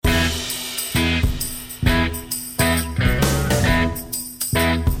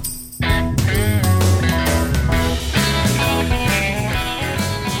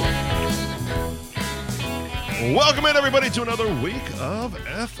everybody, to another week of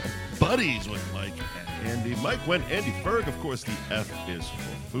F Buddies with Mike and Andy. Mike when Andy Ferg, of course, the F is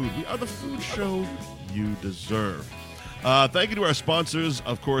for food. We are the food show you deserve. Thank you to our sponsors,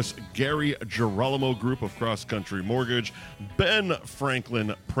 of course, Gary Girolamo Group of Cross Country Mortgage, Ben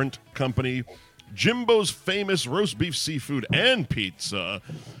Franklin Print Company, Jimbo's Famous Roast Beef Seafood and Pizza,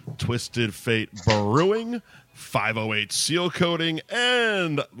 Twisted Fate Brewing, 508 Seal Coating,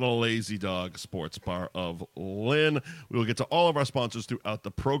 and the Lazy Dog Sports Bar of Lynn. We will get to all of our sponsors throughout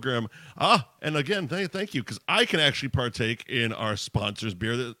the program. And again, thank you, because I can actually partake in our sponsors'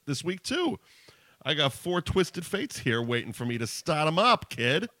 beer this week, too. I got 4 Twisted Fates here waiting for me to start them up,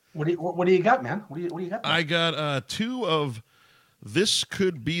 kid. What do you got, man? What do you got there? I got 2 of This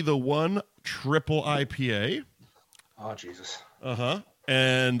Could Be the One Triple IPA. Oh, Jesus.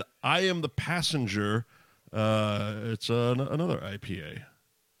 And I Am the Passenger. It's another IPA.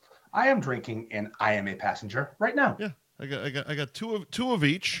 I am drinking an I Am a Passenger right now. Yeah, I got two of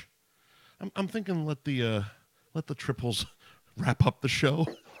each. I'm thinking let the triples wrap up the show.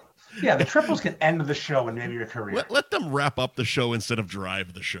 Yeah, the triples can end the show and maybe your career. Let them wrap up the show instead of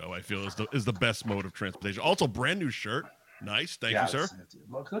drive the show. I feel is the best mode of transportation. Also, brand new shirt. Nice, thank you, sir.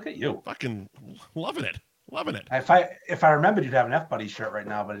 Look at you. Fucking loving it. Loving it. If I remembered, you'd have an F Buddy shirt right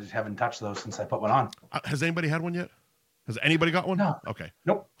now, but I just haven't touched those since I put one on. Has anybody had one yet? Has anybody got one? No. Okay.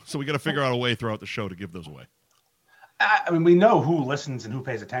 Nope. So we got to figure out a way throughout the show to give those away. I mean, we know who listens and who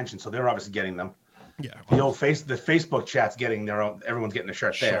pays attention, so they're obviously getting them. Yeah. The Facebook chat's getting their own. Everyone's getting a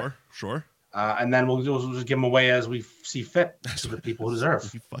shirt there. Sure. And then we'll just give them away as we see fit to the people who deserve.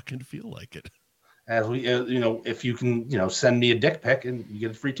 You fucking feel like it. As we, if you can, send me a dick pic and you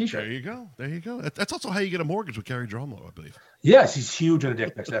get a free T-shirt. There you go. That's also how you get a mortgage with Gary Drumlow, I believe. Yes, he's huge into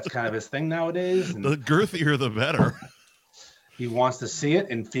dick pics. That's kind of his thing nowadays. And the girthier, the better. He wants to see it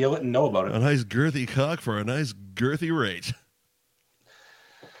and feel it and know about it. A nice girthy cock for a nice girthy rate.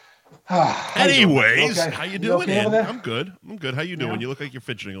 Anyways, okay? How you doing, okay Andy? I'm good. How you doing? Yeah. You look like you're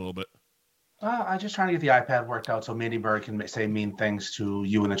fidgeting a little bit. I'm just trying to get the iPad worked out so Mandy Bird can say mean things to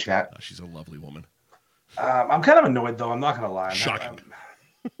you in the chat. Oh, she's a lovely woman. I'm kind of annoyed, though. I'm not going to lie. Shocking.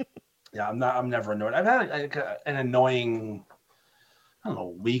 I'm never annoyed. I've had an annoying, I don't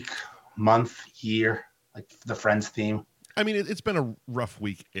know, week, month, year, like the Friends theme. I mean, it's been a rough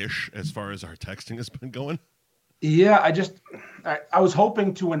week-ish as far as our texting has been going. Yeah, I was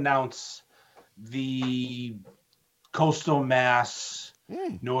hoping to announce the Coastal Mass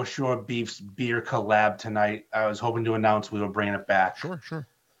North Shore Beefs beer collab tonight. I was hoping to announce we were bringing it back. Sure.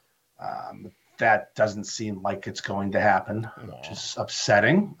 That doesn't seem like it's going to happen, which is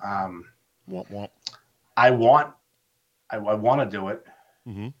upsetting. I want to do it,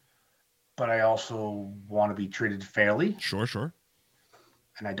 but I also want to be treated fairly. Sure.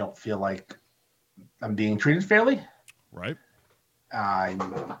 And I don't feel like I'm being treated fairly. Right. I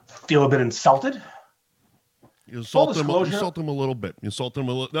feel a bit insulted. You insult them a little bit. You insult them a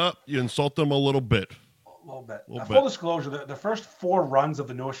little bit. Full disclosure, the first 4 runs of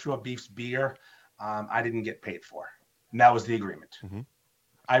the North Shore Beefs beer, I didn't get paid for. And that was the agreement.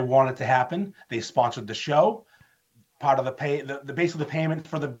 I want it to happen. They sponsored the show. Part of the base of the payment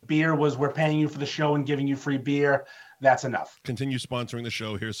for the beer was we're paying you for the show and giving you free beer. That's enough. Continue sponsoring the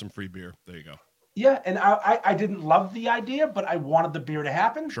show. Here's some free beer. There you go. Yeah, and I didn't love the idea, but I wanted the beer to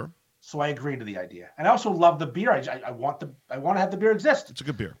happen. Sure. So I agreed to the idea. And I also love the beer. I want to have the beer exist. It's a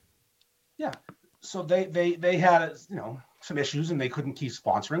good beer. Yeah. So they had some issues and they couldn't keep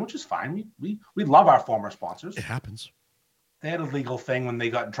sponsoring, which is fine. We love our former sponsors. It happens. They had a legal thing when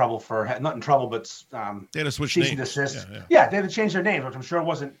they got in trouble not in trouble, but they had to switch cease names. And desist. Yeah. They had to change their names, which I'm sure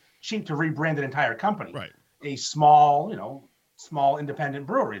wasn't cheap to rebrand an entire company. Right. A small independent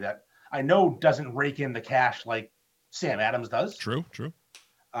brewery that I know doesn't rake in the cash like Sam Adams does. True.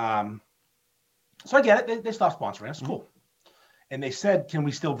 So I get it. They stopped sponsoring. That's cool. And they said, "Can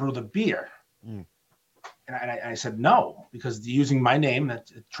we still brew the beer?" And I said no, because using my name,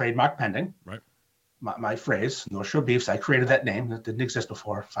 that's trademark pending. Right. My phrase, North Shore Beefs. I created that name. That didn't exist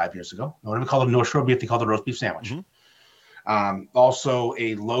before 5 years ago. No one ever called it North Shore Beef. They called it roast beef sandwich. Also,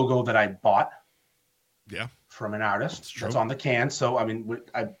 a logo that I bought. Yeah. From an artist that's on the can. So, I mean,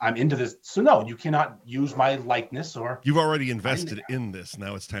 I'm into this. So, no, you cannot use my likeness or... You've already invested in this.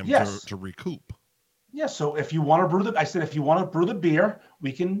 Now it's time to recoup. Yeah, so if you want to brew if you want to brew the beer,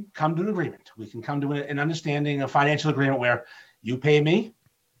 we can come to an agreement. We can come to an understanding, a financial agreement where you pay me,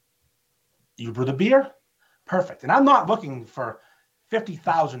 you brew the beer, perfect. And I'm not looking for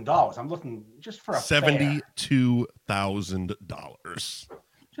 $50,000. I'm looking just for $72,000.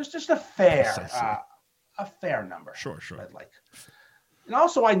 Just a fair... a fair number. Sure. I'd like. And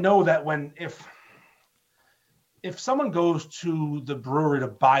also I know that if someone goes to the brewery to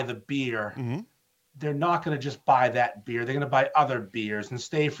buy the beer, they're not going to just buy that beer. They're going to buy other beers and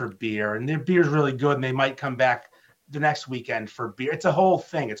stay for beer. And their beer's really good, and they might come back the next weekend for beer. It's a whole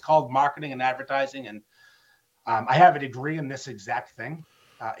thing. It's called marketing and advertising. And I have a degree in this exact thing,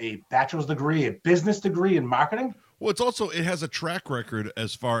 a bachelor's degree, a business degree in marketing. Well, it has a track record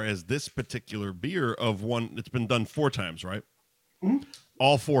as far as this particular beer of one. It's been done 4 times, right? Mm-hmm.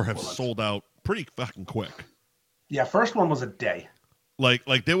 All 4 have sold out pretty fucking quick. Yeah, first one was a day.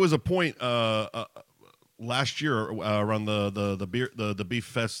 Like there was a point last year around the Beef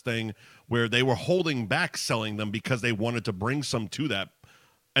Fest thing where they were holding back selling them because they wanted to bring some to that,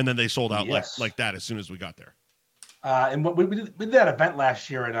 and then they sold out like that as soon as we got there. And we did that event last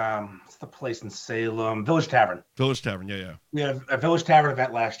year at what's the place in Salem? Village Tavern. Village Tavern, yeah. We had a Village Tavern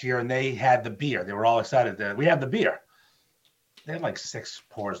event last year, and they had the beer. They were all excited that we had the beer. They had like 6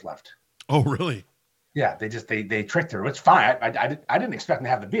 pours left. Oh, really? Yeah, they tricked her. It's fine. I didn't expect them to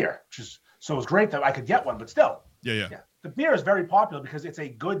have the beer, so it was great that I could get one, but still. Yeah. The beer is very popular because it's a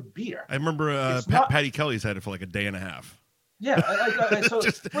good beer. I remember Patty Kelly's had it for like a day and a half. Yeah, so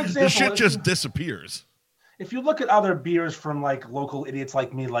for example, the shit just disappears. If you look at other beers from like local idiots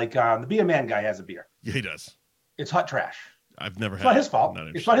like me, like the Beer Man guy has a beer. Yeah, he does. It's hot trash. I've never it's had not his fault.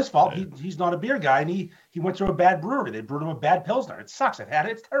 It's not his fault. Yeah. He's not a beer guy, and he went to a bad brewery. They brewed him a bad Pilsner. It sucks. I've had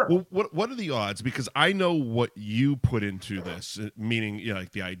it. It's terrible. Well, what are the odds? Because I know what you put into this, meaning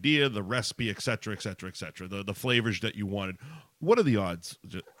like the idea, the recipe, et cetera, the flavors that you wanted. What are the odds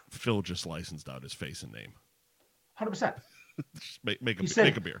Phil just licensed out his face and name? 100%. Make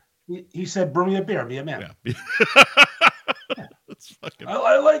a beer. He said, "Brew me a beer, be a man." Yeah. Fucking...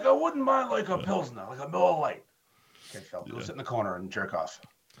 I wouldn't mind like a Pilsner, like a Miller Lite. Okay, Phil, go sit in the corner and jerk off.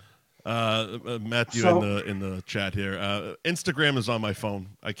 Matthew in the chat here. Instagram is on my phone.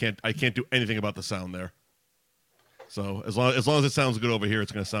 I can't do anything about the sound there. So as long as it sounds good over here,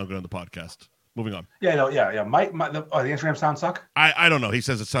 it's going to sound good on the podcast. Moving on. Yeah. The Instagram sound suck? I don't know. He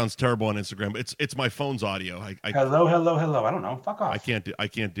says it sounds terrible on Instagram. It's my phone's audio. Hello. I don't know. Fuck off. I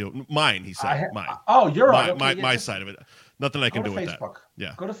can't do mine. He said mine. Oh, you're my side of it. Nothing I can do with that.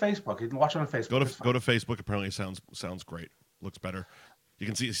 Yeah. Go to Facebook. You can watch it on Facebook. Go to Facebook. Apparently, it sounds great. Looks better. You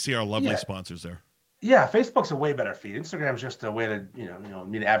can see our lovely sponsors there. Yeah, Facebook's a way better feed. Instagram's just a way to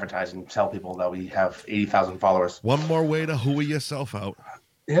me to advertise and tell people that we have 80,000 followers. One more way to hooey yourself out.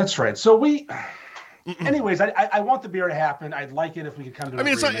 Yeah, that's right. So anyways, I want the beer to happen. I'd like it if we could come to an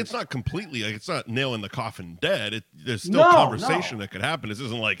agreement. It's not completely it's not nailing the coffin dead. There's still conversation that could happen. This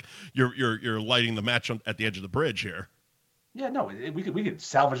isn't like you're lighting the match at the edge of the bridge here. Yeah, no, we could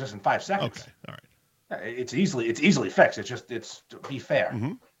salvage this in 5 seconds. Okay, all right. It's easily fixed. It's be fair.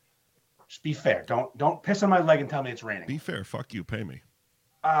 Mm-hmm. Just be fair. Don't piss on my leg and tell me it's raining. Be fair. Fuck you. Pay me.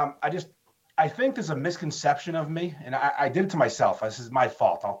 I think there's a misconception of me, and I did it to myself. This is my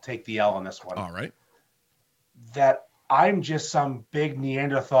fault. I'll take the L on this one. All right. That I'm just some big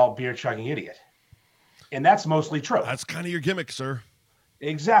Neanderthal beer chugging idiot. And that's mostly true. That's kind of your gimmick, sir.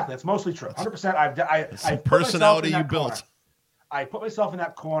 Exactly. That's mostly true. 100%. I personality you built. I put myself in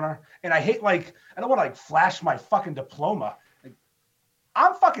that corner, and I hate, I don't want to flash my fucking diploma.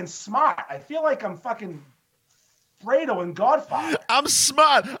 I'm fucking smart. I feel like I'm fucking Fredo and Godfather. I'm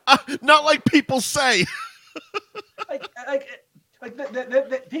smart. Not like people say.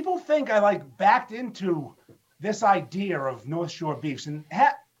 People think I backed into this idea of North Shore Beefs, and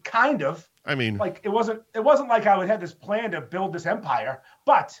kind of. I mean, it wasn't like I would have this plan to build this empire,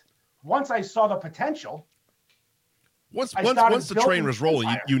 but once I saw the potential. Once the train was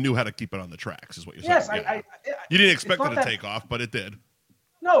rolling, you knew how to keep it on the tracks, is what you're saying. Yes, you didn't expect it to take off, but it did.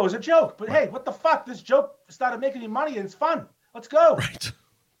 No, it was a joke. But hey, what the fuck? This joke started making me money, and it's fun. Let's go. Right.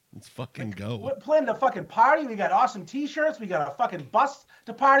 Let's fucking go. We're planning a fucking party. We got awesome T-shirts. We got a fucking bus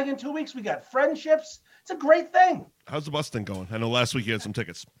to party in 2 weeks. We got friendships. It's a great thing. How's the bus thing going? I know last week you had some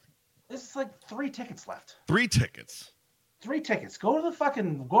tickets. There's 3 tickets left. 3 tickets. 3 tickets. Go to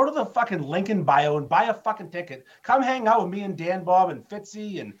the fucking link in bio and buy a fucking ticket. Come hang out with me and Dan Bob and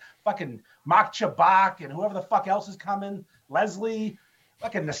Fitzy and fucking Mark Chabak and whoever the fuck else is coming. Leslie,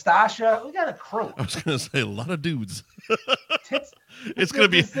 fucking Nastasha. We got a crew. I was gonna say a lot of dudes. It's gonna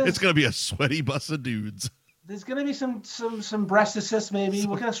be a sweaty bus of dudes. There's gonna be some breast assists maybe.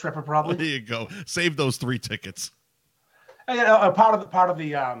 We're gonna strip her probably. There you go. Save those 3 tickets. Part of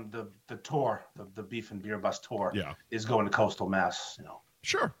the tour, the Beef and Beer Bus tour, is going to Coastal Mass.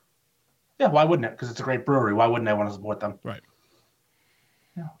 Sure. Yeah, why wouldn't it? Because it's a great brewery. Why wouldn't I want to support them? Right.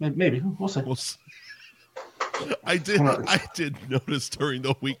 Yeah, maybe we'll see. I did notice during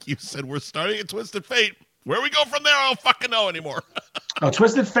the week you said we're starting at Twisted Fate. Where we go from there, I don't fucking know anymore. Oh,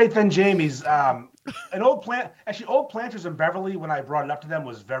 Twisted Fate, then Jamie's. Old Planters in Beverly, when I brought it up to them,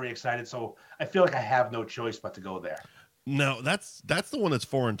 was very excited. So I feel like I have no choice but to go there. No, that's the one that's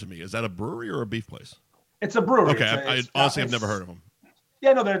foreign to me. Is that a brewery or a beef place? It's a brewery. Okay, I honestly have never heard of them.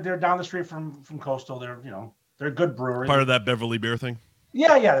 Yeah, no, they're down the street from Coastal. They're a good brewery. Part of that Beverly beer thing?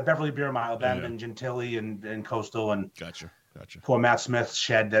 Yeah, the Beverly Beer Mile, them and Gentilly and Coastal and Gotcha. Poor Matt Smith's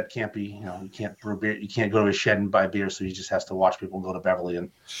shed that can't be, you can't brew beer. You can't go to his shed and buy beer, so he just has to watch people go to Beverly and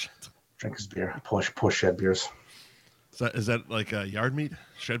drink his beer. Push shed beers. Is that like yard meat?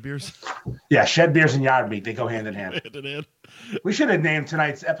 Shed beers? Yeah, shed beers and yard meat, they go hand in hand. Hand in hand. We should have named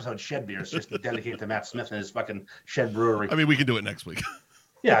tonight's episode Shed Beers, just to dedicate to Matt Smith and his fucking shed brewery. I mean, we can do it next week.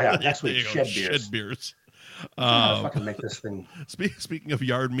 Yeah, next week, Shed Beers. Shed Beers. Fucking make this thing. Speaking of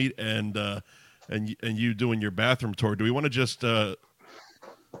yard meat and you doing your bathroom tour, do we want to just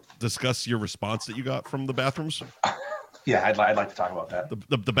discuss your response that you got from the bathrooms? Yeah, I'd like to talk about that.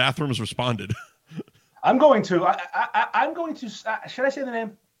 The bathrooms responded. I'm going to. I'm going to. Should I say the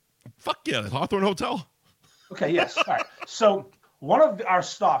name? Fuck yeah, the Hawthorne Hotel. Okay, yes. All right. So one of our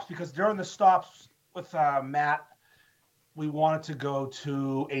stops, because during the stops with Matt, we wanted to go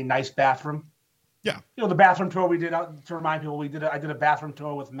to a nice bathroom. Yeah. The bathroom tour we did, to remind people, I did a bathroom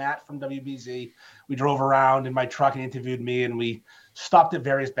tour with Matt from WBZ. We drove around in my truck and interviewed me, and we stopped at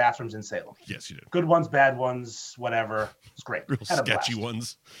various bathrooms in Salem. Yes, you did. Good ones, bad ones, whatever. It's great. Real sketchy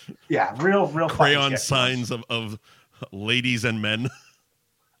ones. Yeah, real crayon signs of ladies and men.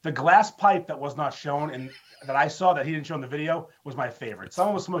 The glass pipe that was not shown and that I saw that he didn't show in the video was my favorite.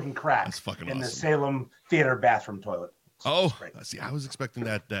 Someone was smoking crack in the Salem Theater bathroom toilet. Oh, see, I was expecting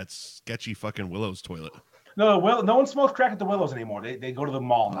that sketchy fucking Willows toilet. No one smokes crack at the Willows anymore. They go to the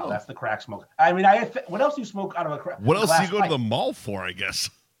mall now. That's the crack smoke. I mean, what else do you smoke out of a crack? What else do you go to the mall for, I guess?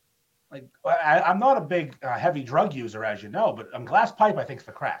 Like, I'm not a big heavy drug user, as you know, but glass pipe, I think, is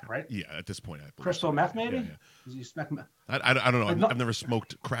the crack, right? Yeah, at this point, I believe crystal meth, maybe? Yeah. You smoke meth? I don't know. I've never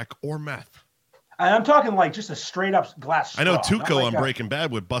smoked crack or meth. I'm talking like just a straight up glass straw. I know Tuco on Breaking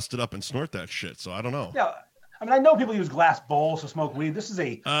Bad would bust it up and snort that shit, so I don't know. Yeah. I mean, I know people use glass bowls to smoke weed. This is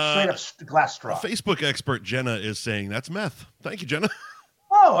a straight up glass straw. Facebook expert Jenna is saying that's meth. Thank you, Jenna.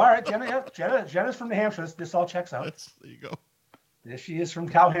 Oh, all right, Jenna. Yeah, Jenna's from New Hampshire. This all checks out. There you go. Yeah, she is from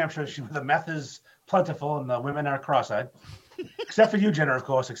Cow Hampshire. The meth is plentiful and the women are cross-eyed. Except for you, Jenna, of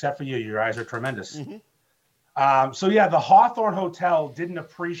course. Except for you. Your eyes are tremendous. Mm-hmm. So, yeah, the Hawthorne Hotel didn't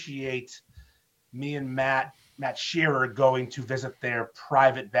appreciate me and Matt Shearer going to visit their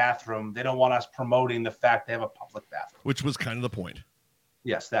private bathroom. They don't want us promoting the fact they have a public bathroom. Which was kind of the point.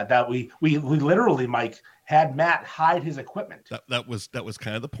 Yes, that we literally, Mike, had Matt hide his equipment. That was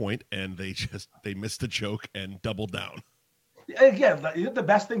kind of the point, and they missed the joke and doubled down. Again, the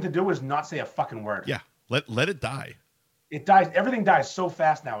best thing to do is not say a fucking word. Yeah, let it die. It dies. Everything dies so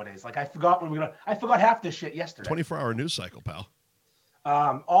fast nowadays. Like I forgot half this shit yesterday. 24-hour news cycle, pal.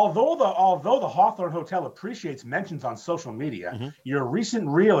 Although the Hawthorne Hotel appreciates mentions on social media, your recent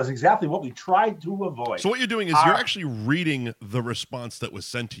reel is exactly what we tried to avoid. So what you're doing is you're actually reading the response that was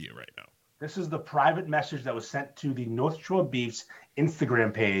sent to you right now. This is the private message that was sent to the North Shore Beefs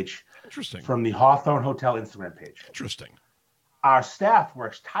Instagram page. Interesting. From the Hawthorne Hotel Instagram page. Interesting. Our staff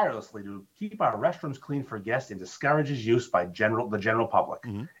works tirelessly to keep our restrooms clean for guests and discourages use by the general public.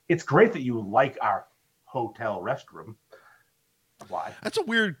 Mm-hmm. It's great that you like our hotel restroom. Why? That's a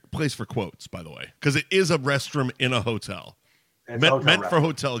weird place for quotes, by the way, because it is a restroom in a hotel. Meant for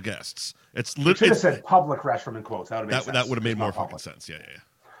hotel guests. It's literally. Should have said public restroom in quotes. That would have made more fucking sense. Yeah.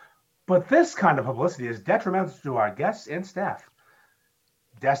 But this kind of publicity is detrimental to our guests and staff.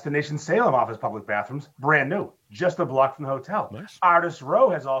 Destination Salem offers public bathrooms, brand new, just a block from the hotel. Nice. Artist Row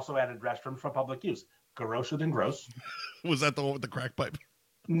has also added restrooms for public use. Grosser than gross. Was that the one with the crack pipe?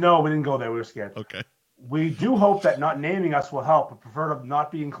 No, we didn't go there. We were scared. Okay. We do hope that not naming us will help, but prefer to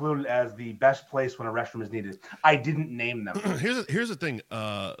not be included as the best place when a restroom is needed. I didn't name them. Here's the thing.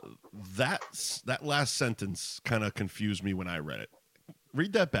 That last sentence kind of confused me when I read it.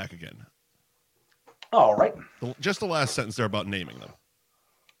 Read that back again. All right. Just the last sentence there about naming them.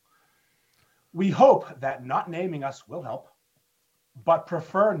 We hope that not naming us will help, but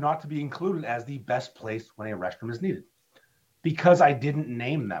prefer not to be included as the best place when a restroom is needed. Because I didn't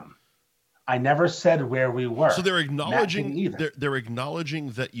name them. I never said where we were. So they're acknowledging they're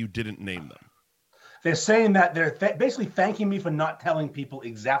acknowledging that you didn't name them. They're saying that they're basically thanking me for not telling people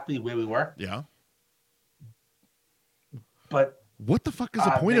exactly where we were. Yeah. But what the fuck is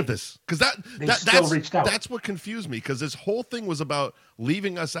the point of this? Because that's reached out. That's what confused me. Because this whole thing was about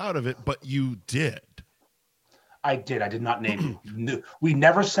leaving us out of it, but you did. I did. I did not name you. We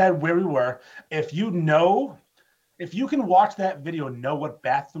never said where we were. If If you can watch that video and know what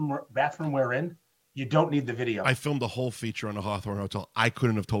bathroom we're in, you don't need the video. I filmed a whole feature on the Hawthorne Hotel. I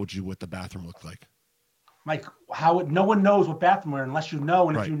couldn't have told you what the bathroom looked like. Like no one knows what bathroom we're in unless you know.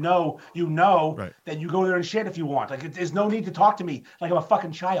 And if you know, then you go there and shit if you want. Like there's no need to talk to me like I'm a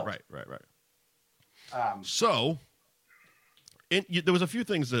fucking child. Right. So there was a few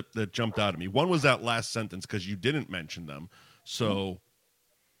things that jumped out at me. One was that last sentence because you didn't mention them. So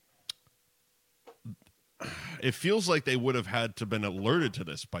it feels like they would have had to been alerted to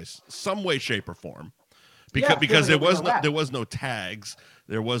this by some way, shape, or form. Because there was no tags,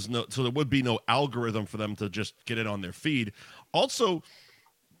 there would be no algorithm for them to just get it on their feed. Also,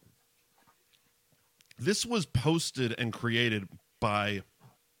 this was posted and created by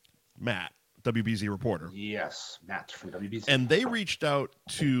Matt, WBZ reporter. Yes, Matt from WBZ. And they reached out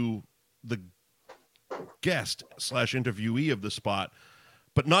to the guest / interviewee of the spot,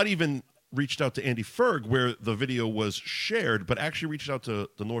 but not even reached out to Andy Ferg where the video was shared, but actually reached out to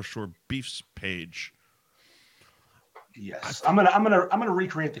the North Shore Beefs page. Yes, I'm gonna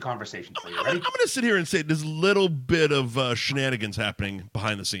recreate the conversation for you. Ready? I'm gonna sit here and say there's a little bit of shenanigans happening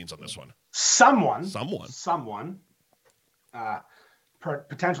behind the scenes on this one. Someone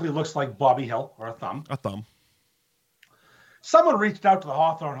potentially looks like Bobby Hill or a thumb. Someone reached out to the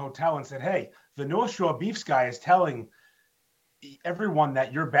Hawthorne Hotel and said, "Hey, the North Shore Beefs guy is telling everyone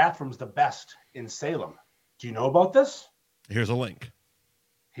that your bathroom's the best in Salem. Do you know about this? Here's a link."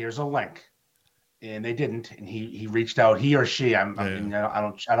 And they didn't. And he reached out. He or she. I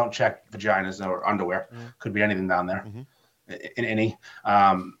don't check vaginas or underwear. Could be anything down there. In any.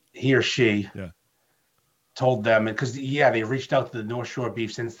 He or she told them because they reached out to the North Shore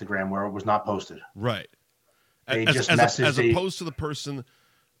Beefs Instagram where it was not posted. Right. They just messaged as opposed to the person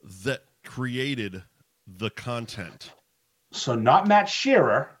that created the content. So not Matt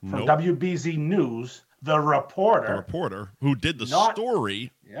Shearer from WBZ News, the reporter who did the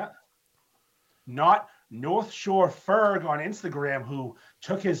story. Yeah. Not North Shore Ferg on Instagram who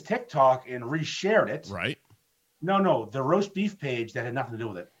took his TikTok and reshared it. Right. No, the roast beef page that had nothing to do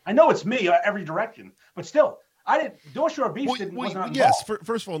with it. I know it's me every direction, but still, North Shore Beef wasn't involved. Yes,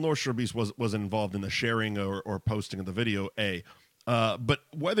 first of all, North Shore Beef was involved in the sharing or posting of the video. But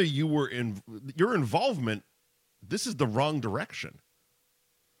whether you were in your involvement, this is the wrong direction.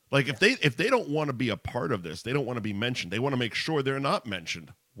 Like if they don't want to be a part of this, they don't want to be mentioned. They want to make sure they're not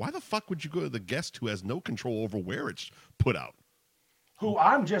mentioned. Why the fuck would you go to the guest who has no control over where it's put out? Who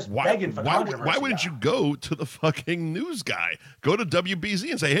I'm just begging for controversy. Why wouldn't you go to the fucking news guy? Go to WBZ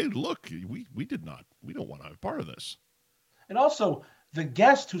and say, hey, look, we don't want to be part of this. And also, the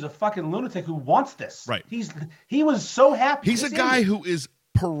guest who's a fucking lunatic who wants this. Right. He was so happy. He's a guy who is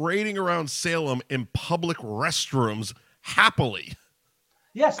parading around Salem in public restrooms happily.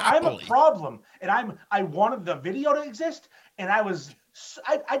 Yes, I'm a problem. And I wanted the video to exist, and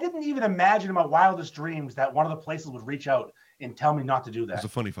I didn't even imagine in my wildest dreams that one of the places would reach out and tell me not to do that. It was a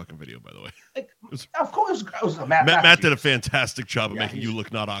funny fucking video, by the way. Of course, it was Matt did a fantastic job of making you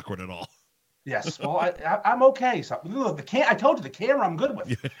look not awkward at all. Yes, well, I'm okay. So, look, I told you the camera I'm good with.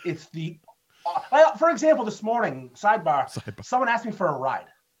 Yeah. It's the, for example, this morning, sidebar, someone asked me for a ride.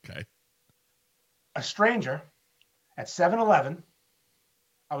 Okay. A stranger at 7-Eleven.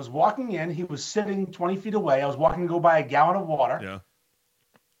 I was walking in. He was sitting 20 feet away. I was walking to go buy a gallon of water. Yeah.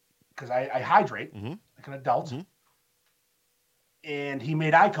 Because I hydrate like an adult. Mm-hmm. And he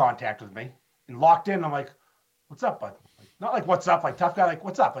made eye contact with me and locked in. I'm like, what's up, bud? Not like, what's up? Like tough guy, like,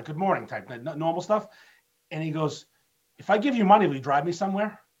 what's up? Like, good morning type, normal stuff. And he goes, if I give you money, will you drive me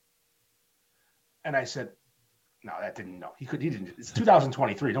somewhere? And I said, no, that didn't, no. He didn't. It's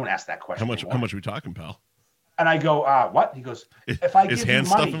 2023. Don't ask that question. How much are we talking, pal? And I go, what? He goes, if I give you money. Is hand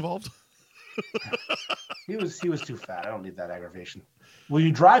stuff involved? He was too fat. I don't need that aggravation. Will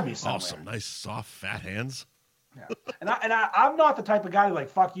you drive me somewhere? Awesome. Nice, soft, fat hands. Yeah. And I'm not the type of guy who like,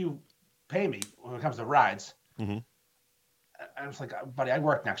 fuck you, pay me when it comes to rides. Mm-hmm. I was like, buddy, I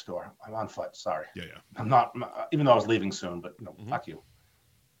work next door. I'm on foot. Sorry. Yeah. I'm not, even though I was leaving soon, but fuck you.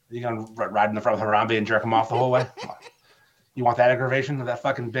 Are you going to ride in the front with Harambe and jerk him off the whole way? You want that aggravation of that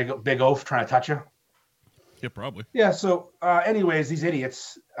fucking big oaf trying to touch you? Yeah, probably. Yeah. So anyways, these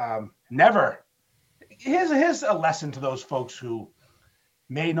idiots never. Here's a lesson to those folks who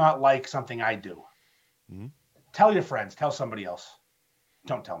may not like something I do. Mm-hmm. Tell your friends. Tell somebody else.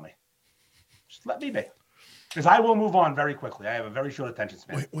 Don't tell me. Just let me be. Because I will move on very quickly. I have a very short attention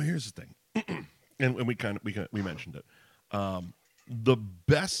span. Well, here's the thing, and we mentioned it. The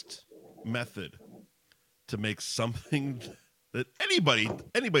best method to make something that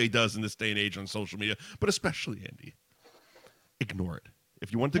anybody does in this day and age on social media, but especially Andy, ignore it.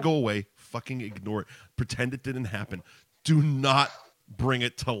 If you want it to go away, fucking ignore it. Pretend it didn't happen. Do not bring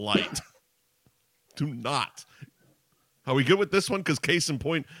it to light. Do not. Are we good with this one? Because case in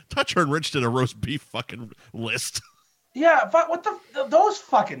point, Toucher and Rich did a roast beef fucking list. Yeah, but what those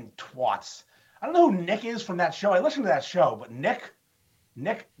fucking twats. I don't know who Nick is from that show. I listened to that show, but Nick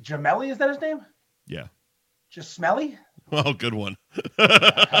Gemelli, is that his name? Yeah. Just Smelly? Oh, good one.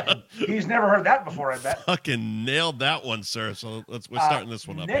 He's never heard that before, I bet. Fucking nailed that one, sir. So we're starting this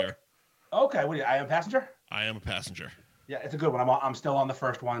one up here. Okay, what are you, I Am a Passenger? I Am a Passenger. Yeah, it's a good one. I'm still on the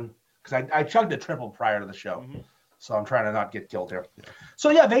first one because I chugged a triple prior to the show. Mm-hmm. So I'm trying to not get killed here. Yeah.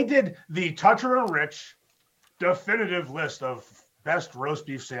 So, yeah, they did the Toucher and Rich definitive list of best roast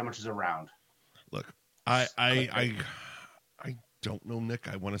beef sandwiches around. Look, I don't know Nick.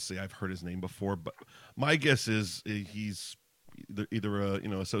 I want to say I've heard his name before, but my guess is he's either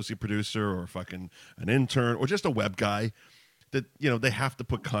a associate producer or fucking an intern or just a web guy that they have to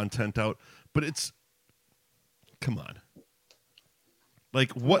put content out. But it's come on,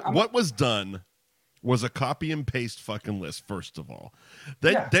 like what was done was a copy and paste fucking list. First of all,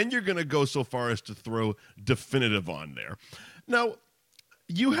 then you're gonna go so far as to throw definitive on there. Now,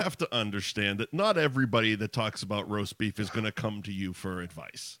 you have to understand that not everybody that talks about roast beef is going to come to you for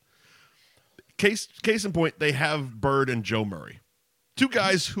advice. Case in point, they have Bird and Joe Murray, two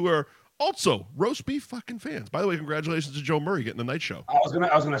guys who are also roast beef fucking fans. By the way, congratulations to Joe Murray getting the night show. I was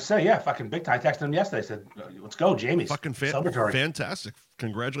gonna say, yeah, fucking big time. I texted him yesterday. I said, let's go, Jamie's. Fucking fantastic.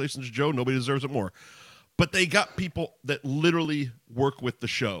 Congratulations to Joe. Nobody deserves it more. But they got people that literally work with the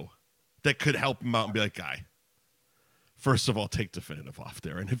show that could help him out and be like, guy, first of all, take definitive off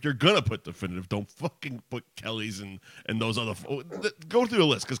there. And if you're going to put definitive, don't fucking put Kelly's and those other. Go through the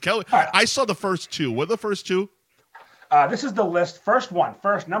list. Because Kelly, right. I saw the first two. What are the first two? This is the list. First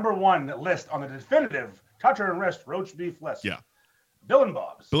number one list on the definitive Toucher and Rich roast beef list. Yeah. Bill and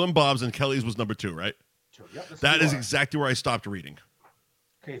Bob's. Bill and Bob's and Kelly's was number 2, right? 2. Yep. That is exactly where I stopped reading.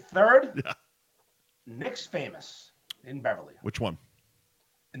 Okay. Third. Yeah. Nick's Famous in Beverly. Which one?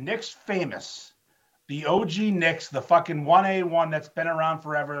 Nick's Famous. The OG Nick's, the fucking 1A1 that's been around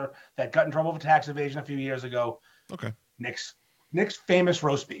forever, that got in trouble for tax evasion a few years ago. Okay. Nick's Famous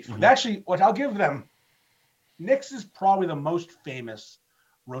roast beef. Mm-hmm. Actually, what I'll give them, Nick's is probably the most famous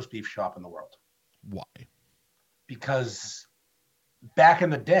roast beef shop in the world. Why? Because back in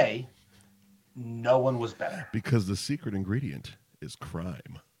the day, no one was better. Because the secret ingredient is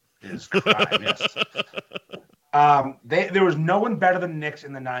crime. Yes. There was no one better than Nick's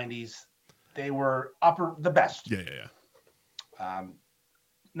in the 90s. They were the best. Yeah.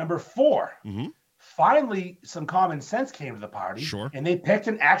 Number 4. Mm-hmm. Finally, some common sense came to the party. Sure. And they picked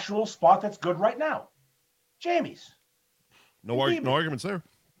an actual spot that's good right now. Jamie's. No arguments there.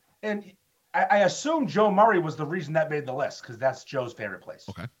 And I assume Joe Murray was the reason that made the list because that's Joe's favorite place.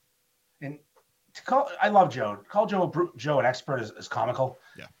 Okay. And I love Joe. Call Joe an expert is comical.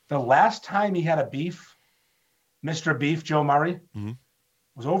 Yeah. The last time he had a beef, Mr. Beef, Joe Murray, mm-hmm.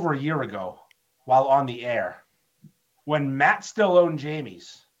 was over a year ago while on the air when Matt still owned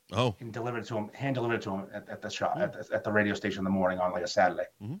Jamie's. Oh. And hand delivered it to him at the shop, at the radio station in the morning on like a Saturday.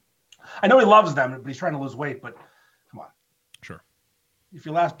 Mm-hmm. I know he loves them, but he's trying to lose weight, but come on. Sure. If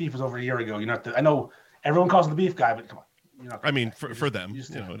your last beef was over a year ago, I know everyone calls him the beef guy, but come on. I mean, for them.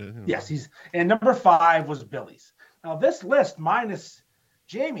 Yes, and number 5 was Billy's. Now, this list minus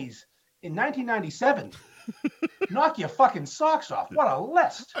Jamie's in 1997, knock your fucking socks off. What a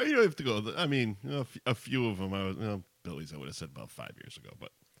list. You don't have to go. I mean, a few of them, Billy's, I would have said about 5 years ago,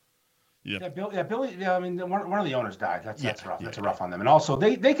 but yeah. Billy. Yeah, I mean, one of the owners died. That's rough. That's rough on them. And also,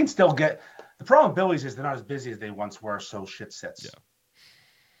 they can still get. The problem with Billy's is they're not as busy as they once were, so shit sits. Yeah.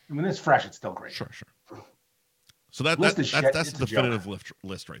 I mean, it's fresh. It's still great. Sure. So that's the definitive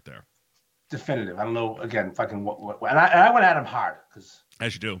list right there. Definitive. I don't know. Again, fucking what and I went at him hard because.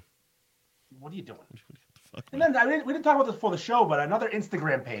 As you do. What are you doing? And then we didn't talk about this before the show, but another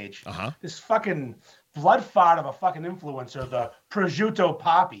Instagram page. Uh-huh. This fucking blood fart of a fucking influencer, the Prosciutto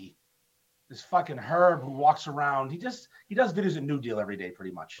Poppy. This fucking Herb who walks around. He does videos at New Deal every day,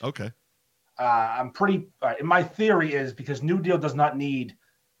 pretty much. Okay. I'm pretty. My theory is because New Deal does not need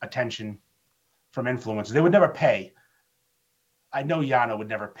attention from influencers. They would never pay. I know Yano would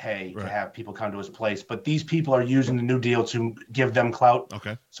never pay to have people come to his place, but these people are using the New Deal to give them clout.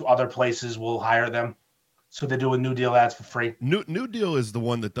 Okay. So other places will hire them. So they're doing New Deal ads for free. New Deal is the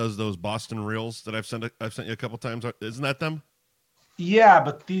one that does those Boston reels that I've sent you a couple times. Isn't that them? Yeah,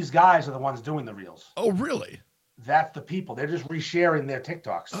 but these guys are the ones doing the reels. Oh, really? That's the people. They're just resharing their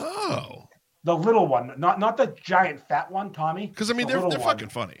TikToks. Oh. The little one, not the giant fat one, Tommy. Because I mean, they're fucking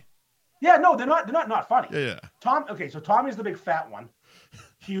funny. Yeah, no, they're not funny. Yeah. So Tommy's the big fat one.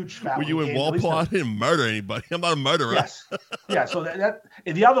 huge fat. Were you in Walpole? I didn't murder anybody. I'm not a murderer. Yes. Yeah. So that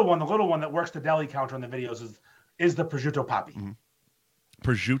the other one, the little one that works the deli counter in the videos is the prosciutto Papi. Mm-hmm.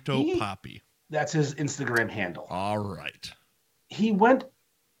 Prosciutto Papi. That's his Instagram handle. All right. He went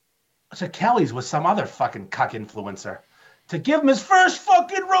to Kelly's with some other fucking cuck influencer to give him his first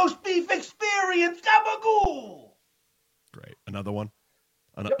fucking roast beef experience. Gabagool. Great. Another one.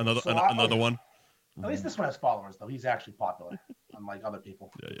 Yep. Another one. At least this one has followers, though. He's actually popular, unlike other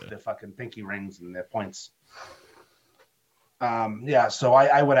people. Yeah. Their fucking pinky rings and their points. So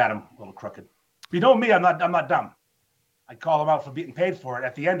I went at him a little crooked. If you know me, I'm not dumb. I call him out for being paid for it.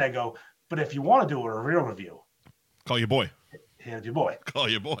 At the end, I go, but if you want to do a real review, call your boy. Here's your boy. Call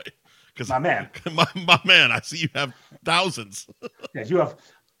your boy. My man. My man. I see you have thousands. Yes, you have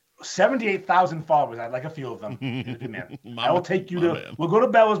 78,000 followers. I'd like a few of them. Man. I will take you to. Man. We'll go to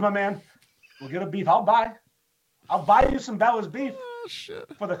Bella's, my man. We'll get a beef. I'll buy you some Bella's beef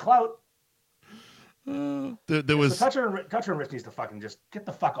for the clout. There was Toucher and Rich needs to fucking just get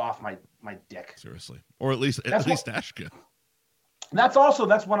the fuck off my dick. Seriously, or at least ask you.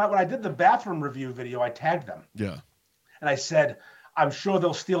 That's when I did the bathroom review video. I tagged them. Yeah, and I said, I'm sure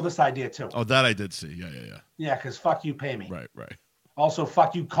they'll steal this idea too. Oh, that I did see. Yeah. Yeah, because fuck you, pay me. Right. Also,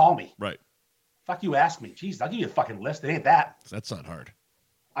 fuck you, call me. Right. Fuck you, ask me. Jeez, I'll give you a fucking list. It ain't that. That's not hard.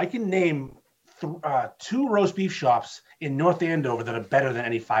 I can name 2 roast beef shops in North Andover that are better than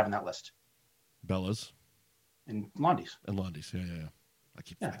any 5 on that list. Bella's. And Londy's. Yeah.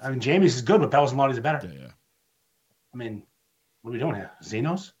 I mean, Jamie's is good, but Bella's and Londy's are better. Yeah. I mean, what are we doing here?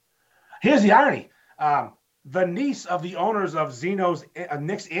 Zeno's? Here's the irony. The niece of the owners of Zeno's,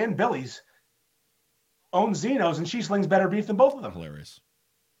 Nick's and Billy's, owns Zeno's, and she slings better beef than both of them. Hilarious.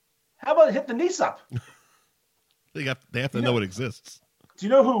 How about hit the niece up? They have to know it exists. Do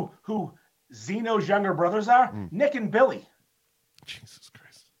you know who Zeno's younger brothers are? Nick and Billy. Jesus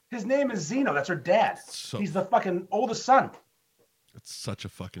Christ. His name is Zeno. That's her dad. He's the fucking oldest son. It's such a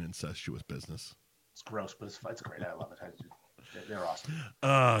fucking incestuous business. It's gross, but it's great. I love it. They're awesome.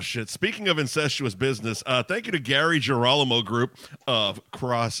 Oh, shit. Speaking of incestuous business, thank you to Gary Girolamo Group of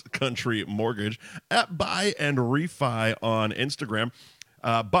Cross Country Mortgage at Buy and Refi on Instagram.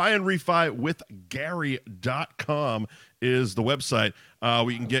 buyandrefywithgary.com is the website where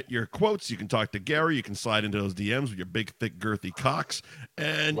you can get your quotes. You can talk to Gary. You can slide into those DMs with your big, thick, girthy cocks.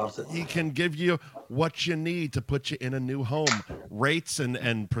 And he can give you what you need to put you in a new home. Rates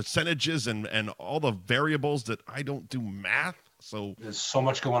and percentages and all the variables that I don't do math. So there's so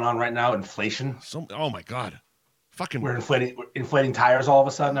much going on right now. Inflation. Oh, my God. We're inflating tires all of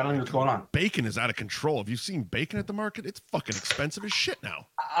a sudden. I don't know what's going on. Bacon is out of control. Have you seen bacon at the market? It's fucking expensive as shit now.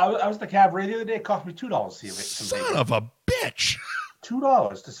 I was at the cabaret the other day. It cost me $2 to see some bacon. Son of a bitch.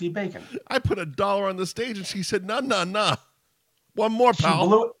 $2 to see bacon. I put $1 on the stage and she said, nah. One more, pal.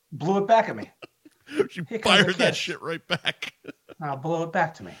 She blew it back at me. She fired that shit right back. Now blow it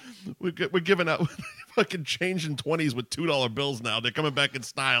back to me. We're giving out fucking change in 20s with $2 bills now. They're coming back in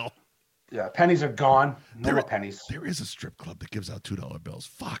style. Yeah, pennies are gone. No more pennies. There is a strip club that gives out $2 bills.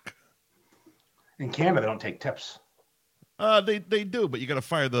 Fuck. In Canada, they don't take tips. They do, but you got to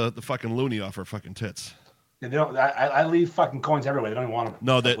fire the fucking loony off her fucking tits. Yeah, they don't. I leave fucking coins everywhere. They don't even want them.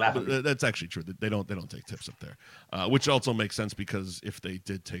 No, that's actually true. They don't take tips up there, which also makes sense because if they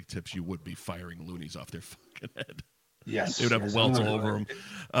did take tips, you would be firing loonies off their fucking head. Yes, they would have welts all over them.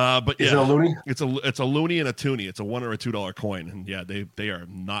 But yeah, is it a loony? It's a loony and a toonie. It's a $1 or a $2 coin, and yeah, they are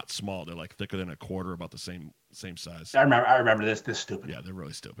not small. They're like thicker than a quarter, about the same size. I remember this. This stupid. Yeah, they're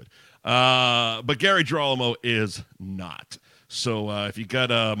really stupid. But Gary Girolamo is not. So if you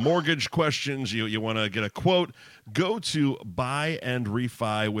got mortgage questions, you want to get a quote, go to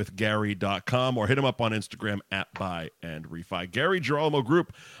buyandrefywithgary.com or hit him up on Instagram at buyandrefi. Gary Girolamo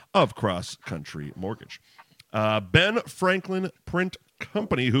Group of Cross Country Mortgage. Ben Franklin Print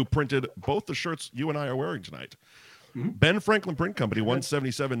Company, who printed both the shirts you and I are wearing tonight. Mm-hmm. Ben Franklin Print Company,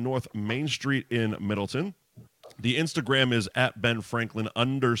 177 North Main Street in Middleton. The Instagram is at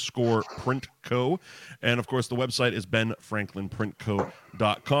benfranklin_printco. And, of course, the website is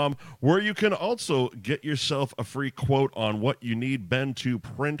benfranklinprintco.com, where you can also get yourself a free quote on what you need Ben to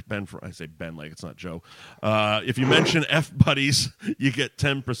print. I say Ben like it's not Joe. If you mention F Buddies, you get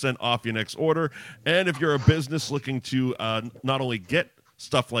 10% off your next order. And if you're a business looking to not only get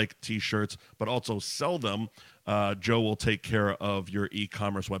stuff like T-shirts, but also sell them, Joe will take care of your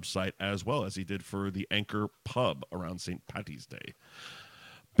e-commerce website as well as he did for the Anchor Pub around St. Patty's Day.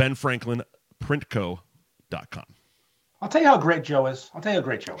 BenFranklinPrintco.com. I'll tell you how great Joe is.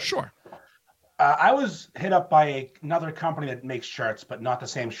 Sure. I was hit up by another company that makes shirts, but not the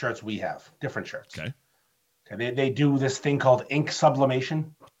same shirts we have. Different shirts. Okay. They do this thing called ink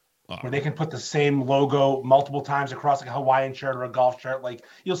sublimation, where they can put the same logo multiple times across like a Hawaiian shirt or a golf shirt. Like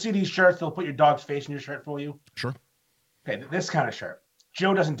you'll see these shirts, they'll put your dog's face in your shirt for you. Sure. Okay, this kind of shirt.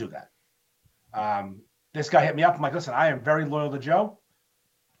 Joe doesn't do that. This guy hit me up. I'm like, listen, I am very loyal to Joe.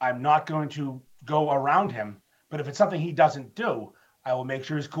 I'm not going to go around him, but if it's something he doesn't do, I will make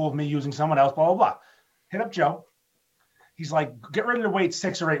sure he's cool with me using someone else, blah, blah, blah. Hit up Joe. He's like, get ready to wait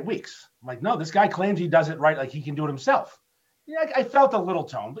 6 or 8 weeks. I'm like, no, this guy claims he does it right, like he can do it himself. Yeah, I felt a little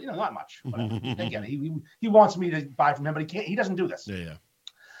tone, but not much. Again, he wants me to buy from him, but he can't. He doesn't do this. Yeah.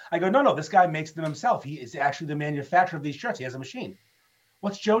 I go, no, this guy makes them himself. He is actually the manufacturer of these shirts. He has a machine.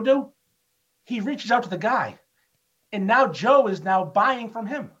 What's Joe do? He reaches out to the guy, and now Joe is now buying from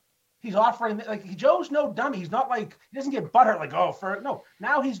him. He's offering, like, Joe's no dummy. He's not like, he doesn't get butthurt like, no.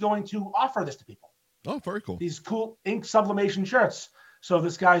 Now he's going to offer this to people. Oh, very cool. These cool ink sublimation shirts. So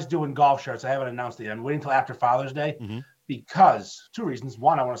this guy's doing golf shirts. I haven't announced it yet. I'm waiting until after Father's Day because 2 reasons.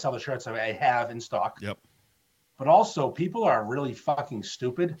 One, I want to sell the shirts I have in stock. Yep. But also, people are really fucking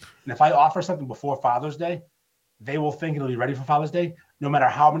stupid. And if I offer something before Father's Day, they will think it'll be ready for Father's Day, no matter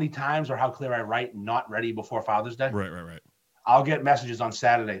how many times or how clear I write not ready before Father's Day. Right. I'll get messages on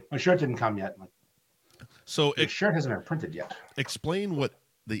Saturday. My shirt didn't come yet. So the shirt hasn't been printed yet. Explain what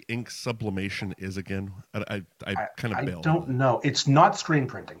the ink sublimation is again. I kind of bailed. I don't know. It's not screen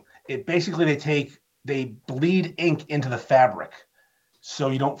printing. It basically they bleed ink into the fabric, so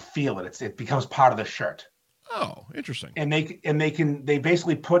you don't feel it. It becomes part of the shirt. Oh, interesting. And they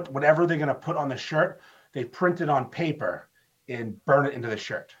basically put whatever they're going to put on the shirt. They print it on paper and burn it into the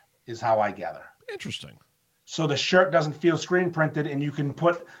shirt. Is how I gather. Interesting. So the shirt doesn't feel screen printed, and you can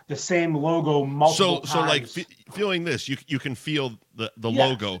put the same logo multiple times. So like feeling this, you can feel the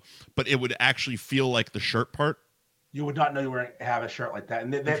logo, but it would actually feel like the shirt part. You would not know you were have a shirt like that,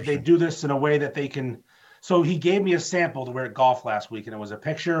 and they do this in a way that they can. So he gave me a sample to wear at golf last week, and it was a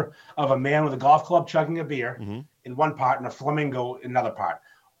picture of a man with a golf club chugging a beer in one part and a flamingo in another part,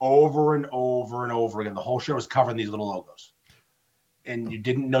 over and over and over again. The whole shirt was covered in these little logos, and you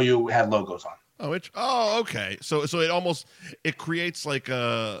didn't know you had logos on. Okay. So it creates like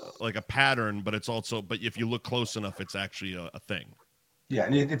a pattern, but if you look close enough, it's actually a thing. Yeah,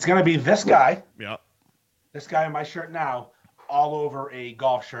 and it's gonna be this guy. Yeah. This guy in my shirt now, all over a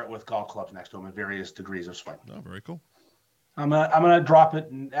golf shirt with golf clubs next to him in various degrees of swing. Oh, very cool. I'm gonna drop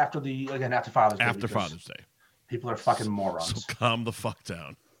it after Father's Day. After Father's Day. People are fucking morons. So calm the fuck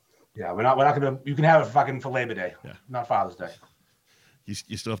down. Yeah, we're not gonna. You can have it fucking for Labor Day. Yeah. Not Father's Day.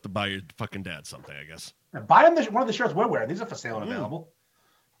 You still have to buy your fucking dad something, I guess. Yeah, buy him one of the shirts we're wearing. These are for sale and available.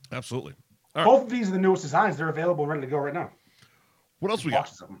 Absolutely. Both of these are the newest designs. They're available, ready to go right now. What else we got?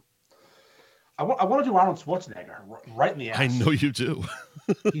 I want to do Arnold Schwarzenegger right in the ass. I know you do.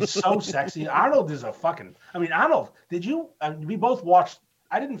 He's so sexy. Arnold is Arnold, did you? We both watched.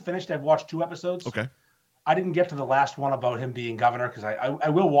 I didn't finish. I've watched 2 episodes. Okay. I didn't get to the last one about him being governor because I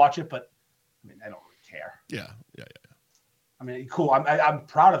will watch it, but I don't really care. Yeah. Cool. I'm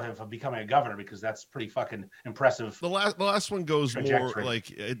proud of him for becoming a governor because that's pretty fucking impressive. The last one goes trajectory. more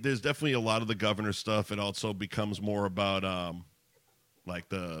like there's definitely a lot of the governor stuff. It also becomes more about like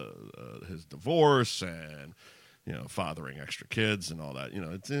his divorce and fathering extra kids and all that.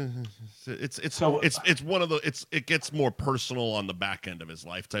 It's one of the it gets more personal on the back end of his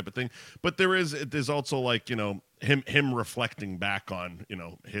life type of thing. But there's also like him reflecting back on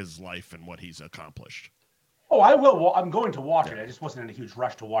his life and what he's accomplished. Oh, I will. Well, I'm going to watch it. I just wasn't in a huge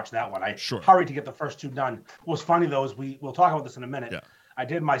rush to watch that one. I hurried to get the first 2 done. What's funny, though, is we'll talk about this in a minute. Yeah. I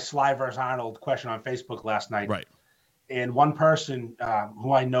did my Sly vs. Arnold question on Facebook last night. Right. And one person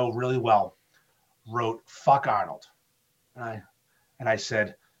who I know really well wrote, "Fuck Arnold." And I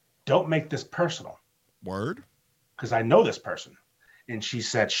said, "Don't make this personal." Word? Because I know this person. And she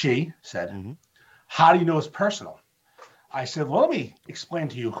said, "How do you know it's personal?" I said, "Well, let me explain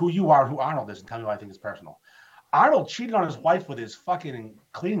to you who you are, who Arnold is, and tell you why I think it's personal." Arnold cheated on his wife with his fucking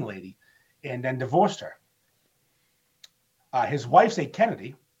cleaning lady and then divorced her. His wife's a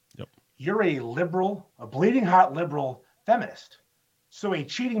Kennedy. Yep. You're a liberal, a bleeding heart liberal feminist. So a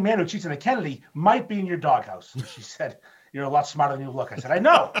cheating man who cheats on a Kennedy might be in your doghouse. She said, "You're a lot smarter than you look." I said, "I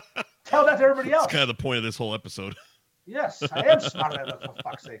know. Tell that to everybody else." That's kind of the point of this whole episode. Yes, I am smarter than I look, for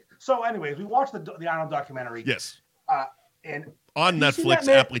fuck's sake. So anyways, we watched the Arnold documentary. Yes. And on Netflix,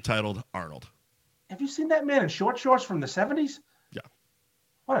 aptly titled Arnold. Have you seen that man in short shorts from the 70s? Yeah.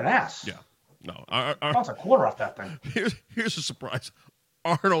 What an ass. Yeah. No. That's a quarter off that thing. Here's a surprise.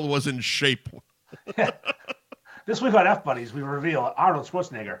 Arnold was in shape. This week on F Buddies, we reveal Arnold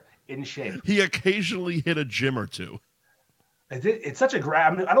Schwarzenegger in shape. He occasionally hit a gym or two. It's such a great. I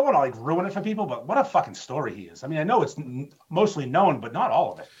mean, I don't want to like ruin it for people, but what a fucking story he is. I mean, I know it's mostly known, but not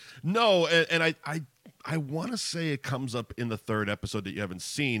all of it. No, and I want to say it comes up in the third episode that you haven't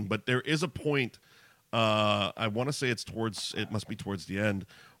seen, but there is a point. I want to say it must be towards the end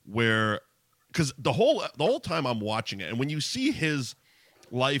where, because the whole time I'm watching it, and when you see his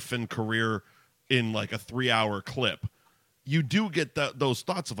life and career in like a 3-hour clip, you do get those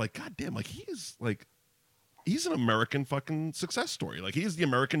thoughts of like, God damn, like he's an American fucking success story. Like he's the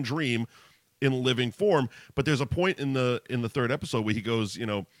American dream in living form. But there's a point in the third episode where he goes,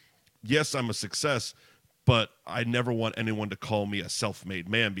 yes, I'm a success, but I never want anyone to call me a self-made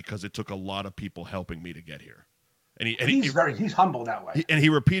man because it took a lot of people helping me to get here. And he's humble that way. He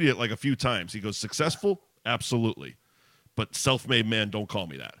repeated it like a few times. He goes, successful, absolutely, but self-made man, don't call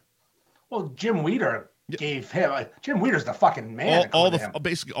me that. Well, Jim Weider gave him. Jim Weider's the fucking man.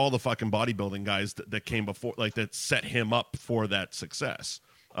 Basically all the fucking bodybuilding guys that came before, like that set him up for that success.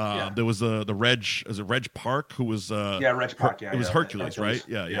 There was the Reg Park, who was Reg Park. It was Hercules, right?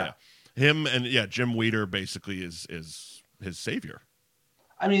 Yeah. Him and Jim Weider basically is his savior.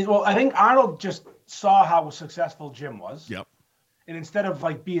 I mean, well, I think Arnold just saw how successful Jim was. Yep. And instead of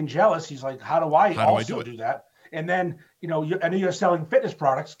like being jealous, he's like, how do I do that? And then, I know you're selling fitness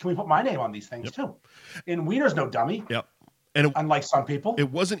products. Can we put my name on these things too? And Weider's no dummy. Yep. And unlike some people,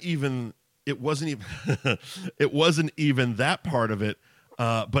 it wasn't even it wasn't even that part of it.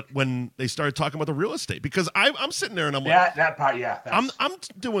 But when they started talking about the real estate, because I'm sitting there and I'm like, that part, yeah. I'm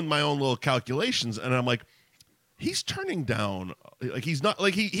doing my own little calculations, and I'm like, he's turning down, like he's not,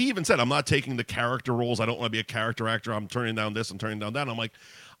 like he even said, I'm not taking the character roles. I don't want to be a character actor. I'm turning down this. I'm turning down that. And I'm like,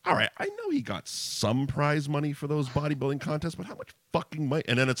 all right, I know he got some prize money for those bodybuilding contests, but how much fucking money?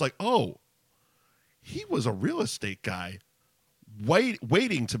 And then it's like, oh, he was a real estate guy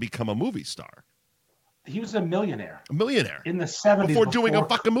waiting to become a movie star. He was a millionaire. A millionaire. In the 70s. Before doing a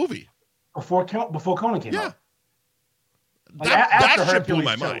fucking movie. Before Conan came out. Like that shit blew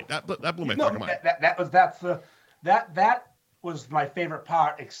my mind. That blew my fucking mind. That was my favorite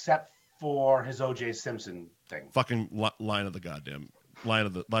part, except for his O.J. Simpson thing. Fucking line of the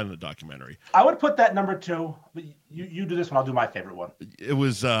documentary. I would put that number 2, but you do this one. I'll do my favorite one. It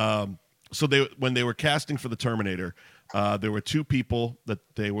was when they were casting for the Terminator, there were 2 people that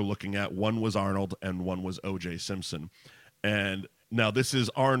they were looking at. One was Arnold and one was O.J. Simpson. And now this is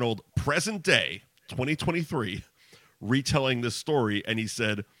Arnold, present day, 2023, retelling this story. And he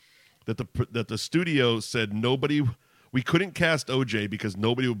said that the studio said we couldn't cast O.J. because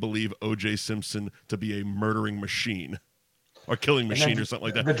nobody would believe O.J. Simpson to be a murdering machine or killing machine or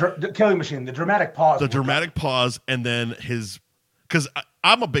something like that. The killing machine, the dramatic pause. The dramatic pause, and then because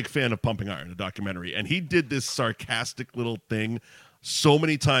I'm a big fan of Pumping Iron, the documentary, and he did this sarcastic little thing so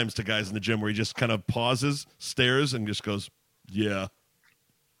many times to guys in the gym where he just kind of pauses, stares, and just goes, yeah.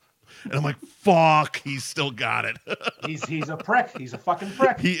 And I'm like, fuck, he's still got it. He's a prick. He's a fucking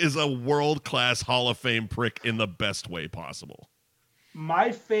prick. He is a world-class Hall of Fame prick in the best way possible.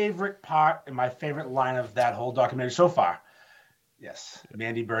 My favorite part and my favorite line of that whole documentary so far, yes,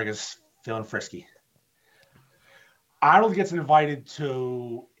 Mandy Burgess feeling frisky. Arnold gets invited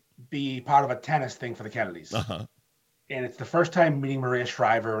to be part of a tennis thing for the Kennedys. Uh-huh. And it's the first time meeting Maria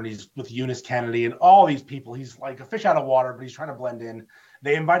Shriver, and he's with Eunice Kennedy and all these people. He's like a fish out of water, but he's trying to blend in.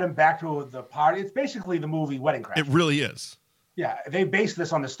 They invite him back to the party. It's basically the movie Wedding Crashers. It really is. Yeah, they based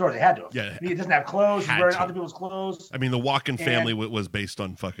this on the story. They had to have. Yeah, he doesn't have clothes. He's wearing other people's clothes. I mean, the Walken family was based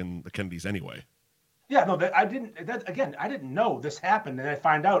on fucking the Kennedys anyway. Yeah, no, I didn't know this happened, and I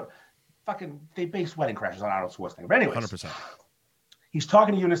find out they based Wedding Crashers on Arnold Schwarzenegger. But anyways, 100%. He's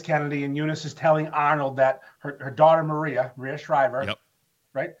talking to Eunice Kennedy, and Eunice is telling Arnold that her daughter Maria Shriver,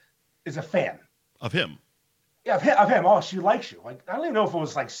 right, is a fan of him. Yeah, of him. Oh, she likes you. Like, I don't even know if it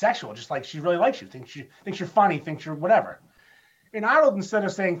was like sexual, just like she really likes you, thinks you're funny, thinks you're whatever. And Arnold, instead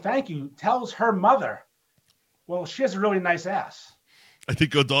of saying thank you, tells her mother, well, she has a really nice ass. I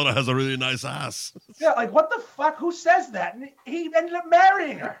think your daughter has a really nice ass. Yeah, like what the fuck? Who says that? And he ended up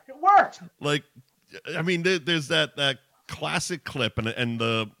marrying her. It worked. Like, I mean, there's that classic clip and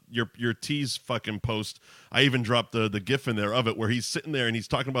your tease fucking post. I even dropped the gif in there of it where he's sitting there and he's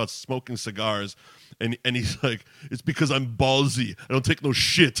talking about smoking cigars and he's like, it's because I'm ballsy. I don't take no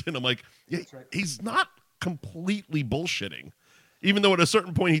shit. And I'm like, yeah, right. He's not completely bullshitting. Even though at a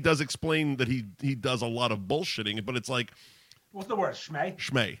certain point he does explain that he does a lot of bullshitting, but it's like, what's the word? Schmay?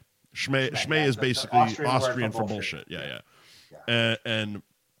 Schmay is basically Austrian for bullshit. Yeah. And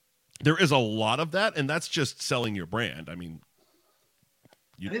there is a lot of that, and that's just selling your brand. I mean,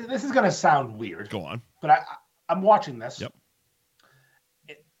 this is going to sound weird. Go on. But I'm watching this. Yep.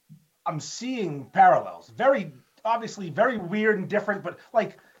 I'm seeing parallels. Very obviously very weird and different, but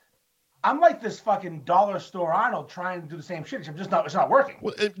like I'm like this fucking dollar store Arnold trying to do the same shit. It's not working.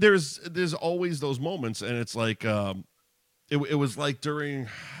 Well, there's always those moments, and it's like it was like during,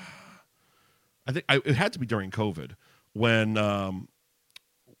 it had to be during COVID when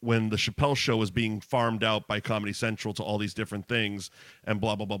the Chappelle Show was being farmed out by Comedy Central to all these different things and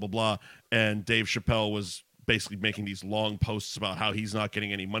blah blah blah blah blah, and Dave Chappelle was basically making these long posts about how he's not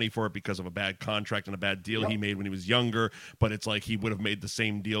getting any money for it because of a bad contract and a bad deal he made when he was younger, but it's like he would have made the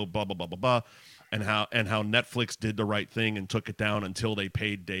same deal, blah blah blah blah blah, and how Netflix did the right thing and took it down until they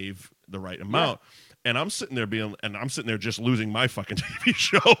paid Dave the right amount. And I'm sitting there just losing my fucking TV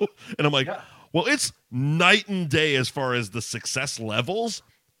show, and I'm like, well, it's night and day as far as the success levels,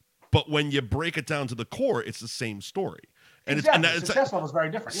 but when you break it down to the core, it's the same story. And exactly. The success level is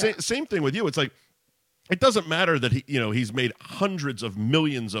very different. Same thing with you. It's like, it doesn't matter that he's made hundreds of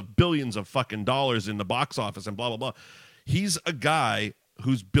millions of billions of fucking dollars in the box office and blah blah blah. He's a guy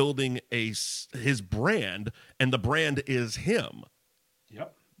who's building his brand, and the brand is him.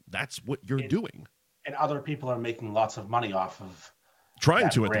 Yep, that's what you're doing. And other people are making lots of money off of trying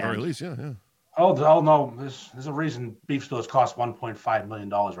to brand. At the very least. Yeah. Oh no, there's a reason beef stores cost $1.5 million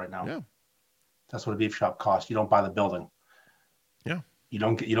right now. Yeah, that's what a beef shop costs. You don't buy the building. Yeah. You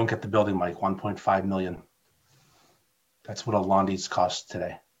don't get the building, Mike. $1.5 million. That's what a Londi's costs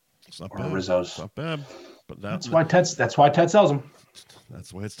today. It's not or bad. A Rizzo's. It's not bad. But that's why Ted sells them.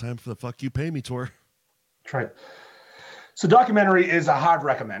 That's why it's time for the fuck you pay me tour. That's right. So documentary is a hard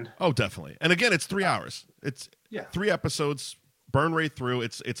recommend. Oh, definitely. And again, it's 3 hours. It's 3 episodes. Burn right through.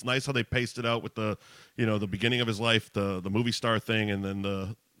 It's nice how they paced it out with the the beginning of his life, the movie star thing, and then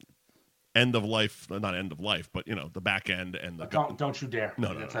the end of life, not end of life, but the back end and the don't you dare.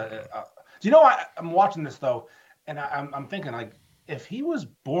 No. Do you know I'm watching this though, and I'm thinking like if he was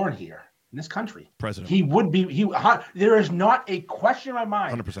born here in this country, president, he would be. There is not a question in my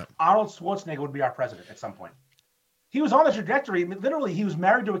mind. 100%. Arnold Schwarzenegger would be our president at some point. He was on the trajectory. Literally, he was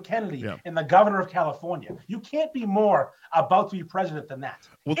married to a Kennedy and the governor of California. You can't be more about to be president than that.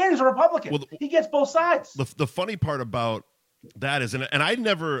 And he's a Republican. He gets both sides. The funny part about that is, and I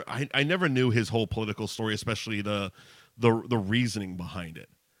never knew his whole political story, especially the reasoning behind it.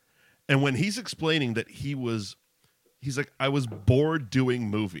 And when he's explaining that he's like, I was bored doing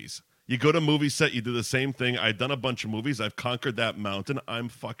movies. You go to a movie set, you do the same thing. I've done a bunch of movies. I've conquered that mountain. I'm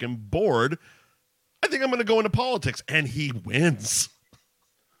fucking bored. I think I'm going to go into politics. And he wins.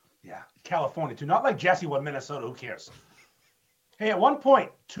 Yeah, California, too. Not like Jesse won Minnesota. Who cares? Hey, at one point,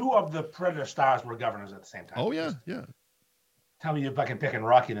 2 of the Predator stars were governors at the same time. Oh, yeah, yeah. Tell me you're fucking picking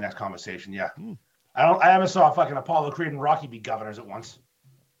Rocky in the next conversation. Yeah. I never saw fucking Apollo Creed and Rocky be governors at once.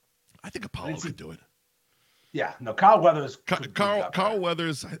 I think Apollo could do it. Yeah, no, Carl Weathers. Carl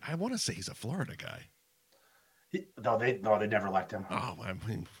Weathers, I want to say he's a Florida guy. They never liked him. Oh, I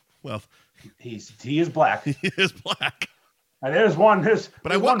mean, well, he is black. He is black. And there's one.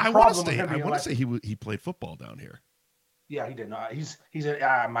 But I want to say he played football down here. Yeah, he did. No, he's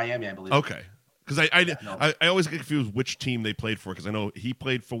at Miami, I believe. Okay, because I always get confused which team they played for, because I know he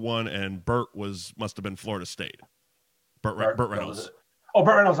played for one and Burt must have been Florida State. Burt Reynolds.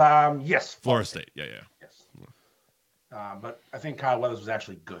 Burt Reynolds. Yes. Florida State. Yeah. Yes. But I think Kyle Weathers was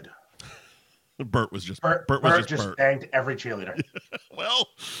actually good. Burt was just Burt banged every cheerleader. Well,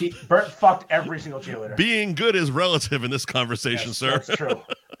 Burt fucked every single cheerleader. Being good is relative in this conversation, sir. That's true.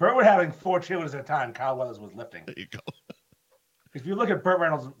 Burt was having 4 cheerleaders at a time. Kyle Weathers was lifting. There you go. If you look at Burt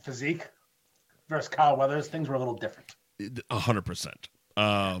Reynolds' physique versus Kyle Weathers, things were a little different. 100%.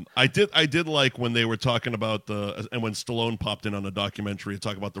 I did like when they were talking about and when Stallone popped in on the documentary to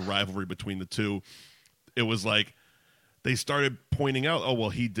talk about the rivalry between the two. It was like they started pointing out, oh,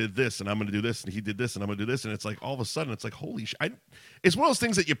 well, he did this, and I'm going to do this, and he did this, and I'm going to do this. And it's like, all of a sudden, it's like, holy shit. It's one of those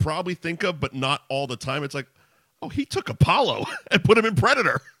things that you probably think of, but not all the time. It's like, oh, he took Apollo and put him in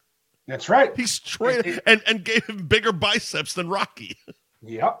Predator. That's right. He straight and gave him bigger biceps than Rocky.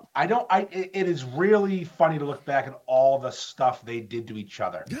 Yep. It is really funny to look back at all the stuff they did to each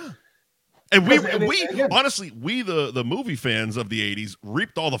other. Yeah. And we honestly, the movie fans of the 80s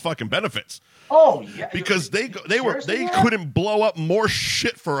reaped all the fucking benefits. Oh yeah. Because they couldn't blow up more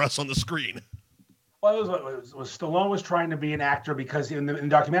shit for us on the screen. Well, it was Stallone was trying to be an actor because in the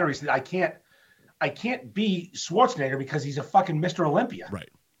documentary he said, I can't be Schwarzenegger because he's a fucking Mr. Olympia. Right.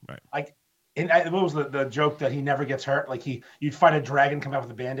 What was the joke that he never gets hurt? Like you'd fight a dragon, come out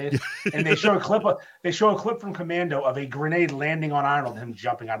with a Band-Aid, and they show a clip from Commando of a grenade landing on Arnold, him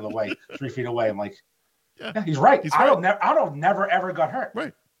jumping out of the way 3 feet away. I'm like, yeah, he's right. Arnold never ever got hurt.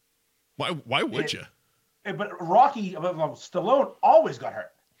 Right. Why would you? But Rocky, Stallone always got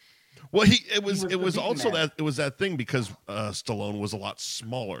hurt. Well, it was also man. that thing because Stallone was a lot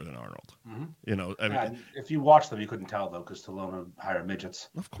smaller than Arnold. Mm-hmm. You know, I mean, if you watched them, you couldn't tell though because Stallone would hire midgets.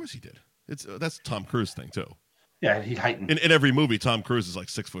 Of course he did. That's a Tom Cruise thing too. Yeah, he'd heighten. In every movie, Tom Cruise is like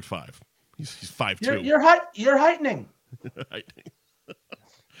 6'5". He's 5'2". You're heightening.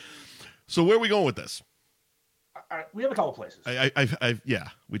 So where are we going with this? We have a couple places. Yeah,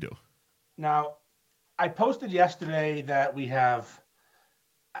 we do. Now, I posted yesterday that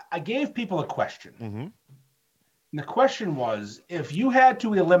I gave people a question. Mm-hmm. And the question was, if you had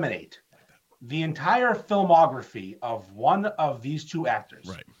to eliminate the entire filmography of one of these two actors,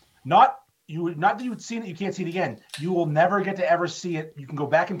 right? Not that you would see it, you can't see it again. You will never get to ever see it. You can go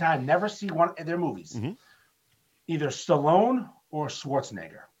back in time, never see one of their movies. Mm-hmm. Either Stallone or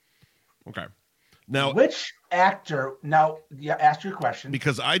Schwarzenegger. Okay. Now, which actor? Now, ask your question.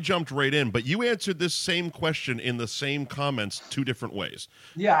 Because I jumped right in, but you answered this same question in the same comments 2 different ways.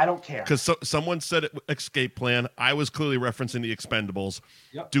 Yeah, I don't care. Because someone said Escape Plan. I was clearly referencing the Expendables.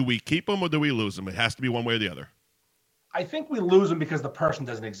 Yep. Do we keep them or do we lose them? It has to be one way or the other. I think we lose them because the person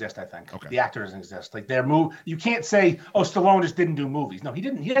doesn't exist. I think okay. The actor doesn't exist. Like their move, you can't say, "Oh, Stallone just didn't do movies." No, he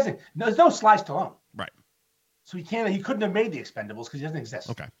didn't. He doesn't. There's no Sly Stallone. Right. So he can't. He couldn't have made the Expendables because he doesn't exist.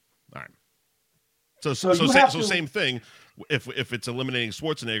 Okay. All right. So same thing. If it's eliminating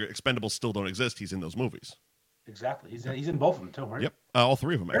Schwarzenegger, Expendables still don't exist. He's in those movies. Exactly. He's in both of them too, right? Yep. All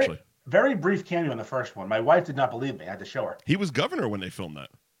 3 of them actually. Very brief cameo in the first one. My wife did not believe me. I had to show her. He was governor when they filmed that.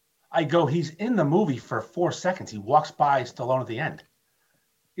 I go, he's in the movie for 4 seconds. He walks by Stallone at the end.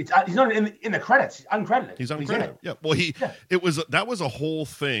 He's not in the credits. He's uncredited. He's uncredited. Yeah. Well, that was a whole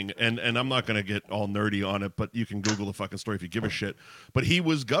thing, and I'm not going to get all nerdy on it, but you can Google the fucking story if you give a shit. But he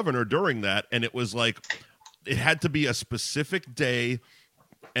was governor during that, and it was like it had to be a specific day,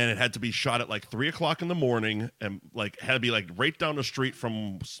 and it had to be shot at like 3:00 in the morning, and like had to be like right down the street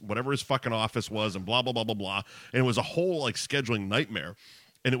from whatever his fucking office was, and blah blah blah blah blah. And it was a whole like scheduling nightmare.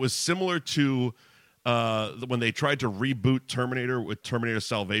 And it was similar to when they tried to reboot Terminator with Terminator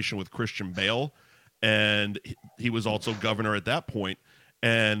Salvation with Christian Bale. And he was also governor at that point.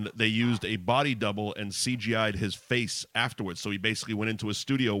 And they used a body double and CGI'd his face afterwards. So he basically went into a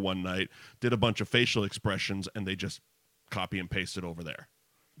studio one night, did a bunch of facial expressions, and they just copy and pasted over there.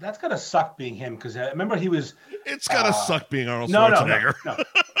 That's got to suck being him because I remember he was. It's got to suck being Arnold Schwarzenegger. No.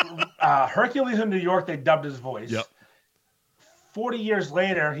 Hercules in New York, they dubbed his voice. Yep. 40 years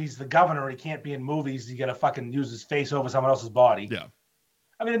later, he's the governor. He can't be in movies. He got to fucking use his face over someone else's body. Yeah.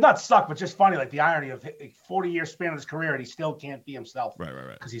 I mean, it not suck, but just funny, like the irony of 40-year span of his career, and he still can't be himself. Right.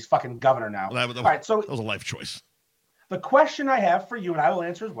 Because he's fucking governor now. Well, all right, so that was a life choice. The question I have for you, and I will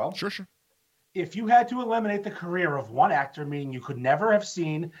answer as well. Sure. If you had to eliminate the career of one actor, meaning you could never have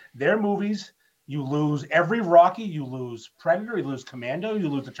seen their movies, you lose every Rocky, you lose Predator, you lose Commando, you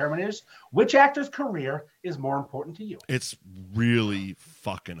lose the Terminators. Which actor's career is more important to you? It's really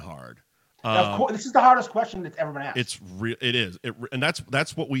fucking hard. Of course, this is the hardest question that's ever been asked. It is, and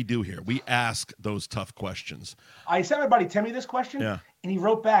that's what we do here. We ask those tough questions. I sent my buddy Timmy this question, and he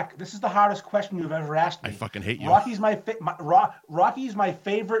wrote back, "This is the hardest question you've ever asked me. I fucking hate you. Rocky's my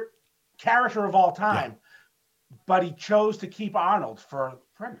favorite character of all time, but he chose to keep Arnold for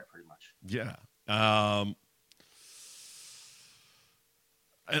Predator, pretty much." Yeah.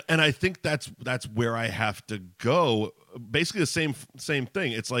 And I think that's where I have to go. Basically the same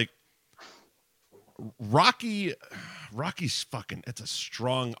thing. It's like Rocky's fucking, it's a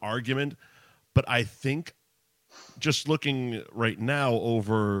strong argument, but I think just looking right now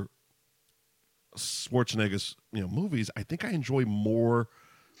over Schwarzenegger's movies, I think I enjoy more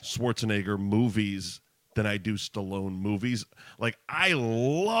Schwarzenegger movies than I do Stallone movies. Like, I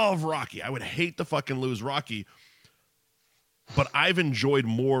love Rocky. I would hate to fucking lose Rocky, but I've enjoyed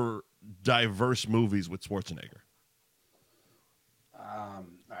more diverse movies with Schwarzenegger. All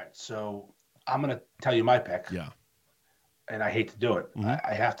right, so I'm gonna tell you my pick. Yeah, and I hate to do it. Mm-hmm.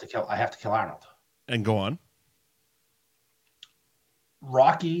 I have to kill Arnold. And go on.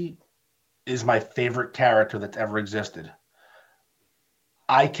 Rocky is my favorite character that's ever existed.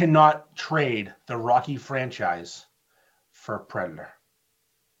 I cannot trade the Rocky franchise for Predator.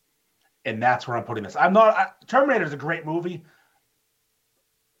 And that's where I'm putting this. Terminator is a great movie.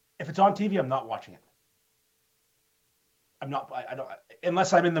 If it's on TV, I'm not watching it. I don't,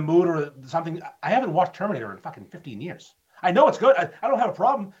 unless I'm in the mood or something. I haven't watched Terminator in fucking 15 years. I know it's good. I don't have a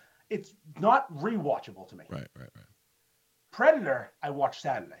problem. It's not rewatchable to me. Right. Predator, I watch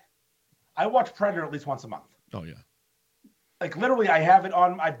Saturday. I watch Predator at least once a month. Oh, yeah. Like, literally,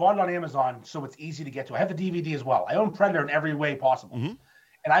 I bought it on Amazon, so it's easy to get to. I have the DVD as well. I own Predator in every way possible. Mm-hmm.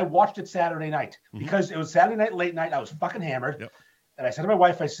 And I watched it Saturday night because it was Saturday night, late night. I was fucking hammered. Yep. And I said to my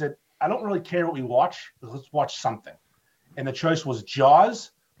wife, I said, I don't really care what we watch. Let's watch something. And the choice was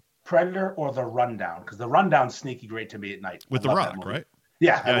Jaws, Predator, or The Rundown, because The Rundown's sneaky great to me at night. With The Rock, right?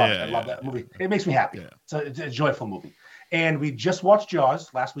 Yeah, I love it. I love that movie. It makes me happy. Yeah. It's a joyful movie. And we just watched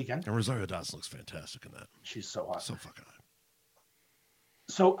Jaws last weekend. And Rosario Dawson looks fantastic in that. She's so hot. So fucking hot.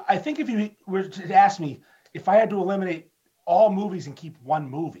 So I think if you were to ask me if I had to eliminate all movies and keep one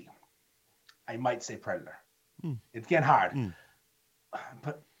movie, I might say Predator. It's getting hard.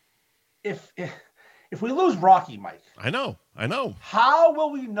 But if we lose Rocky, Mike. I know. How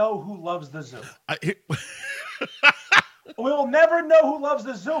will we know who loves the zoo? We will never know who loves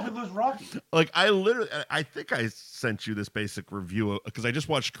the zoo if we lose Rocky. Like, I think I sent you this basic review because I just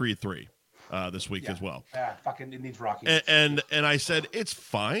watched Creed 3 this week as well. Yeah, fucking it needs Rocky. And I said, it's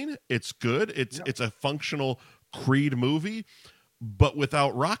fine. It's good. It's a functional Creed movie. But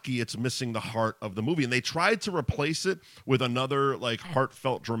without Rocky, it's missing the heart of the movie. And they tried to replace it with another like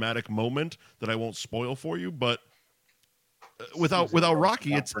heartfelt, dramatic moment that I won't spoil for you. But without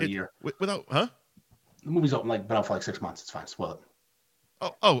Rocky, without. The movie's been out for like 6 months. It's fine. Spoil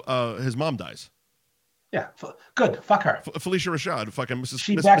it. His mom dies. Yeah, good. Fuck her. Felicia Rashad, fucking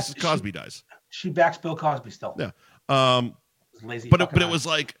Mrs. Cosby dies. She backs Bill Cosby still. Yeah. Lazy. But it was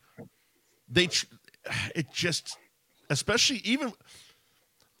like it just. Especially even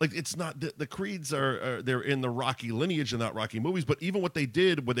like it's not the Creeds are they're in the Rocky lineage and not Rocky movies, but even what they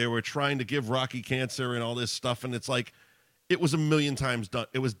did where they were trying to give Rocky cancer and all this stuff, and it's like it was a million times done.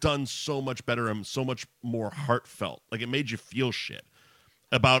 It was done so much better and so much more heartfelt. Like it made you feel shit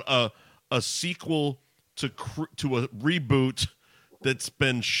about a sequel to a reboot that's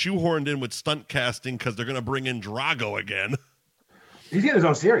been shoehorned in with stunt casting because they're going to bring in Drago again. He's getting his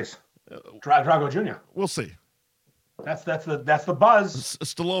own series, Drago Jr. We'll see. That's the buzz.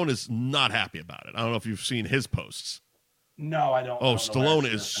 Stallone is not happy about it. I don't know if you've seen his posts. No, I don't. Oh, Stallone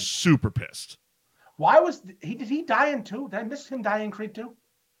is super pissed. Why did he die in 2? Did I miss him dying in Creed 2?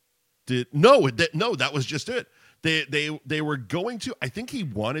 No, that was just it. They were going to. I think he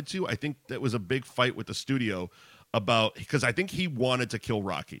wanted to. I think that was a big fight with the studio because I think he wanted to kill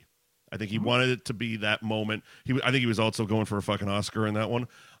Rocky. I think he wanted it to be that moment. I think he was also going for a fucking Oscar in that one.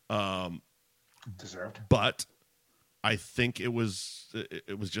 Deserved. But I think it was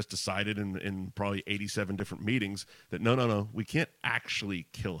just decided in probably 87 different meetings that no, we can't actually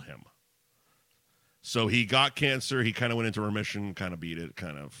kill him. So he got cancer. He kind of went into remission, kind of beat it,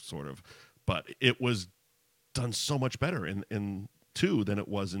 kind of, sort of. But it was done so much better in 2 than it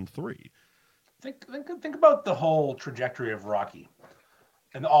was in 3. Think about the whole trajectory of Rocky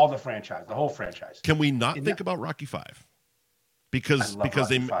and all the whole franchise. Can we not think about Rocky 5? Because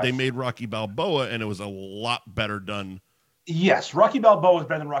they made Rocky Balboa and it was a lot better done. Yes, Rocky Balboa is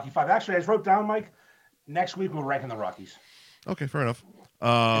better than Rocky 5. Actually, I just wrote down, Mike, next week we're ranking the Rockies. Okay, fair enough.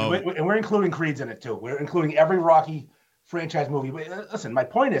 And we're including Creeds in it too. We're including every Rocky franchise movie. Listen, my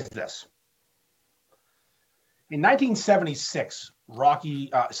point is this. In 1976,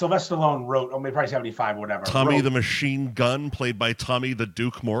 Sylvester Stallone wrote, maybe probably 75 or whatever. Tommy the Machine Gun, played by Tommy the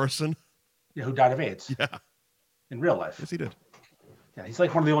Duke Morrison. Yeah, who died of AIDS. Yeah. In real life. Yes, he did. Yeah, he's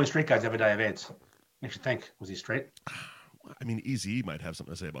like one of the only straight guys to ever die of AIDS. Makes you think, was he straight? I mean, Eazy-E might have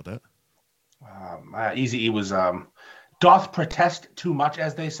something to say about that. Eazy-E was doth protest too much,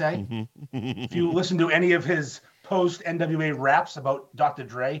 as they say. If you listen to any of his post-NWA raps about Dr.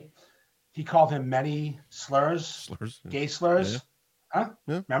 Dre, he called him many slurs, gay slurs. Yeah. Huh?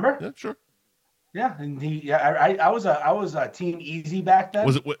 Yeah. Remember? Yeah, sure. Yeah, and I was a Team Easy back then.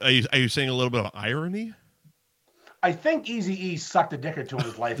 Was it? Are you saying a little bit of irony? I think Eazy-E sucked a dick or two in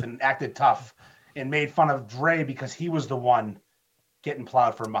his life and acted tough and made fun of Dre because he was the one getting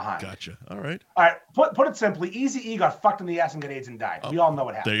plowed from behind. Gotcha. All right. Put it simply, Eazy-E got fucked in the ass and got AIDS and died. We all know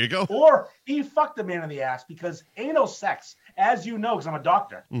what happened. There you go. Or he fucked a man in the ass because anal sex, as you know, because I'm a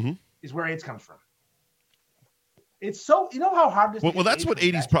doctor, is where AIDS comes from. It's so, you know how hard this is. Well, that's what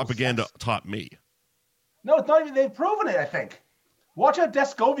 80s propaganda taught me. No, it's not even, they've proven it, I think. Watch a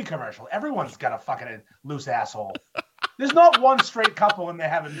Descovy commercial. Everyone's got a fucking loose asshole. There's not one straight couple and they're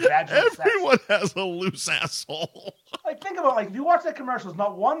having vaginal sex. Everyone has a loose asshole. Like, think about, if you watch that commercial, it's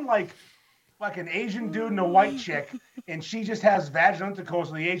not one, an Asian dude and a white chick, and she just has vaginal intercourse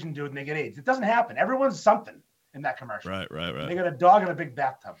with the Asian dude and they get AIDS. It doesn't happen. Everyone's something in that commercial. Right. And they got a dog in a big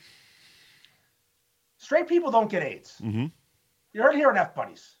bathtub. Straight people don't get AIDS. Mm-hmm. You heard it here on F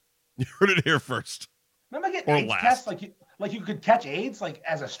Buddies. You heard it here first. Remember getting AIDS tests? Like you could catch AIDS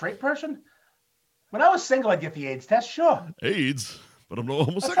as a straight person? When I was single, I'd get the AIDS test, sure. AIDS? But I'm no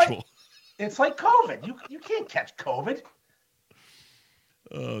homosexual. It's like COVID. You can't catch COVID.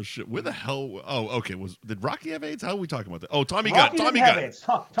 Oh shit! Where the hell? Oh, okay. Did Rocky have AIDS? How are we talking about that? Oh, Tommy Rocky Gunn.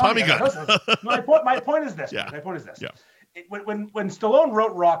 Tommy Gunn. My point is this. Yeah. My point is this. Yeah. When Stallone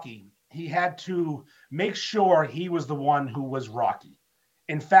wrote Rocky, he had to make sure he was the one who was Rocky.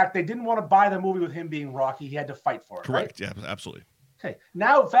 In fact, they didn't want to buy the movie with him being Rocky. He had to fight for it. Correct. Right? Yeah, absolutely. Okay.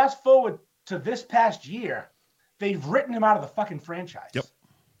 Now, fast forward to this past year, they've written him out of the fucking franchise. Yep.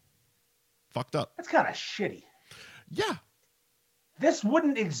 Fucked up. That's kind of shitty. Yeah. This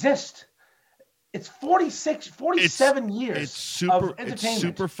wouldn't exist. It's 47 years of entertainment. It's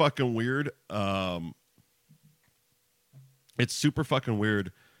super fucking weird. It's super fucking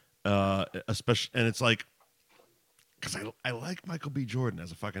weird. Especially, and it's like, because I like Michael B. Jordan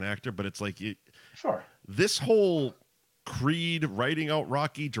as a fucking actor, but it's like, sure. This whole Creed, writing out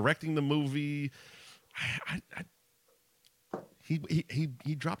Rocky, directing the movie,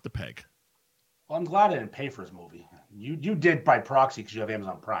 he dropped the peg. Well, I'm glad I didn't pay for his movie. You did by proxy because you have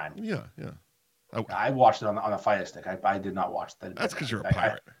Amazon Prime. Yeah. I watched it on a Fire Stick. I did not watch that. That's because you're a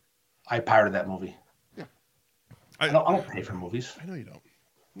pirate. I pirated that movie. Yeah. I don't pay for movies. I know you don't.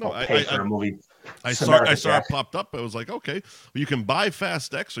 No, I pay for a movie. I saw it popped up. I was like, okay, well, you can buy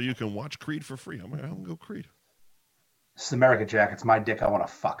Fast X or you can watch Creed for free. I'm gonna go Creed. It's America, Jack. It's my dick. I want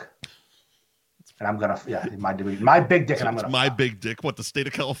to fuck. And I'm gonna my big dick. And I'm gonna. My big dick. What, the state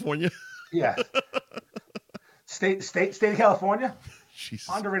of California? Yeah. State of California. Jesus.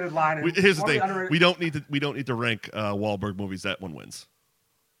 Underrated line. Here's the thing. We don't need to rank Wahlberg movies. That one wins.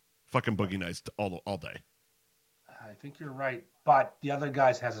 Fucking Boogie Nights all day. I think you're right, but the other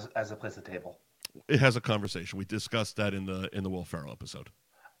guys has a place at the table. It has a conversation. We discussed that in the Will Ferrell episode.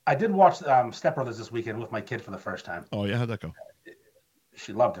 I did watch Step Brothers this weekend with my kid for the first time. Oh yeah, how'd that go?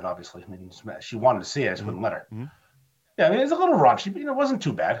 She loved it. Obviously, I mean, she wanted to see it. I just wouldn't let her. Mm-hmm. Yeah, I mean, it's a little raunchy, but it wasn't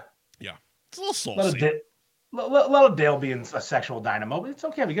too bad. Yeah, it's a little saucy. Little Dale being a sexual dynamo, but it's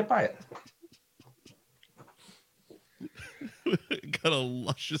okay. We get by it. Got a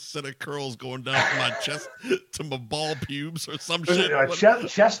luscious set of curls going down from my chest to my ball pubes or some shit.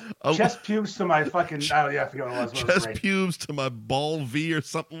 Chest pubes to my fucking. Oh yeah, I forget what it was. Chest pubes to my ball V or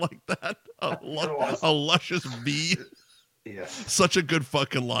something like that. A luscious V. Yes. Such a good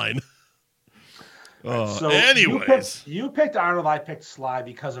fucking line. So anyways, you picked Arnold. I picked Sly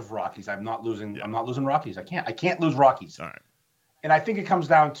because of Rockies. I'm not losing. Yeah. I'm not losing Rockies. I can't lose Rockies. All right. And I think it comes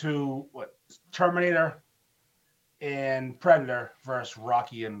down to what Terminator and Predator versus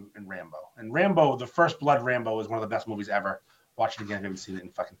Rocky and Rambo. And Rambo, the First Blood Rambo, is one of the best movies ever. Watch it again. I haven't seen it in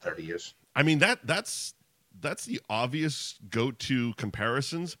fucking 30 years. I mean that's the obvious go-to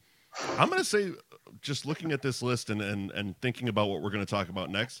comparisons. I'm gonna say, just looking at this list and thinking about what we're gonna talk about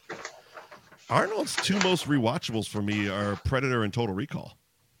next. Arnold's two most rewatchables for me are Predator and Total Recall.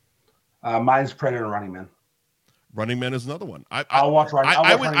 Mine's Predator and Running Man. Running Man is another one. I'll watch Running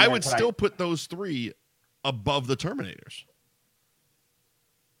Man. I would still put those three above the Terminators.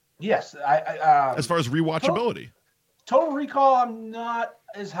 Yes, as far as rewatchability. Total Recall, I'm not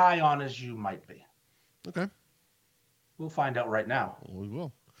as high on as you might be. Okay, we'll find out right now. We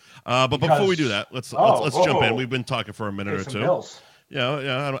will. But before we do that, let's jump in. We've been talking for a minute or two. Bills.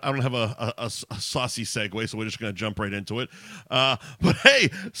 Yeah. I don't have a saucy segue, so we're just going to jump right into it. But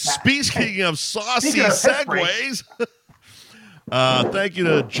hey, speaking of saucy segues, thank you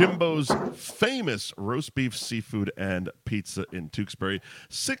to Jimbo's famous roast beef, seafood, and pizza in Tewksbury,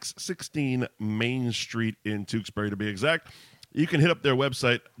 616 Main Street in Tewksbury to be exact. You can hit up their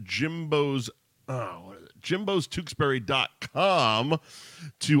website, jimbostewksbury.com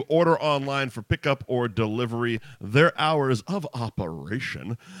to order online for pickup or delivery. Their hours of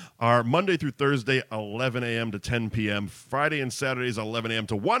operation are Monday through Thursday, 11 a.m. to 10 p.m., Friday and Saturdays, 11 a.m.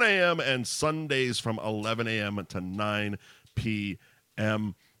 to 1 a.m., and Sundays from 11 a.m. to 9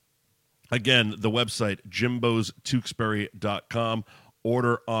 p.m. Again, the website, jimbostewksbury.com.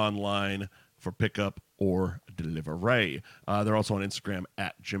 Order online for pickup or delivery. They're also on Instagram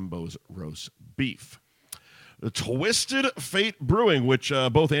at Jimbo's Roast Beef. The Twisted Fate Brewing, which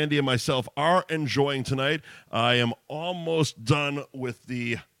both Andy and myself are enjoying tonight. I am almost done with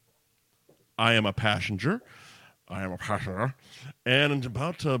the I Am a Passenger. And I'm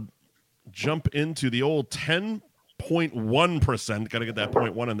about to jump into the old 10.1%. Got to get that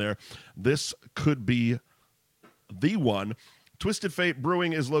 0.1 in there. This could be the one. Twisted Fate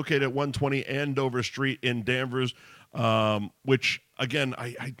Brewing is located at 120 Andover Street in Danvers, which, again,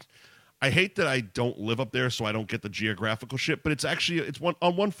 I hate that I don't live up there, so I don't get the geographical shit. But it's on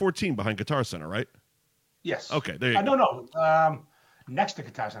 114 behind Guitar Center, right? Yes. Okay. There you go. No. Next to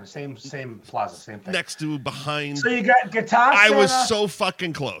Guitar Center, same plaza, same thing. Next to, behind. So you got Guitar Center. I was so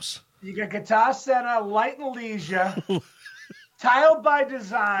fucking close. You got Guitar Center, Light and Leisure, Tile by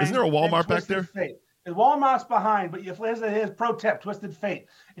Design. Isn't there a Walmart back there? Fate. The Walmart's behind, but here's pro tip, Twisted Fate.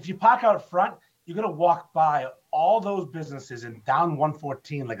 If you park out front, you're going to walk by all those businesses and down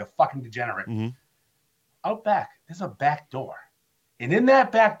 114 like a fucking degenerate. Mm-hmm. Out back, there's a back door. And in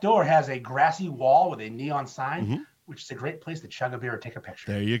that back door has a grassy wall with a neon sign, which is a great place to chug a beer or take a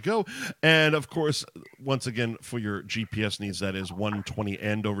picture. There you go. And, of course, once again, for your GPS needs, that is 120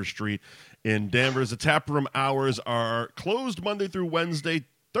 Andover Street in Danvers. The taproom hours are closed Monday through Wednesday,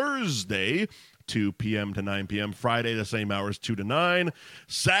 Thursday, 2 p.m. to 9 p.m. Friday, the same hours, 2 to 9.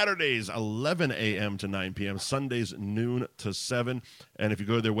 Saturdays, 11 a.m. to 9 p.m. Sundays, noon to 7. And if you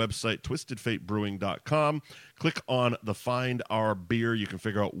go to their website, twistedfatebrewing.com, click on the Find Our Beer. You can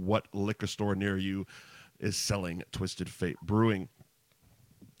figure out what liquor store near you is selling Twisted Fate Brewing.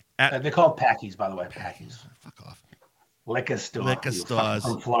 They're called Packies, by the way. Packies. Fuck off. Liquor store. Liquor stores.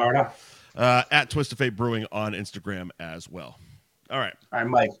 From Florida. At Twisted Fate Brewing on Instagram as well. All right,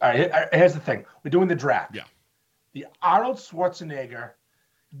 Mike. All right, here's the thing. We're doing the draft. Yeah. The Arnold Schwarzenegger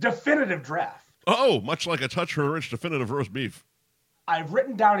definitive draft. Oh, much like a Touch Her Rich definitive roast beef. I've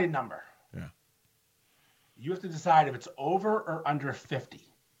written down a number. Yeah. You have to decide if it's over or under 50.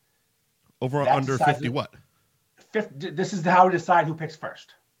 Over or under 50 what? 50, this is how we decide who picks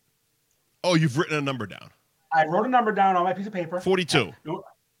first. Oh, you've written a number down. I wrote a number down on my piece of paper. 42.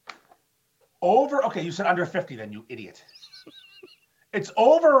 Over. Okay, you said under 50 then, you idiot. It's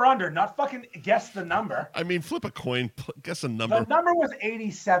over or under, not fucking guess the number. I mean, flip a coin, guess a number. The number was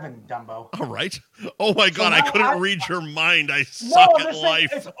 87, Dumbo. All right. Oh, my God, I couldn't read your mind. I no, suck I'm at just life.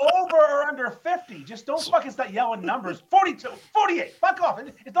 Saying it's over or under 50. Just don't fucking start yelling numbers. 42, 48. Fuck off.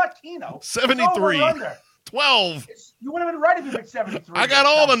 It's not Keno. 73. 12. You would have been right if you picked 73. I got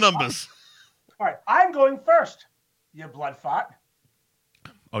all the numbers. All right, I'm going first, you blood fart.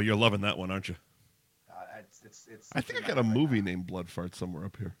 Oh, you're loving that one, aren't you? It's I think I got a movie named Blood Fart somewhere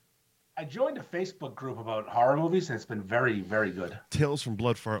up here. I joined a Facebook group about horror movies, and it's been very, very good. Tales from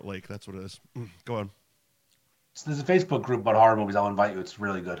Blood Fart Lake. That's what it is. Go on. So there's a Facebook group about horror movies. I'll invite you. It's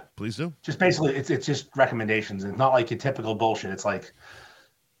really good. Please do. Just basically, it's just recommendations. It's not like your typical bullshit. It's like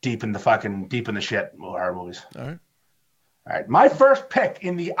deep in the shit horror movies. All right. My first pick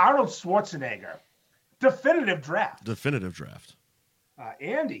in the Arnold Schwarzenegger definitive draft.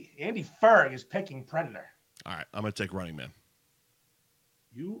 Andy Ferg is picking Predator. All right, I'm going to take Running Man.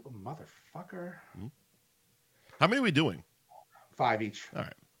 You motherfucker. How many are we doing? 5 each. All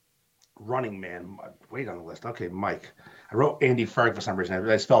right. Running Man. Wait on the list. Okay, Mike. I wrote Andy Ferg for some reason.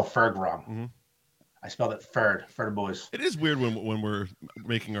 I spelled Ferg wrong. Mm-hmm. I spelled it Ferg boys. It is weird when we're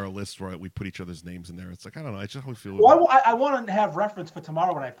making our list where we put each other's names in there. It's like, I don't know. I just always feel... Well, I want to have reference for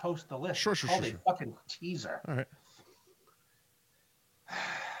tomorrow when I post the list. Sure. Fucking teaser. All right.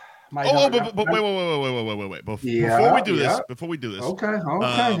 But wait. Before we do this. Okay,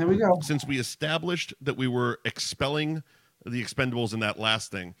 here we go. Since we established that we were expelling the Expendables in that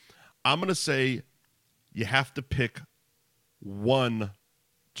last thing, I'm going to say you have to pick one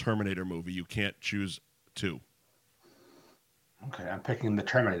Terminator movie. You can't choose two. Okay, I'm picking the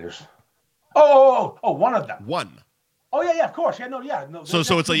Terminators. Oh, one of them. One. Oh yeah, of course. No. So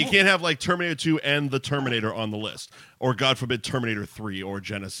it's like you can't have like Terminator 2 and the Terminator on the list, or God forbid Terminator 3 or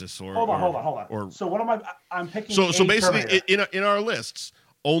Genesis or. Hold on. So what am I? I'm picking. So basically, Terminator. in our lists,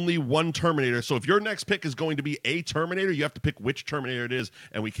 only one Terminator. So if your next pick is going to be a Terminator, you have to pick which Terminator it is,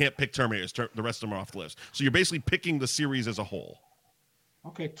 and we can't pick Terminators. The rest of them are off the list. So you're basically picking the series as a whole.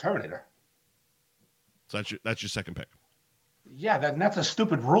 Okay, Terminator. So that's your second pick. Yeah, that's a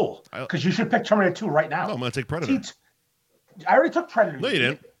stupid rule because you should pick Terminator 2 right now. No, I'm going to take Predator. I already took Predator. No, you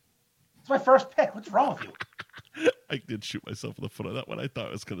didn't. It's my first pick. What's wrong with you? I did shoot myself in the foot on that one. I thought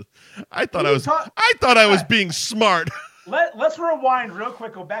I was being smart. Let's rewind real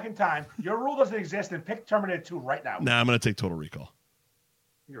quick. Go back in time. Your rule doesn't exist, and pick Terminator 2 right now. Nah, I'm going to take Total Recall.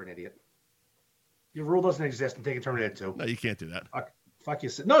 You're an idiot. Your rule doesn't exist, and take Terminator 2. No, you can't do that. Fuck you.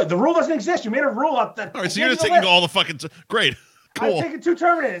 No, the rule doesn't exist. You made a rule up that. All right, so you're just taking all the fucking. Great. Cool. I'm taking 2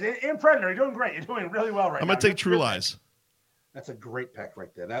 Terminators and Predator. You're doing great. You're doing really well right now. I'm going to take True Lies. That's a great pick right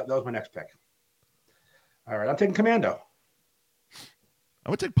there. That was my next pick. All right, I'm taking Commando. I'm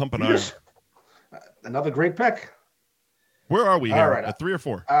going to take Pumpin' Iron. Another great pick. Where are we here? All right. At 3 or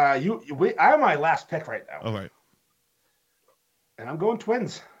 4? I'm my last pick right now. All right. And I'm going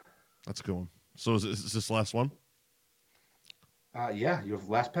Twins. That's a good one. So is this the last one? Yeah, you have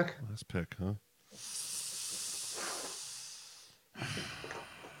last pick? Last pick, huh?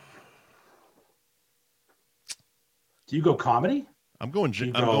 Do you go comedy? I'm going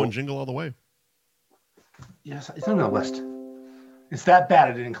Jingle All the Way. Yes, it's on the list. It's that bad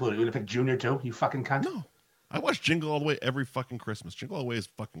I didn't include it. You would have picked Junior too, you fucking cunt? No. I watch Jingle All the Way every fucking Christmas. Jingle All the Way is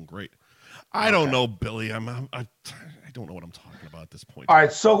fucking great. I don't know, Billy. I don't know what I'm talking about at this point. All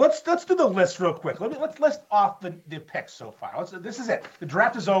right, so let's do the list real quick. Let's list off the picks so far. This is it. The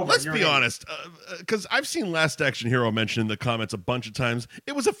draft is over. Let's be honest, because I've seen Last Action Hero mentioned in the comments a bunch of times.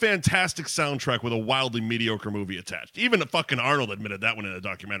 It was a fantastic soundtrack with a wildly mediocre movie attached. Even fucking Arnold admitted that one in a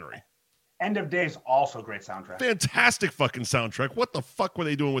documentary. End of Days, also great soundtrack. Fantastic fucking soundtrack. What the fuck were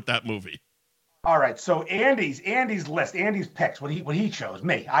they doing with that movie? All right, so Andy's list, Andy's picks, what he chose.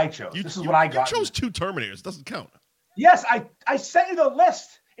 I chose. This is what I got. You chose 2 Terminators. Doesn't count. Yes, I sent you the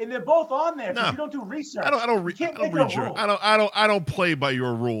list, and they're both on there. No, you don't do research. I don't read your. I don't play by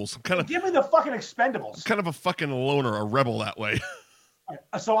your rules. Give me the fucking Expendables. I'm kind of a fucking loner, a rebel that way. Right,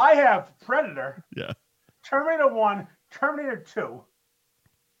 so I have Predator. Yeah. Terminator 1, Terminator 2,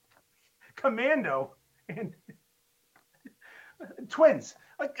 Commando, and Twins.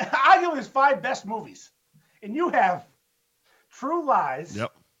 Like, arguably his 5 best movies. And you have True Lies,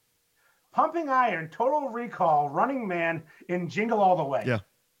 yep, Pumping Iron, Total Recall, Running Man, and Jingle All the Way. Yeah.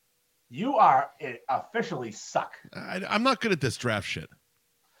 You are officially suck. I'm not good at this draft shit.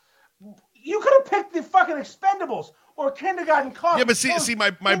 You could have picked the fucking Expendables or Kindergarten Cop. Yeah, but see,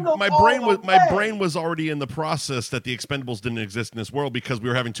 my brain was already in the process that the Expendables didn't exist in this world because we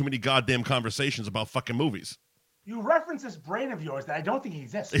were having too many goddamn conversations about fucking movies. You reference this brain of yours that I don't think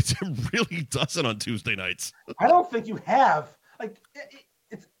exists. It really doesn't on Tuesday nights. I don't think you have. Like,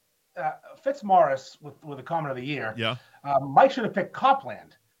 it's Fitzmaurice with the comment of the year. Yeah. Mike should have picked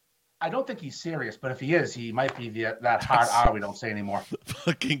Copland. I don't think he's serious, but if he is, he might be that hard R we don't say anymore.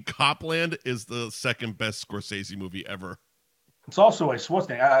 Fucking Copland is the second best Scorsese movie ever. It's also a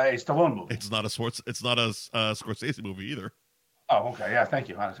Schwarzenegger, a Stallone movie. It's not a Scorsese movie either. Oh, okay. Yeah, thank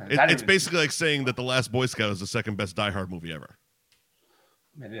you. It's basically like saying that The Last Boy Scout is the second best Die Hard movie ever.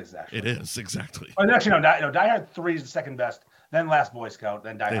 It is, actually. It is, exactly. Oh, actually, no, Die Hard 3 is the second best, then Last Boy Scout,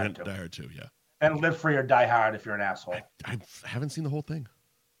 then Die Hard 2. Die Hard 2, yeah. Then Live Free or Die Hard if you're an asshole. I haven't seen the whole thing.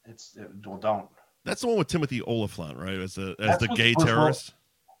 Well, don't. That's the one with Timothy Olyphant, right? As the gay terrorist.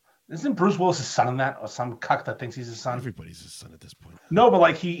 Isn't Bruce Willis his son in that, or some cuck that thinks he's his son? Everybody's his son at this point. No, but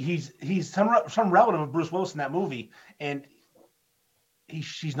like he's some relative of Bruce Willis in that movie, and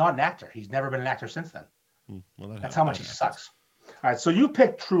she's not an actor. He's never been an actor since then. Well, that's how much he sucks. All right, so you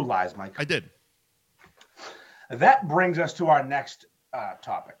picked True Lies, Mike. I did. That brings us to our next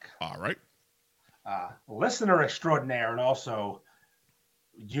topic. All right. Listener extraordinaire and also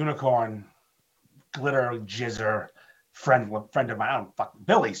unicorn glitter jizzer friend of mine,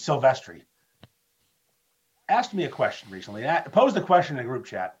 Billy Silvestri, asked me a question recently. I posed a question in a group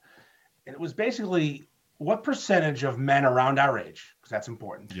chat, and it was basically, what percentage of men around our age, because that's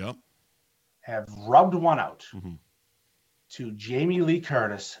important, yep, have rubbed one out to Jamie Lee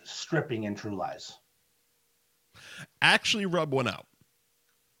Curtis stripping in True Lies? Actually rub one out.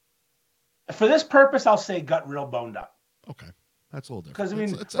 For this purpose, I'll say gut real boned up. Okay. That's a little different. Because I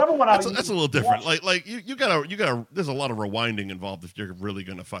mean, that's a little different. Like you gotta. There's a lot of rewinding involved if you're really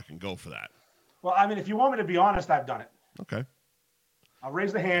gonna fucking go for that. Well, I mean, if you want me to be honest, I've done it. Okay. I'll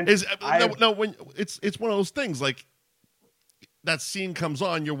raise the hand. When it's one of those things like that scene comes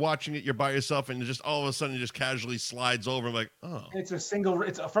on, you're watching it, you're by yourself, and just all of a sudden it just casually slides over. I'm like, oh.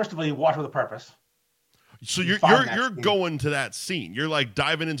 First of all, you watch with a purpose. So you're going to that scene. You're like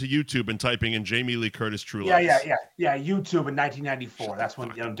diving into YouTube and typing in Jamie Lee Curtis True Lies. Yeah. YouTube in 1994. That's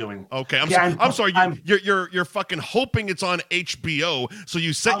what I'm doing. Okay, I'm sorry. You're fucking hoping it's on HBO, so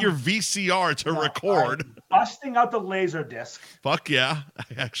you set your VCR to record. I'm busting out the laser disc. Fuck yeah, I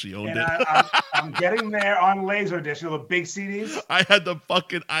actually owned it. I'm getting there on laser disc. You know the big CDs.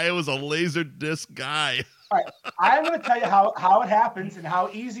 I was a laser disc guy. All right, I'm going to tell you how it happens and how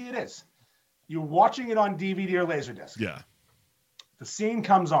easy it is. You're watching it on DVD or Laserdisc. Yeah. The scene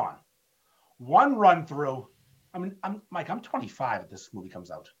comes on. One run through. I mean, I'm 25 if this movie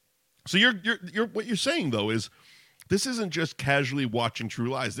comes out. So you're what you're saying though is this isn't just casually watching True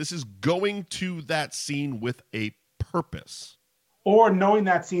Lies. This is going to that scene with a purpose. Or knowing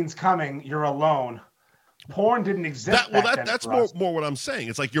that scene's coming, you're alone. Porn didn't exist. That's more what I'm saying.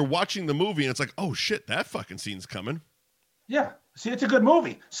 It's like you're watching the movie and it's like, oh shit, that fucking scene's coming. Yeah. See, it's a good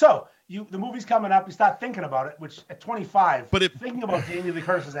movie. So the movie's coming up, you start thinking about it, which at 25, thinking about Jamie Lee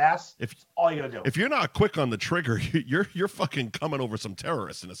Curtis's ass, all you gotta do. If you're not quick on the trigger, you're fucking coming over some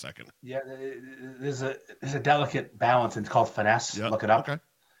terrorists in a second. Yeah, there's a delicate balance, and it's called finesse. Yep. Look it up. Okay.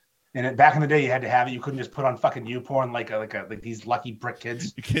 And back in the day, you had to have it. You couldn't just put on fucking YouPorn like these lucky brick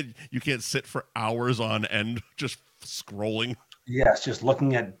kids. You can't sit for hours on end just scrolling. Yes, just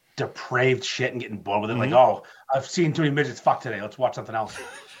looking at depraved shit and getting bored with it. Like, oh, I've seen too many midgets fuck today. Let's watch something else.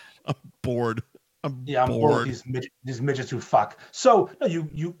 I'm bored. I'm Yeah, I'm bored with these midgets who fuck. So no,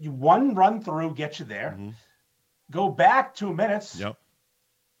 you one run through, get you there. Mm-hmm. Go back 2 minutes. Yep.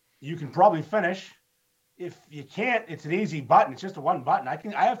 You can probably finish. If you can't, it's an easy button. It's just a one button.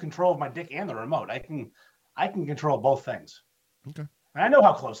 I have control of my dick and the remote. I can control both things. Okay. And I know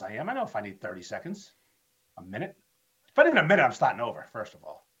how close I am. I know if I need 30 seconds, a minute. If I need a minute, I'm starting over, first of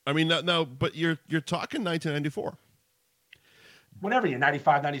all. I mean, no, but you're talking 1994. Whenever you're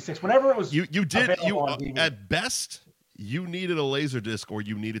 95, 96, whenever it was. You at best, you needed a laser disc or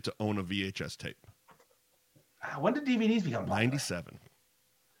you needed to own a VHS tape. When did DVDs become popular? 97.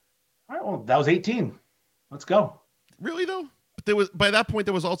 All right, well, that was 18. Let's go. Really though? But by that point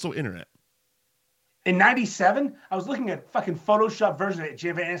there was also internet. In 97, I was looking at fucking Photoshop version of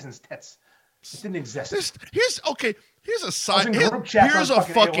Jim Van Aniston's tits. It didn't exist. Here's a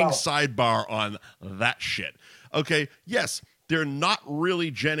fucking sidebar on that shit. Okay, yes, they're not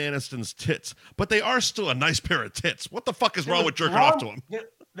really Jen Aniston's tits, but they are still a nice pair of tits. What the fuck is wrong with jerking off to them?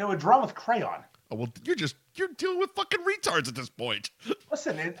 They were drawn with crayon. Oh, well, you're dealing with fucking retards at this point.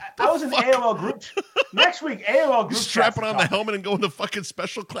 Listen, I was in AOL group. Next week, AOL group. Strapping on the helmet and going to fucking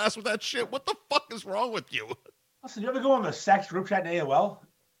special class with that shit. What the fuck is wrong with you? Listen, you ever go on the sex group chat in AOL?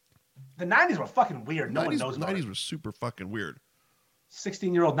 The 90s were fucking weird. No one knows about it. The 90s were super fucking weird.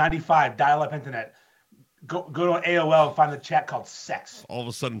 16-year-old, 95, dial-up internet. Go to AOL and find the chat called sex. All of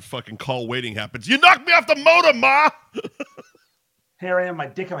a sudden, fucking call waiting happens. You knocked me off the modem, Ma! Here I am, my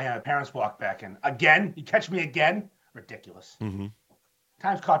dick in my hand. My parents walk back in. Again? You catch me again? Ridiculous. Mm-hmm.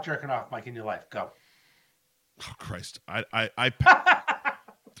 Time's caught jerking off, Mike, in your life. Go. Oh, Christ.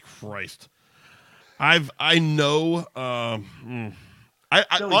 Christ. I know.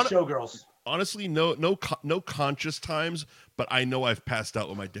 Showgirls. Honestly, no conscious times, but I know I've passed out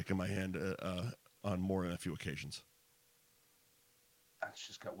with my dick in my hand on more than a few occasions. That's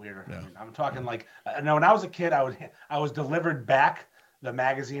just got weirder. Yeah. I mean, I'm talking like, no, when I was a kid, I was delivered back the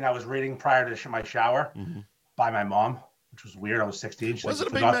magazine I was reading prior to my shower by my mom, which was weird. I was 16. Wasn't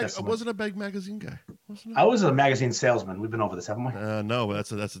a big magazine guy. I was a magazine salesman. We've been over this, haven't we? No, but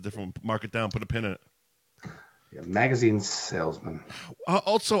that's a different one. Mark it down. Put a pin in it. Yeah, magazine salesman.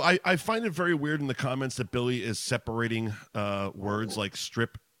 Also, I find it very weird in the comments that Billy is separating words like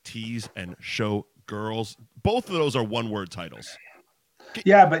strip, tease, and show girls. Both of those are one-word titles.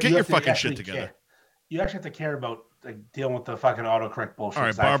 But get your fucking shit together. You actually have to care about dealing with the fucking autocorrect bullshit. All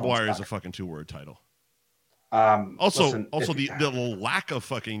right, barbed wire is a fucking 2-word title. Also, the lack of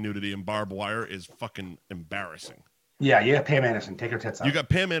fucking nudity in barbed wire is fucking embarrassing. Yeah, you got Pam Anderson. Take her tits out. You got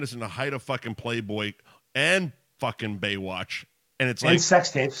Pam Anderson, the height of fucking Playboy and fucking Baywatch, and it's like and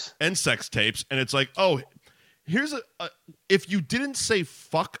sex tapes, and it's like, oh, here's if you didn't say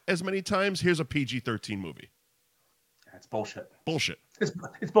fuck as many times, here's a PG-13 movie. It's bullshit. It's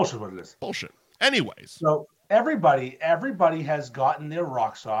bullshit. What it is. Bullshit. Anyways, so everybody has gotten their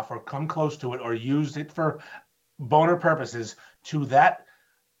rocks off or come close to it or used it for boner purposes to that.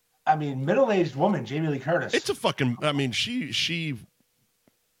 I mean, middle-aged woman, Jamie Lee Curtis. It's a fucking. I mean, she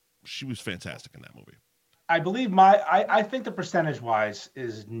was fantastic in that movie. I believe I think the percentage-wise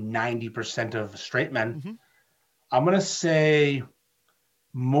is 90% of straight men. Mm-hmm. I'm gonna say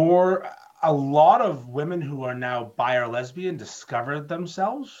more. A lot of women who are now bi or lesbian discovered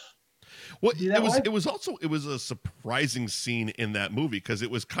themselves. Well, it was a surprising scene in that movie because it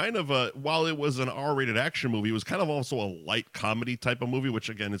was kind of while it was an R-rated action movie, it was kind of also a light comedy type of movie, which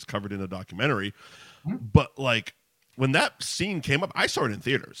again is covered in a documentary. Mm-hmm. But like when that scene came up, I saw it in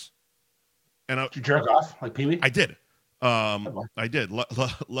theaters. And did you jerk off like Pee-wee? I did. I did.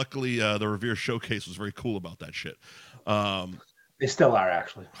 Luckily, the Revere Showcase was very cool about that shit. They still are,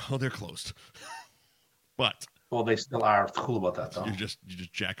 actually. Oh, they're closed. But well, they still are cool about that, though. You're just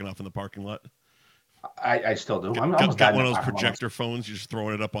jacking off in the parking lot. I still do. I'm almost got one of those projector phones. You're just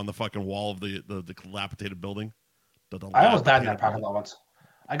throwing it up on the fucking wall of the dilapidated building. I almost died in that parking lot once.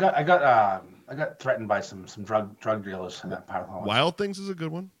 I got threatened by some drug dealers in that parking lot. Wild Things is a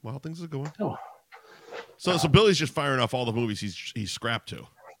good one. Oh. So Billy's just firing off all the movies he's scrapped to.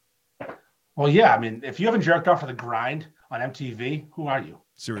 Well, yeah. I mean, if you haven't jerked off for The Grind on MTV, who are you?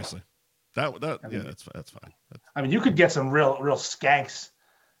 Seriously, that's fine. I mean, you could get some real skanks.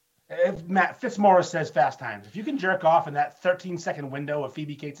 If Matt Fitzmaurice says Fast Times, if you can jerk off in that 13-second window of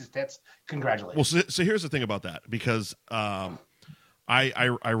Phoebe Cates' tits, congratulations. Well, so here's the thing about that, because I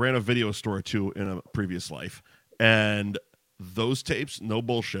ran a video store too in a previous life, and those tapes, no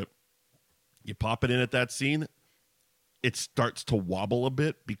bullshit, you pop it in at that scene, it starts to wobble a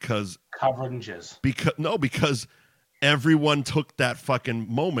bit because covered in jizz. Because everyone took that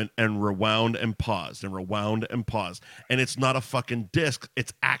fucking moment and rewound and paused and rewound and paused. And it's not a fucking disc,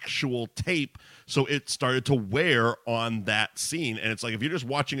 it's actual tape. So it started to wear on that scene. And it's like, if you're just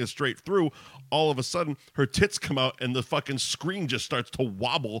watching it straight through, all of a sudden her tits come out and the fucking screen just starts to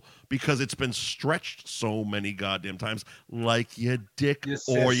wobble because it's been stretched so many goddamn times, like your dick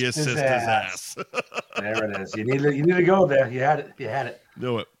or your sister's ass. There it is. You need to go there. You had it.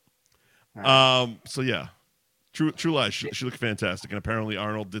 Knew it. Right. So yeah. True Lies. She looked fantastic, and apparently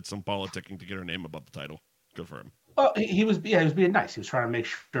Arnold did some politicking to get her name above the title. Good for him. Well, he was being nice. He was trying to make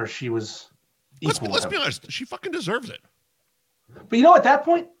sure she was equal. Let's be honest. She fucking deserves it. But you know, at that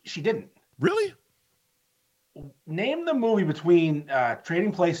point, she didn't. Really? Name the movie between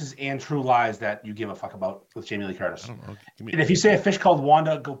Trading Places and True Lies that you give a fuck about with Jamie Lee Curtis. I don't know. And if you say A Fish Called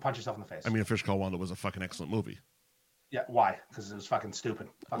Wanda, go punch yourself in the face. I mean, A Fish Called Wanda was a fucking excellent movie. Yeah, why? Because it was fucking stupid.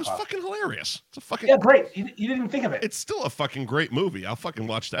 It was fucking hilarious. It's a fucking great. You didn't even think of it. It's still a fucking great movie. I'll fucking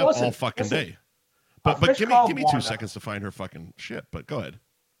watch that all fucking day. But give me 2 seconds to find her fucking shit. But go ahead.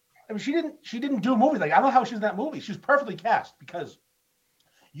 I mean, she didn't do a movie. Like, I don't know how she was in that movie. She was perfectly cast because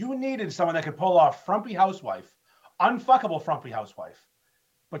you needed someone that could pull off frumpy housewife, unfuckable frumpy housewife,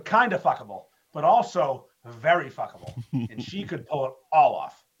 but kind of fuckable, but also very fuckable. And she could pull it all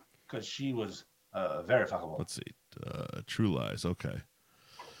off because she was very fuckable. Let's see. True Lies. Okay.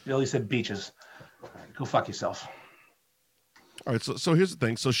 Billy said beaches. Go fuck yourself. All right. So here's the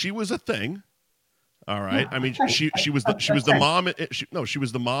thing. So she was a thing. All right. I mean, she was the mom. She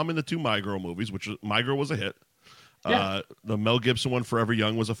was the mom in the 2 My Girl movies, which My Girl was a hit. Yeah. The Mel Gibson one, Forever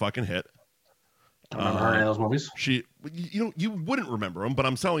Young, was a fucking hit. Remember her in those movies? You wouldn't remember them, but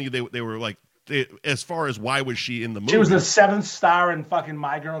I'm telling you, they were like, as far as why was she in the movie? She was the 7th star in fucking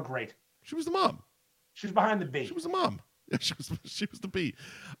My Girl. Great. She was the mom. She was behind the B. She was the mom. Yeah, she was the B. She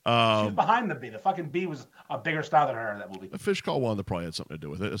was behind the B. The fucking B was a bigger star than her in that movie. A Fish Called Wanda probably had something to do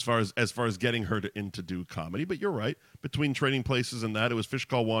with it, as far as getting her to do comedy. But you're right. Between Trading Places and that, it was Fish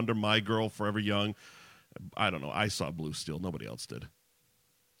Called Wanda, My Girl, Forever Young. I don't know. I saw Blue Steel. Nobody else did.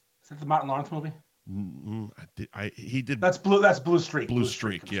 Is that the Martin Lawrence movie? He did. That's Blue Streak. Blue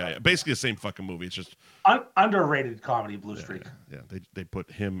Streak. Yeah. Basically the same fucking movie. It's just underrated comedy. Blue Streak. Yeah. They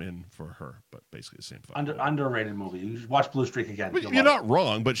put him in for her, but basically the same fucking movie. Underrated movie. You should watch Blue Streak again. But you're not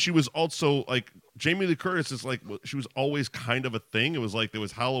wrong. But she was also like Jamie Lee Curtis is like, she was always kind of a thing. It was like there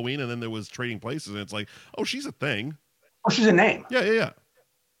was Halloween and then there was Trading Places, and it's like, oh, she's a thing. Oh, she's a name. Yeah.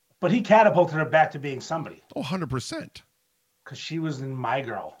 But he catapulted her back to being somebody. Oh, 100%. Because she was in My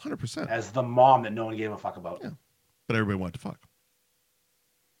Girl. 100%. As the mom that no one gave a fuck about. Yeah. But everybody wanted to fuck.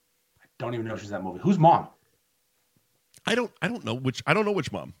 I don't even know she's in that movie. Who's mom? I don't know which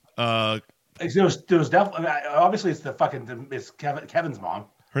mom. There was definitely, obviously it's Kevin's mom.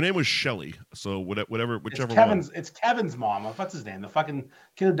 Her name was Shelley. So whichever It's Kevin's mom. What's his name? The fucking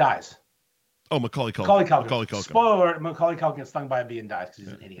kid who dies. Oh, Macaulay Culkin. Spoiler alert, Macaulay Culkin gets stung by a bee and dies because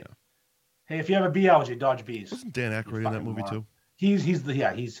he's an idiot. Yeah. Hey, if you have a bee allergy, dodge bees. Wasn't Dan Aykroyd in that movie too? He's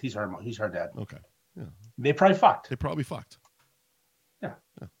her dad. Okay. Yeah. They probably fucked. Yeah.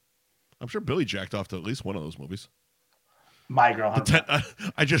 I'm sure Billy jacked off to at least one of those movies. My Girl.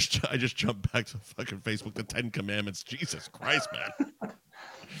 I just jumped back to fucking Facebook. The 10 Commandments. Jesus Christ, man.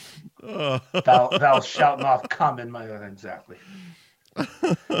 Thou shalt not come in my exactly. I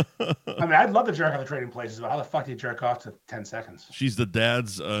mean, I'd love to jerk off the Trading Places, but how the fuck do you jerk off to 10 seconds? She's the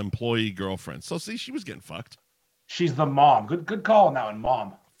dad's employee girlfriend. So see, she was getting fucked. She's the mom. Good call on that one,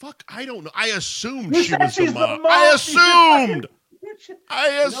 mom. Fuck, I don't know. I assumed she was the mom. I assumed.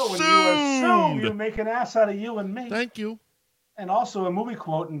 You make an ass out of you and me. Thank you. And also a movie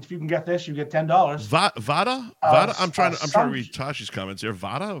quote, and if you can get this, you get $10. Vada? I'm trying to read Tashi's comments here.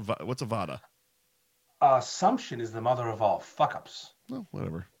 Vada? What's a Vada? Assumption is the mother of all fuck-ups. No,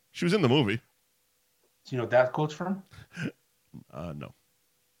 whatever. She was in the movie. Do you know what that quote's from? No.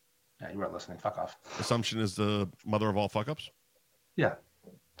 Yeah, you weren't listening. Fuck off. Assumption is the mother of all fuck-ups? Yeah.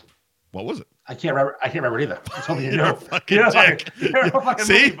 What was it? I can't remember it either. I was hoping you You're knew. a fucking dick.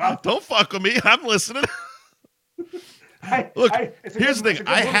 See? Don't fuck with me. I'm listening. Look, here's the thing.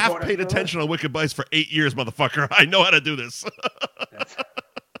 I have paid attention on Wicked Bites for 8 years, motherfucker. I know how to do this.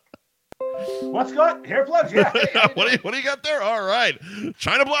 What's good? Hair plugs? Yeah. Hey, what do you got there? All right.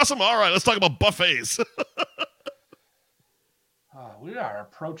 China Blossom. All right. Let's talk about buffets. We are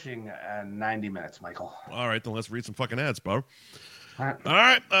approaching 90 minutes, Michael. All right. Then let's read some fucking ads, bro. All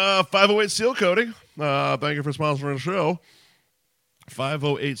right. 508 Seal Coating. Thank you for sponsoring the show.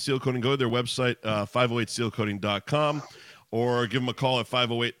 508 Seal Coating. Go to their website, 508sealcoating.com. or give them a call at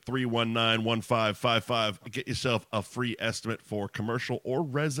 508-319-1555. Get yourself a free estimate for commercial or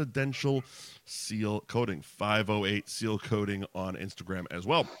residential seal coating. 508 Seal Coating on Instagram as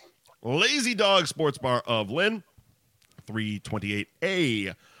well. Lazy Dog Sports Bar of Lynn,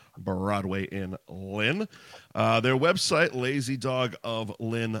 328A Broadway in Lynn. Their website,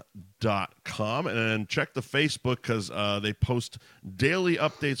 lazydogoflynn.com. And check the Facebook because they post daily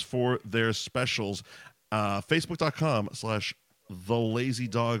updates for their specials. Facebook.com/The Lazy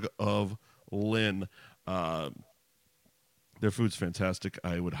Dog of Lynn. Their food's fantastic.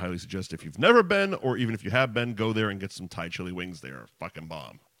 I would highly suggest if you've never been, or even if you have been, go there and get some Thai chili wings. They're fucking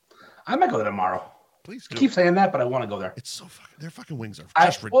bomb. I might go there tomorrow. Please do. I keep saying that, but I want to go there. It's so fucking. Their fucking wings are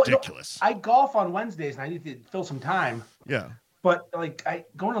just ridiculous. I golf on Wednesdays, and I need to fill some time. Yeah. But like,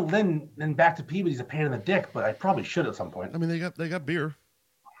 going to Lynn and back to Peabody's a pain in the dick. But I probably should at some point. I mean, they got beer.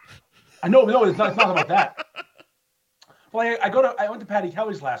 I know, no, it's not about that. Well, I went to Patty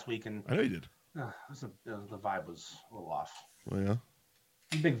Kelly's last week, and I know you did. The vibe was a little off. Oh yeah.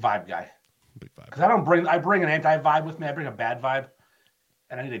 I'm a big vibe guy. Big vibe. Because I bring an anti-vibe with me. I bring a bad vibe,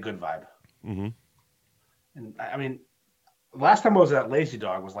 and I need a good vibe. Mm-hmm. And I mean, last time I was at Lazy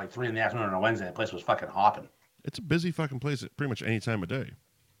Dog was like 3 p.m. on a Wednesday. The place was fucking hopping. It's a busy fucking place at pretty much any time of day.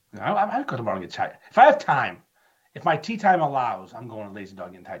 I'd go tomorrow and get tired. If I have time, if my tea time allows, I'm going to Lazy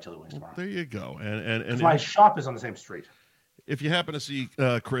Dog and Thai chili wings tomorrow. There you go. And my shop is on the same street. If you happen to see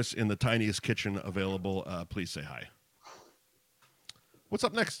Chris in the tiniest kitchen available, please say hi. What's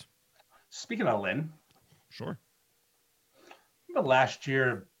up next? Speaking of Lynn. Sure. Remember last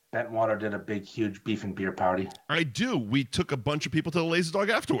year, Bentwater did a big, huge beef and beer party? I do. We took a bunch of people to the Lazy Dog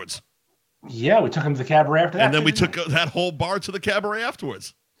afterwards. Yeah, we took them to the cabaret after that. And then we took that whole bar to the cabaret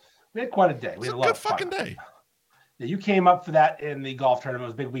afterwards. We had quite a day. We had a lot of fun. Good fucking day. Yeah, you came up for that in the golf tournament. It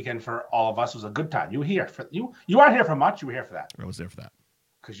was a big weekend for all of us. It was a good time. You were here for you aren't here for much. You were here for that. I was there for that.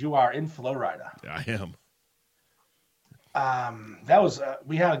 Because you are in Florida. Yeah, I am. That was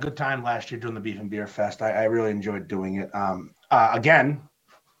we had a good time last year doing the Beef and Beer Fest. I really enjoyed doing it. Again,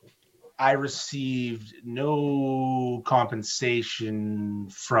 I received no compensation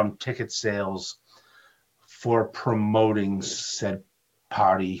from ticket sales for promoting said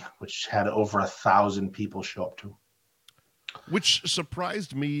party, which had over 1,000 people show up to. Which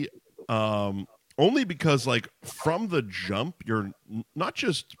surprised me, only because, like, from the jump, you're not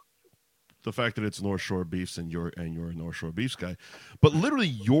just the fact that it's North Shore Beefs and you're a North Shore Beefs guy, but literally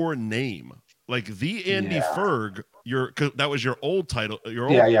your name, like the Andy Ferg, that was your old title, your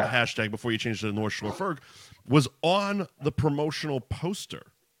old hashtag before you changed to the North Shore Ferg, was on the promotional poster.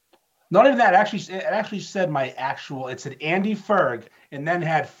 Not even that. It actually said my actual. It said Andy Ferg, and then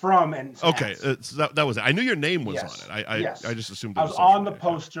had from and. Okay, that was it. I knew your name was on it. I just assumed. I was on the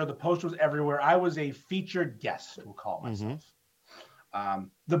poster. The poster was everywhere. I was a featured guest. We'll call myself. Mm-hmm.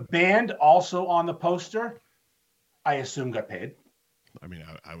 The band also on the poster, I assume got paid. I mean,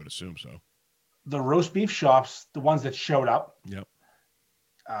 I would assume so. The roast beef shops, the ones that showed up. Yep.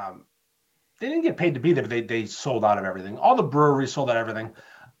 They didn't get paid to be there, but they sold out of everything. All the breweries sold out of everything.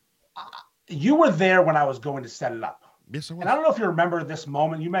 You were there when I was going to set it up. Yes, I was. And I don't know if you remember this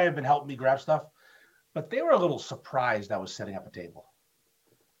moment. You may have been helping me grab stuff, but they were a little surprised I was setting up a table.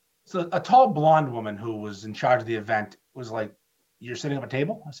 So a tall blonde woman who was in charge of the event was like, "You're setting up a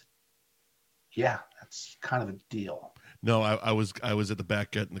table?" I said, "Yeah, that's kind of a deal." No, I was at the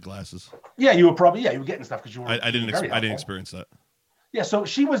back getting the glasses. Yeah, you were getting stuff because you were. I didn't experience that. Yeah, so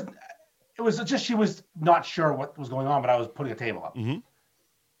she was not sure what was going on, but I was putting a table up. Mm-hmm.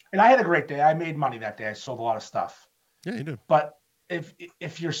 And I had a great day. I made money that day. I sold a lot of stuff. Yeah, you did. But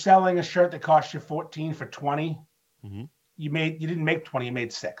if you're selling a shirt that cost you $14 for $20, mm-hmm. you didn't make 20. You made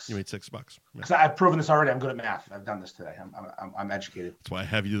 $6. You made $6. Because I've proven this already. I'm good at math. I've done this today. I'm educated. That's why I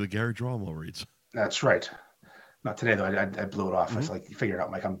have you do the Gary Drolmo reads. That's right. Not today though. I blew it off. Mm-hmm. I was like, you figure it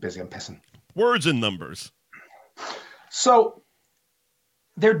out, Mike. I'm busy. I'm pissing. Words and numbers. So.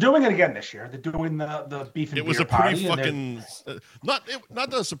 They're doing it again this year. They're doing the beef and beer party. It was a pretty fucking not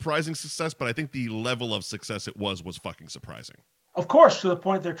the surprising success, but I think the level of success it was fucking surprising. Of course, to the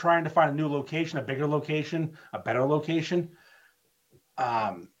point they're trying to find a new location, a bigger location, a better location.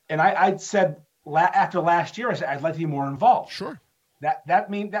 And I said after last year, I said I'd like to be more involved. Sure. That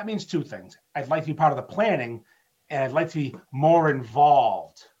means two things. I'd like to be part of the planning, and I'd like to be more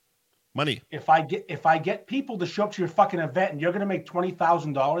involved. Money. If I get people to show up to your fucking event and you're gonna make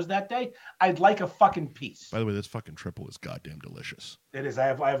 $20,000 that day, I'd like a fucking piece. By the way, this fucking triple is goddamn delicious. It is. I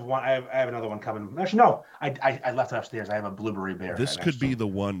have one. I have another one coming. Actually, no. I left it upstairs. I have a blueberry bear. This could be the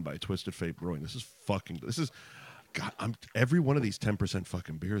one by Twisted Fate Brewing. This is God. Every one of these 10%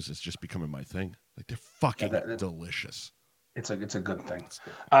 fucking beers is just becoming my thing. Like they're fucking delicious. It's a good thing.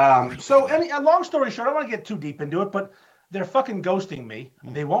 A long story short, I don't want to get too deep into it, but they're fucking ghosting me.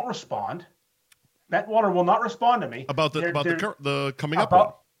 They won't respond. Bentwater will not respond to me about the coming up about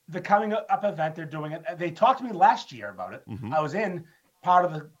one. The coming up event. They're doing it. They talked to me last year about it. Mm-hmm. I was in part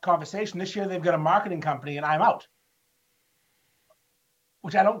of the conversation. This year they've got a marketing company and I'm out,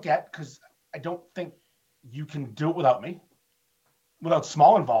 which I don't get because I don't think you can do it without me. Without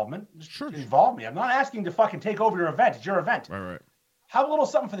small involvement, sure. Involve me. I'm not asking to fucking take over your event. It's your event. Right. Have a little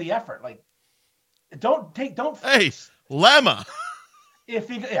something for the effort. Like, don't. Hey, llama. If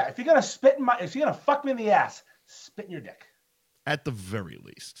you're gonna if you're gonna fuck me in the ass, spit in your dick. At the very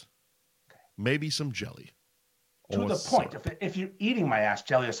least, maybe some jelly. To the point, if you're eating my ass,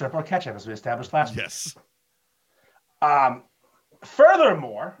 jelly or syrup or ketchup, as we established last week. Yes.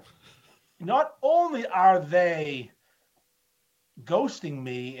 Furthermore, not only are they ghosting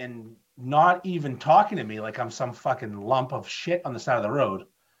me and not even talking to me like I'm some fucking lump of shit on the side of the road.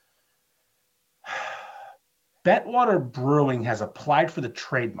 Bentwater Brewing has applied for the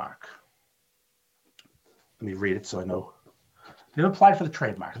trademark. Let me read it so I know. They've applied for the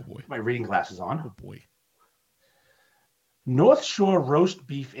trademark. Oh boy. My reading glasses on. Oh boy. North Shore Roast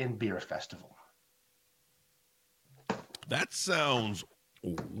Beef and Beer Festival. That sounds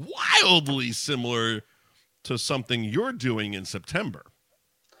wildly similar to something you're doing in September.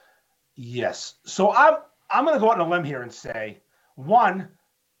 Yes. So I'm going to go out on a limb here and say, one,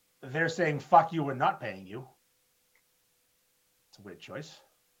 they're saying, fuck you, we're not paying you. It's a weird choice.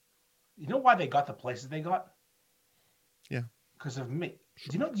 You know why they got the places they got? Yeah. Because of me.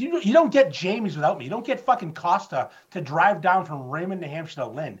 You don't get Jamie's without me. You don't get fucking Costa to drive down from Raymond, New Hampshire to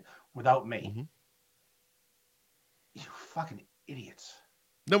Lynn without me. Mm-hmm. You fucking idiots.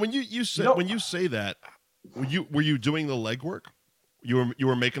 Now, when you say that, were you doing the legwork? You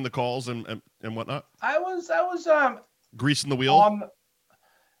were making the calls and whatnot. I was greasing the wheel.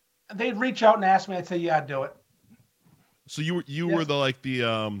 They'd reach out and ask me. I'd say, "Yeah, I'd do it." So you were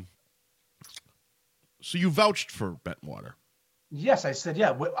so you vouched for Bentwater. Yes, I said,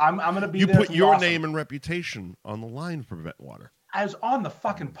 "Yeah, I'm going to be." You there. put your name and reputation on the line for Bentwater. I was on the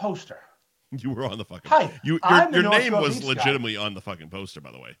fucking poster. You were on the fucking. Hi, your name was legitimately on the fucking poster,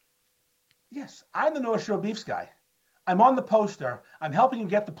 by the way. Yes, I'm the North Shore Beefs guy. I'm on the poster. I'm helping you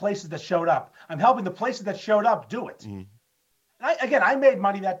get the places that showed up. I'm helping the places that showed up do it. Mm. I made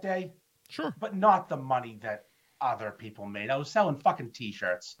money that day. Sure. But not the money that other people made. I was selling fucking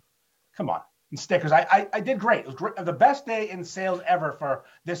T-shirts. Come on. And stickers. I did great. It was great. The best day in sales ever for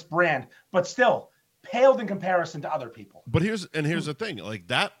this brand, but still paled in comparison to other people. But here's the thing, like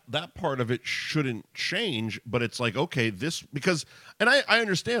that part of it shouldn't change, but it's like, okay, and I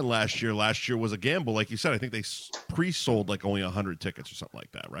understand last year was a gamble. Like you said, I think they pre-sold like only 100 tickets or something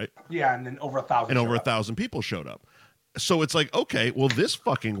like that, right? Yeah, and then over 1,000. And over 1,000 people showed up. So it's like, okay, well, this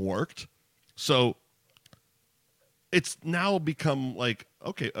fucking worked. So it's now become like,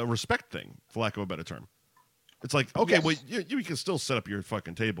 okay, a respect thing, for lack of a better term. It's like, okay, yes. Well, you can still set up your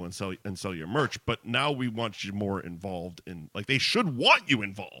fucking table and sell your merch, but now we want you more involved in, like, they should want you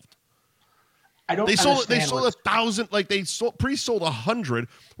involved. I don't. They sold 1,000, like they pre-sold 100.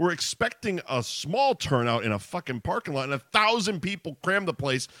 We're expecting a small turnout in a fucking parking lot, and 1,000 people crammed the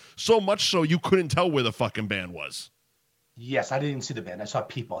place so much so you couldn't tell where the fucking band was. Yes, I didn't see the band. I saw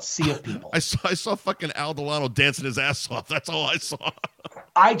people, a sea of people. I saw fucking Al Delano dancing his ass off. That's all I saw.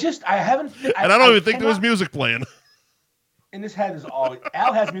 I haven't. And I don't even think there was music playing. In his head is all.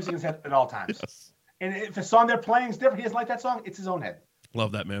 Al has music in his head at all times. Yes. And if a song they're playing is different, he doesn't like that song, it's his own head.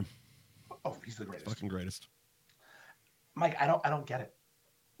 Love that man. Oh, he's the greatest. Fucking greatest. Mike, I don't get it.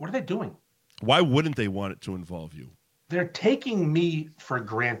 What are they doing? Why wouldn't they want it to involve you? They're taking me for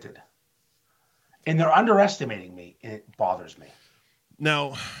granted. And they're underestimating me, and it bothers me.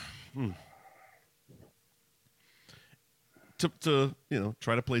 Now, to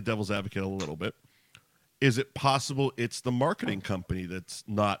try to play devil's advocate a little bit, is it possible it's the marketing company that's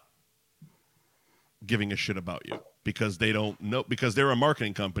not giving a shit about you because they don't know, because they're a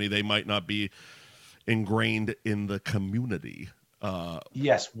marketing company, they might not be ingrained in the community?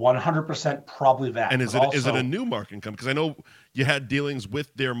 Yes, 100% probably that. And is it a new marketing company? Because I know you had dealings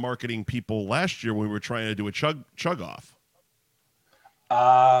with their marketing people last year when we were trying to do a chug off.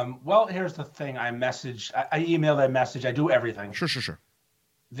 Well, here's the thing. I email that message. I do everything. Sure.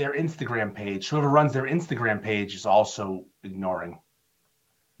 Their Instagram page. Whoever runs their Instagram page is also ignoring.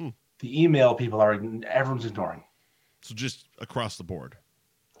 The email people everyone's ignoring. So just across the board.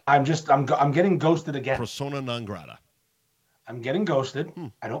 I'm getting ghosted again. Persona non grata. I'm getting ghosted.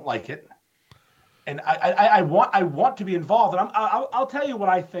 I don't like it, and I want to be involved. And I'll tell you what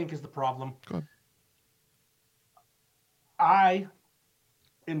I think is the problem. Go ahead.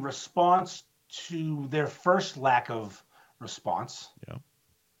 in response to their first lack of response,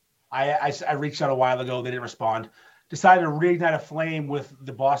 I reached out a while ago. They didn't respond. Decided to reignite a flame with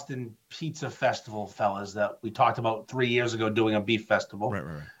the Boston Pizza Festival fellas that we talked about 3 years ago doing a beef festival.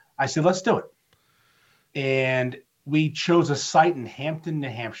 Right. I said, let's do it. And we chose a site in Hampton, New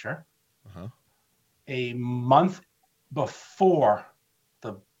Hampshire, a month before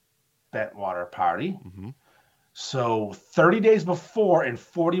the Bentwater party. Mm-hmm. So 30 days before and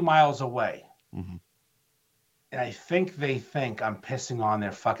 40 miles away. Mm-hmm. And I think they think I'm pissing on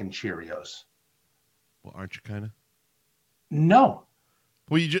their fucking Cheerios. Well, aren't you kind of? No.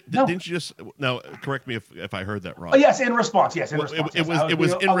 Well, didn't you just now? Correct me if I heard that wrong. Oh, yes, in response. Yes, in response. It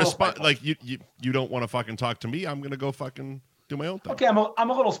was in response. Like you don't want to fucking talk to me. I'm gonna go fucking do my own thing. Okay, I'm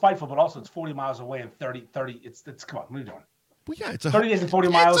a little spiteful, but also it's 40 miles away and 30. It's come on. What are you doing? Well, yeah, it's 30 days and 40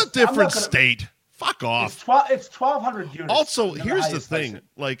 miles. It's a different state. Fuck off. It's 1,200 units. Also, here's the thing.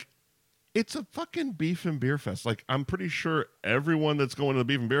 Like, it's a fucking beef and beer fest. Like, I'm pretty sure everyone that's going to the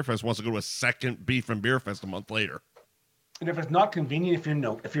beef and beer fest wants to go to a second beef and beer fest a month later. And if it's not convenient,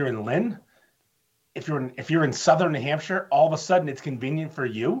 if you're in Lynn, if you're in southern New Hampshire, all of a sudden it's convenient for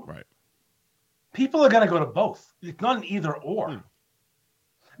you. Right. People are going to go to both. It's not an either or.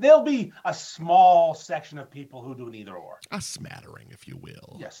 There'll be a small section of people who do an either or. A smattering, if you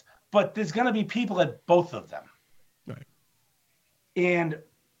will. Yes. But there's going to be people at both of them. Right. And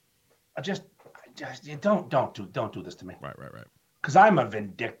just don't do this to me. Right. Because I'm a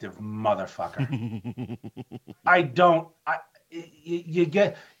vindictive motherfucker.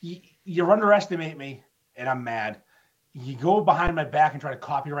 You underestimate me, and I'm mad. You go behind my back and try to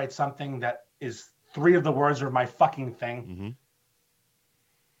copyright something that is 3 of the words of my fucking thing. Mm-hmm.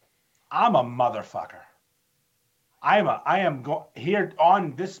 I'm a motherfucker. I am here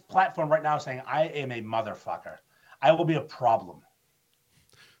on this platform right now saying I am a motherfucker. I will be a problem.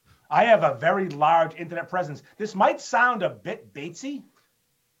 I have a very large internet presence. This might sound a bit Batesy.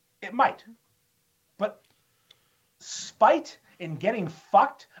 It might. But spite and getting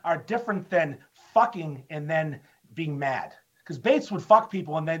fucked are different than fucking and then being mad. Because Bates would fuck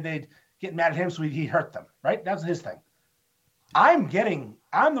people and then they'd get mad at him so he'd hurt them, right? That's his thing. I'm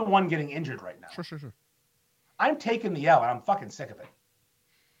the one getting injured right now. Sure. I'm taking the L and I'm fucking sick of it.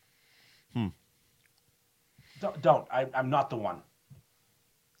 Don't. I'm not the one.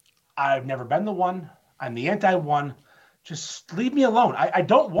 I've never been the one. I'm the anti-one. Just leave me alone. I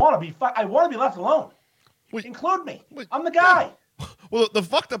don't want to be I want to be left alone. Include me. I'm the guy. Yeah. Well, the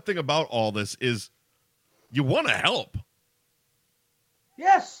fucked up thing about all this is you want to help.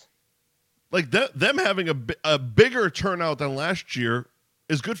 Yes. Like them having a bigger turnout than last year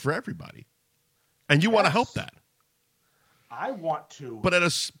is good for everybody. And you want to help that. I want to.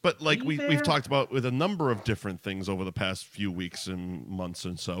 But like we've talked about with a number of different things over the past few weeks and months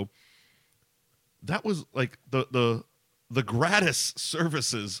and so, that was like the gratis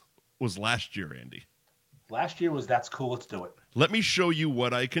services was last year, Andy. Last year was that's cool, let's do it. Let me show you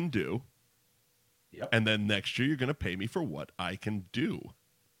what I can do. Yep. And then next year you're going to pay me for what I can do.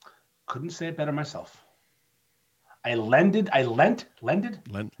 Couldn't say it better myself. I lended. I lended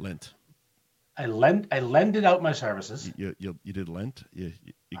out my services. You did lent? You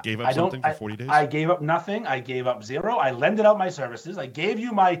gave up something for 40 days? I gave up nothing. I gave up zero. I lended out my services. I gave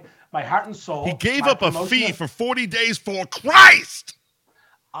you my heart and soul. He gave up a fee for 40 days for Christ!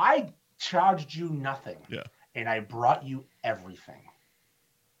 I charged you nothing. Yeah. And I brought you everything.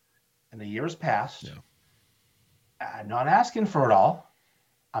 And the years passed. Yeah. I'm not asking for it all.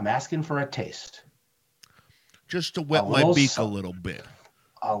 I'm asking for a taste. Just to wet my beak a little bit.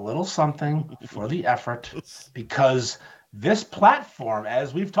 A little something for the effort, because this platform,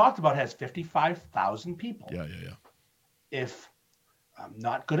 as we've talked about, has 55,000 people. Yeah. If I'm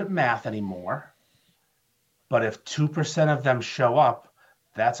not good at math anymore, but if 2% of them show up,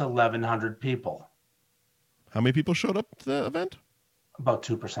 that's 1,100 people. How many people showed up to the event? About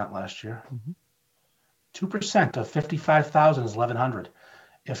 2% last year. Mm-hmm. 2% of 55,000 is 1,100.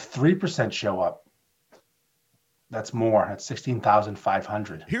 If 3% show up, that's more. That's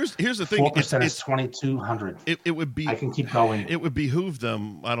 16,500. Here's the thing. 4% is 2,200. It would be. I can keep going. It would behoove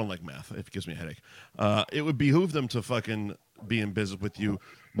them. I don't like math. It gives me a headache. It would behoove them to fucking be in business with you,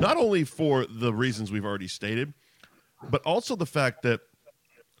 not only for the reasons we've already stated, but also the fact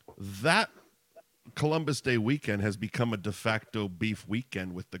that Columbus Day weekend has become a de facto beef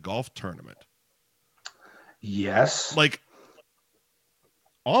weekend with the golf tournament. Yes. Like,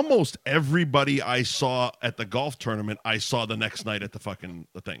 almost everybody I saw at the golf tournament, I saw the next night at the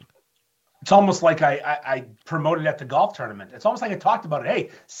thing. It's almost like I promoted at the golf tournament. It's almost like I talked about it. Hey,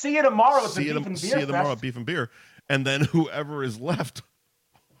 see you tomorrow at the Beef and Beer Fest. See you tomorrow at Beef and Beer. and then whoever is left,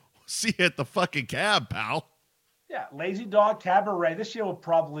 see you at the fucking cab, pal. Yeah, Lazy Dog Cabaret. This year will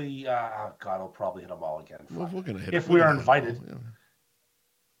probably, we'll probably hit them all again. Well, we're gonna hit if we are invited. Yeah.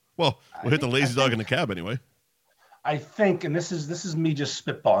 Well, we'll hit the Lazy Dog in the cab anyway. I think, and this is me just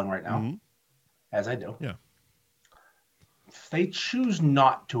spitballing right now, mm-hmm. as I do. Yeah. If they choose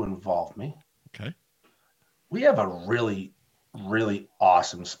not to involve me, okay, we have a really, really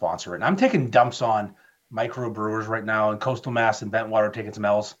awesome sponsor. And I'm taking dumps on microbrewers right now in Coastal Mass and Bentwater, taking some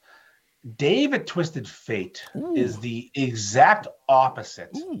L's. Dave at Twisted Fate is the exact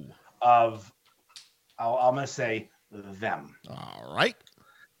opposite of, I'm going to say, them. All right.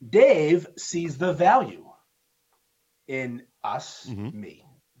 Dave sees the value in us, me.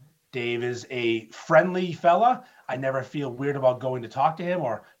 Dave is a friendly fella. I never feel weird about going to talk to him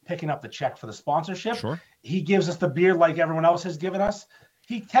or picking up the check for the sponsorship. Sure. He gives us the beer like everyone else has given us.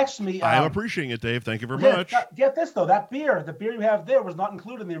 He texts me. I'm appreciating it, Dave. Thank you very much. Get this, though. The beer you have there was not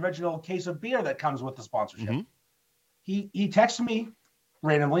included in the original case of beer that comes with the sponsorship. He texts me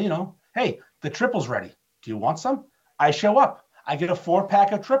randomly, hey, the triple's ready. Do you want some? I show up. I get a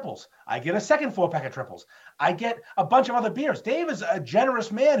 4-pack of triples. I get a second 4-pack of triples. I get a bunch of other beers. Dave is a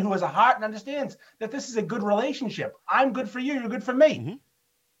generous man who has a heart and understands that this is a good relationship. I'm good for you. You're good for me.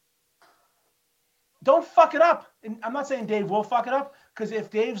 Don't fuck it up. And I'm not saying Dave will fuck it up, because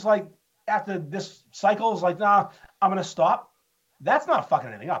if Dave's like, after this cycle is like, nah, I'm going to stop, that's not fucking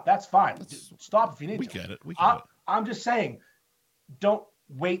anything up. That's fine. Stop if you need to. We get it. I'm just saying, don't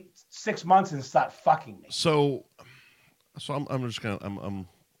wait 6 months and start fucking me. So I'm just gonna I'm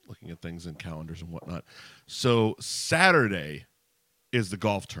looking at things in calendars and whatnot. So Saturday is the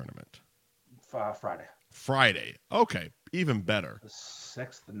golf tournament. Friday. Okay, even better. The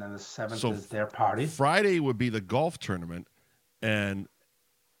 6th and then the 7th is their party. Friday would be the golf tournament, and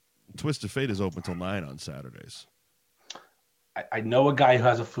Twisted Fate is open till 9 on Saturdays. I know a guy who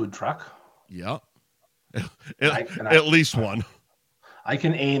has a food truck. Yeah, at least one. I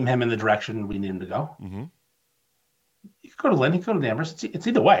can aim him in the direction we need him to go. You can go to Lynn, you can go to Danvers. It's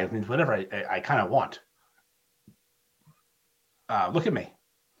either way. I mean, whatever I kind of want. Look at me.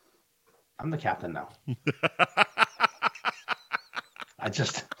 I'm the captain now. I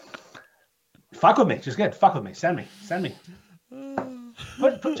just fuck with me. Just good. Fuck with me. Send me.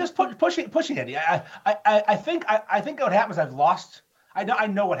 Pushing it. I think what happens. I've lost. I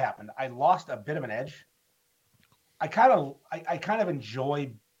know what happened. I lost a bit of an edge. I kind of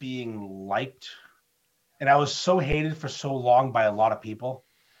enjoy being liked. And I was so hated for so long by a lot of people.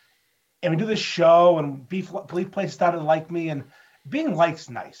 And we do this show, and Belief Place started to like me, and being liked's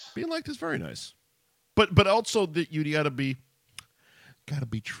nice. Being liked is very nice, but also that you gotta be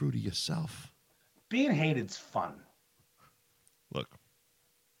true to yourself. Being hated's fun. Look,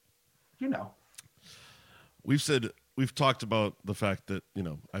 we've talked about the fact that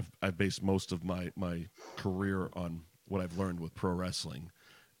I've based most of my career on what I've learned with pro wrestling,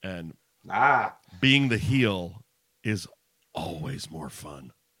 and being the heel is always more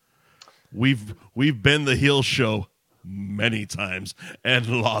fun. We've been the heel show many times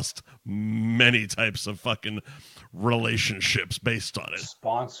and lost many types of fucking relationships based on it.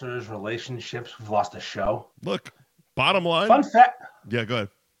 Sponsors, relationships. We've lost a show. Look, bottom line. Fun fact. Yeah, go ahead.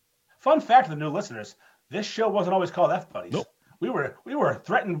 Fun fact to the new listeners: this show wasn't always called F Buddies. Nope. We were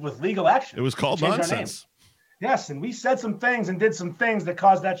threatened with legal action. It was called Nonsense. Yes, and we said some things and did some things that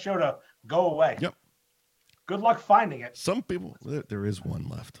caused that show to go away. Yep. Good luck finding it. Some people. There is one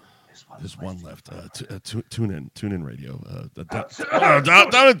left. There's one left. Tune in radio. Down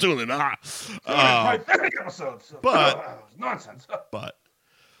and tune in. Episodes. But nonsense. But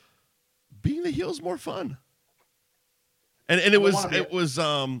being the heel is more fun. And it was.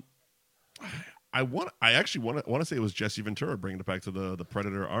 I actually want to say it was Jesse Ventura, bringing it back to the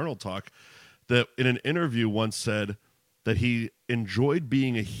Predator Arnold talk, that in an interview once said that he enjoyed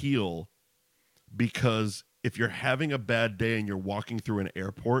being a heel because if you're having a bad day and you're walking through an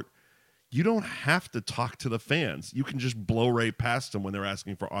airport, you don't have to talk to the fans. You can just blow right past them when they're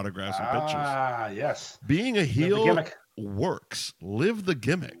asking for autographs and pictures. Yes. Being a heel works. Live the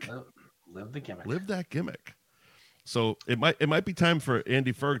gimmick. Live the gimmick. Live that gimmick. So it might be time for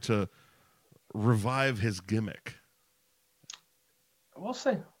Andy Ferg to revive his gimmick. We'll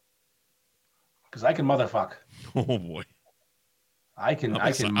see. Because I can motherfuck. Oh boy. I can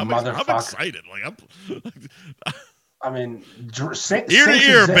motherfuck. I'm excited. I mean, ear to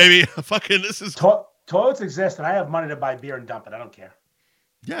ear, baby. Fucking this is toilets exist, and I have money to buy beer and dump it. I don't care.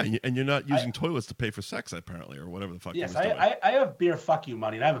 Yeah, and you're not using toilets to pay for sex, apparently, or whatever the fuck. Yes, I have beer. Fuck you,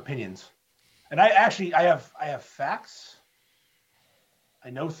 money, and I have opinions, and I have facts. I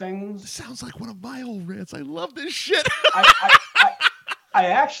know things. This sounds like one of my old rants. I love this shit. I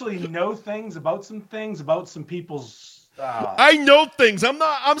actually know things about some people's. I know things.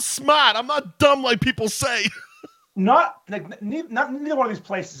 I'm smart. I'm not dumb like people say. Neither one of these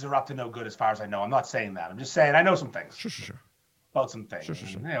places are up to no good as far as I know. I'm not saying that. I'm just saying I know some things. Sure. About some things. Sure.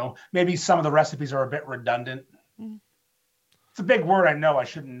 You know, maybe some of the recipes are a bit redundant. It's a big word, I know. I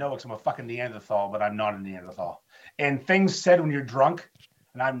shouldn't know because I'm a fucking Neanderthal, but I'm not a Neanderthal. And things said when you're drunk,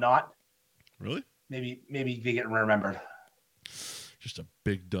 and I'm not. Really? Maybe they get remembered. Just a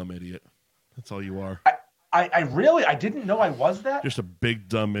big dumb idiot. That's all you are. I didn't know I was that. Just a big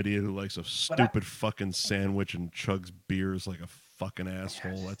dumb idiot who likes a stupid fucking sandwich and chugs beers like a fucking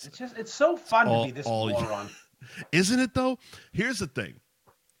asshole. It's so fun to be this moron. Isn't it though? Here's the thing.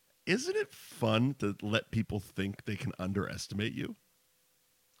 Isn't it fun to let people think they can underestimate you?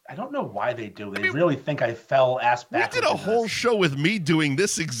 I don't know why they do. They really think I fell ass backwards. We did a whole show with me doing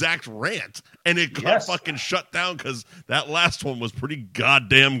this exact rant, and it got fucking shut down because that last one was pretty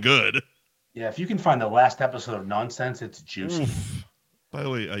goddamn good. Yeah, if you can find the last episode of Nonsense, it's juicy. Oof. By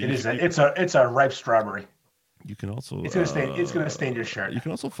the way, it's a ripe strawberry. You can also it's gonna stain your shirt. You can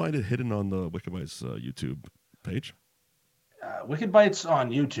also find it hidden on the Wicked Bites YouTube page. Wicked Bites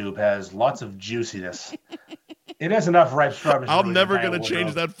on YouTube has lots of juiciness. It has enough ripe strawberries. I'm never going to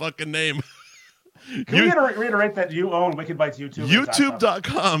change that fucking name. Can we reiterate that you own Wicked Bites YouTube?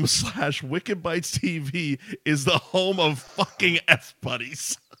 YouTube.com/WickedBitesTV is the home of fucking F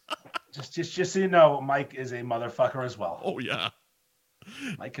Buddies. just so you know, Mike is a motherfucker as well. Oh, yeah.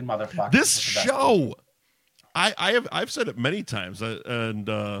 Mike and motherfucker. This show, I've said it many times and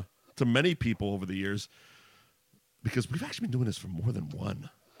to many people over the years, because we've actually been doing this for more than one.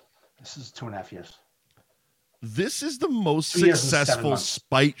 This is 2.5 years. This is the most successful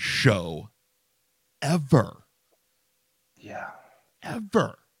spite show ever. Yeah.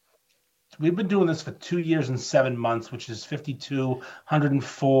 Ever. We've been doing this for 2 years and 7 months, which is 52,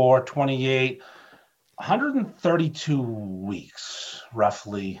 104, 28, 132 weeks,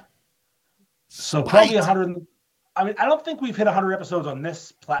 roughly. So probably 100. I mean, I don't think we've hit 100 episodes on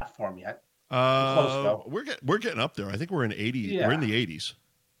this platform yet. Close, though. We're getting up there. I think we're in 80. Yeah. We're in the 80s.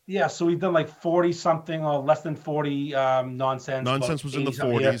 Yeah, so we've done like 40 something or less than 40 nonsense. Nonsense was in the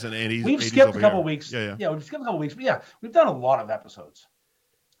 40s and 80s. We've skipped a couple weeks. Yeah, we've skipped a couple weeks. But yeah, we've done a lot of episodes.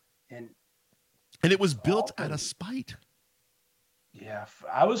 And it was built out of spite. Yeah,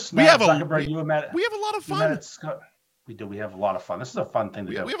 I was mad at Zuckerberg. We have a lot of fun. We do. We have a lot of fun. This is a fun thing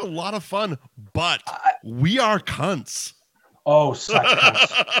to do. We have a lot of fun, but we are cunts. Oh, such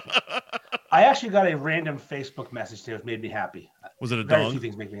cunts. I actually got a random Facebook message today. It made me happy. Was it a Very dog? few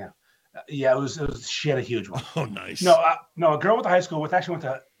things make me happy. Yeah, it was. She had a huge one. Oh, nice. No, a girl with high school with, actually went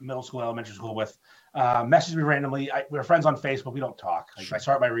to middle school, elementary school with, messaged me randomly. We're friends on Facebook. We don't talk. Like, I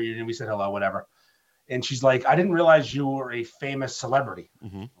saw her at my reunion. We said hello, whatever. And she's like, I didn't realize you were a famous celebrity.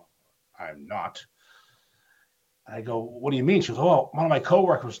 Mm-hmm. I'm not. And I go, what do you mean? She goes, oh, one of my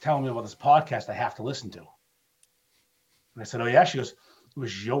coworkers was telling me about this podcast I have to listen to. And I said, oh, yeah? She goes, it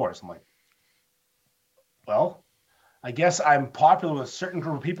was yours. I'm like, well, I guess I'm popular with a certain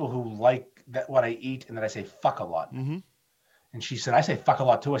group of people who like that what I eat and that I say fuck a lot. Mm-hmm. And she said, I say fuck a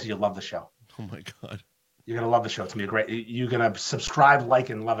lot too. I said, you'll love the show. Oh, my God. You're going to love the show. It's going to be great. You're going to subscribe,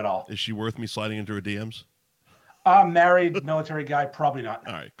 like, and love it all. Is she worth me sliding into her DMs? Married, military guy, probably not.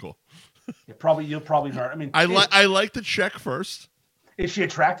 All right, cool. You'll probably not. I mean, I like to check first. Is she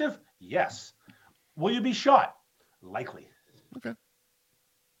attractive? Yes. Will you be shot? Likely. Okay.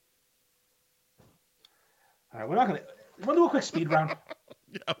 All right, we're not going to. You want to do a quick speed round?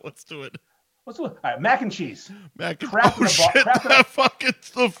 Yeah, let's do it. Let's do it. All right, mac and cheese. Shit, that fucking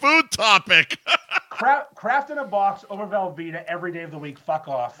the food topic. Kraft in a box over Velveeta every day of the week. Fuck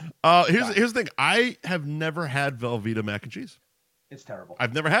off. Here's the thing. I have never had Velveeta mac and cheese. It's terrible.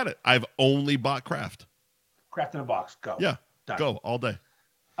 I've never had it. I've only bought Kraft. Kraft in a box. Go. Yeah. Done. Go all day.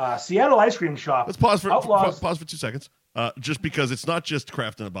 Seattle ice cream shop. Let's pause for 2 seconds. Just because it's not just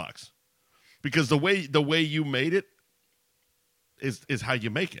Kraft in a box. Because the way you made it is how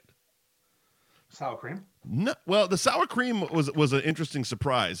you make it. Sour cream? No, well, the sour cream was an interesting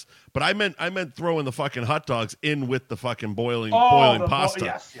surprise, but I meant throwing the fucking hot dogs in with the fucking boiling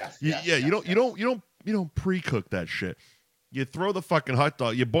pasta. Yes. You don't pre-cook that shit. You throw the fucking hot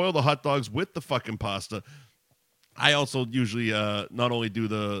dog. You boil the hot dogs with the fucking pasta. I also usually not only do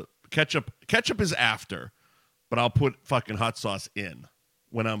the ketchup. Ketchup is after, but I'll put fucking hot sauce in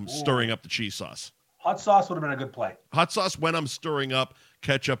when I'm stirring up the cheese sauce. Hot sauce would have been a good play. Hot sauce when I'm stirring up,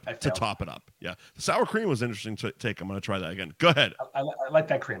 ketchup to top it up. Yeah. The sour cream was interesting to take. I'm going to try that again. Go ahead. I like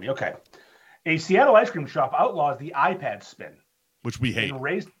that creamy. Okay. A Seattle ice cream shop outlaws the iPad spin. which we hate.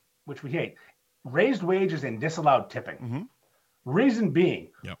 Raised wages and disallowed tipping. Mm-hmm. Reason being,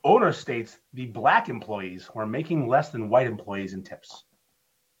 owner states the black employees were making less than white employees in tips.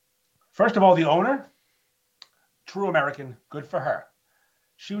 First of all, the owner, true American, good for her.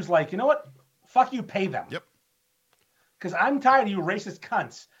 She was like, you know what? Fuck you, pay them. Yep. Because I'm tired of you racist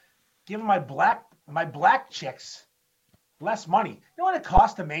cunts giving my black chicks less money. You know what it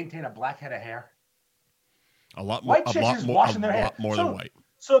costs to maintain a black head of hair? A lot more. White chicks is washing their hair. A lot more than white.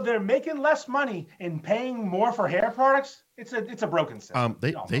 So they're making less money and paying more for hair products. It's a broken system.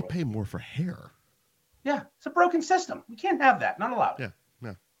 They pay more for hair. Yeah, it's a broken system. We can't have that. Not allowed. Yeah.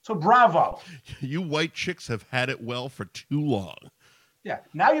 So bravo. You white chicks have had it well for too long. Yeah.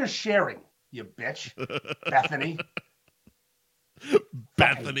 Now you're sharing, you bitch. Bethany.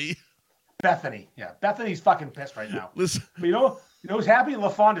 Bethany. Yeah. Bethany's fucking pissed right now. Listen. But you know who's happy?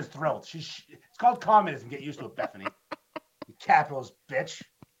 LaFonda's thrilled. It's called communism. Get used to it, Bethany. You capitalist bitch.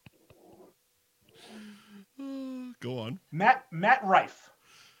 Go on. Matt Rife.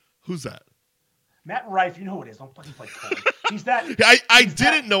 Who's that? Matt Rife, you know who it is. Don't fucking play coy. He's that. I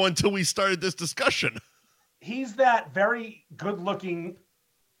didn't know until we started this discussion. He's that very good-looking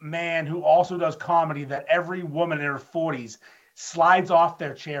man who also does comedy that every woman in her 40s slides off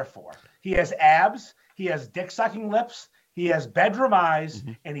their chair for. He has abs. He has dick-sucking lips. He has bedroom eyes,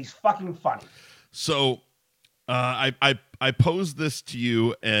 and he's fucking funny. So, I posed this to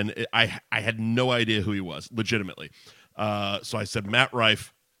you, and I had no idea who he was, legitimately. So I said Matt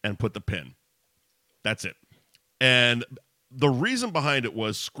Rife and put the pin. That's it. And the reason behind it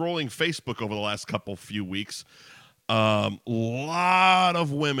was scrolling Facebook over the last few weeks. Lot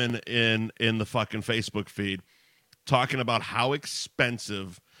of women in the fucking Facebook feed talking about how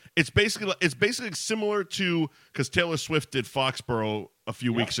expensive. It's basically similar to, because Taylor Swift did Foxborough a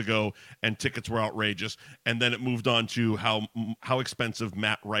few weeks ago, and tickets were outrageous, and then it moved on to how expensive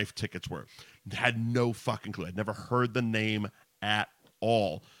Matt Rife tickets were. Had no fucking clue. I'd never heard the name at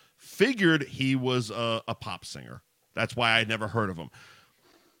all. Figured he was a pop singer. That's why I'd never heard of him.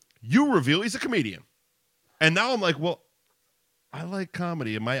 You reveal he's a comedian. And now I'm like, well, I like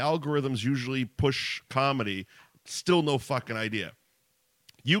comedy, and my algorithms usually push comedy. Still no fucking idea.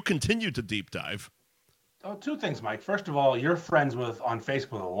 You continue to deep dive. Oh, two things, Mike. First of all, you're friends on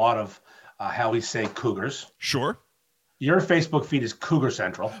Facebook with a lot of, how we say, cougars. Sure. Your Facebook feed is Cougar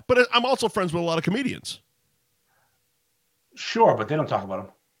Central. But I'm also friends with a lot of comedians. Sure, but they don't talk about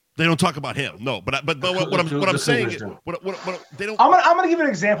him. They don't talk about him. No, but what I'm saying, what they don't. I'm gonna give you an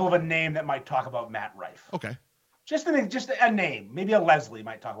example of a name that might talk about Matt Rife. Okay. Just a name. Maybe a Leslie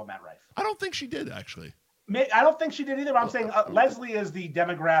might talk about Matt Rife. I don't think she did, actually. I don't think she did either. But I'm saying Leslie is the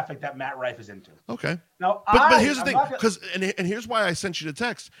demographic that Matt Rife is into. Okay. Now, but here's the thing, because and here's why I sent you the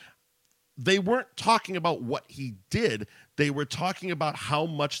text. They weren't talking about what he did. They were talking about how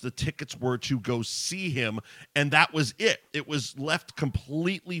much the tickets were to go see him, and that was it. It was left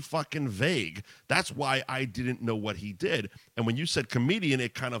completely fucking vague. That's why I didn't know what he did. And when you said comedian,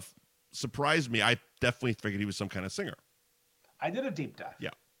 it kind of surprised me. I definitely figured he was some kind of singer. I did a deep dive.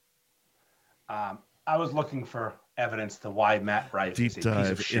 Yeah. I was looking for evidence to why Matt Rife deep is a dive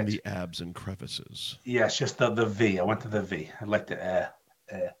piece of shit. In the abs and crevices. Yes, just the V. I went to the V. I like the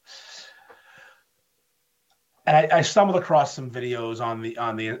And I stumbled across some videos on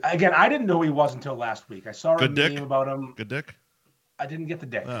the again. I didn't know who he was until last week. I saw a meme about him. Good dick. I didn't get the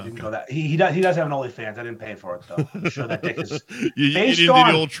dick. I didn't go that. He does have an OnlyFans. I didn't pay for it though. I'm sure that dick is. you didn't do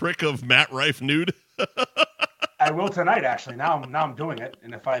the old trick of Matt Rife nude. I will tonight. Actually, now I'm doing it.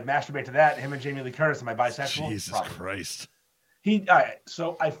 And if I masturbate to that, him and Jamie Lee Curtis, am I bisexual? Jesus Christ. All right.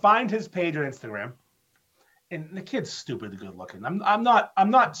 So I find his page on Instagram. And the kid's stupidly good looking. I'm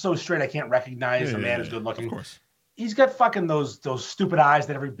not so straight I can't recognize a man who's good looking. Of course. He's got fucking those stupid eyes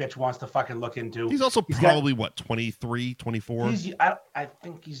that every bitch wants to fucking look into. He's also probably 23, 24? I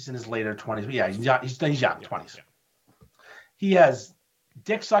think he's in his later 20s. But yeah, he's young. He's young, 20s. Yeah. He has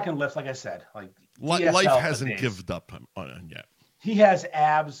dick sucking lips, like I said. Like life hasn't given up on him yet. He has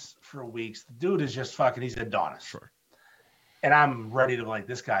abs for weeks. The dude is just fucking. He's Adonis. Sure. And I'm ready to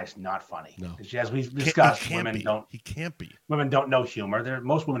this guy's not funny. No. As we've discussed, He can't be. Women don't know humor.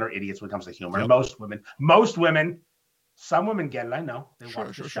 Most women are idiots when it comes to humor. Yep. Most women, some women get it. I know. They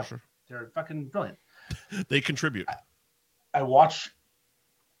watch the show. Sure. They're fucking brilliant. They contribute. I watch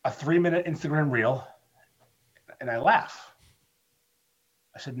a 3-minute Instagram reel and I laugh.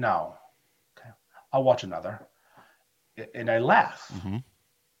 I said, no. Okay. I'll watch another. And I laugh. Mm-hmm.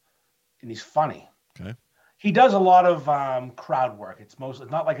 And he's funny. Okay. He does a lot of crowd work. It's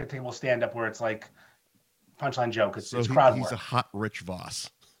not like a table stand-up where it's like punchline joke. It's crowd work. He's a hot Rich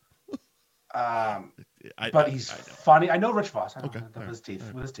Voss. But he's funny. I know Rich Voss. I know, Okay. with his teeth.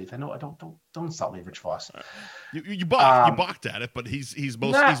 Right. With his teeth. I know. Don't insult me, Rich Voss. Right. You balked at it, but he's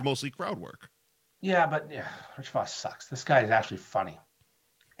mostly crowd work. Yeah, but Rich Voss sucks. This guy is actually funny,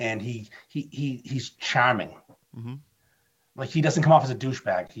 and he's charming. Mm-hmm. Like, he doesn't come off as a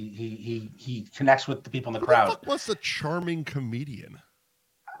douchebag. He connects with the people in the crowd. The fuck was a charming comedian?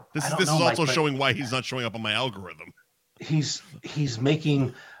 This is also showing why he's not showing up on my algorithm. He's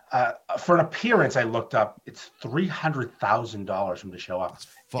making for an appearance. I looked up. It's $300,000 from to show up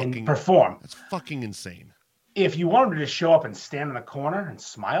and perform. That's fucking insane. If you want him to just show up and stand in the corner and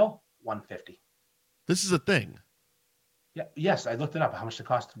smile, $150. This is a thing. Yeah. Yes, I looked it up. How much it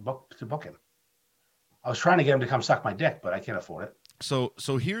cost to book him? I was trying to get him to come suck my dick, but I can't afford it. So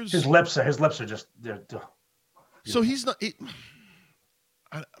here's his lips are just they're. So he's not.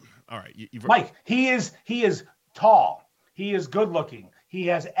 All right, Mike. He is tall. He is good looking. He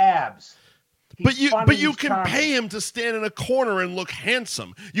has abs. But you can pay him to stand in a corner and look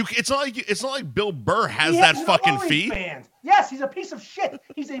handsome. It's not like Bill Burr has that fucking fee. Yes, he's a piece of shit.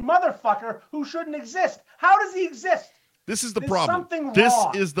 He's a motherfucker who shouldn't exist. How does he exist? This is the problem. Something wrong. This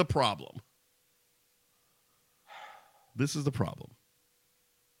is the problem. This is the problem.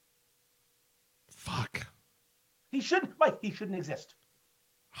 Fuck. He shouldn't exist.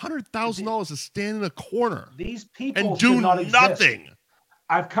 $100,000 to stand in a corner. These people and do nothing.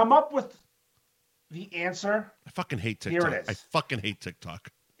 I've come up with the answer. I fucking hate TikTok. Here it is. I fucking hate TikTok.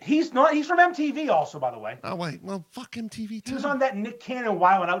 He's from MTV also, by the way. Oh, wait. Well, fuck MTV too. He was on that Nick Cannon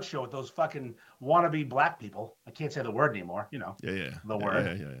Wild 'N Out show with those fucking wannabe black people. I can't say the word anymore. Yeah. The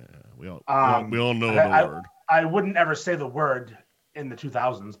word. Yeah. We all know the word. I wouldn't ever say the word in the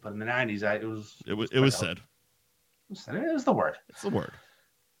 2000s, but in the 90s, it was said. It was the word. It's the word.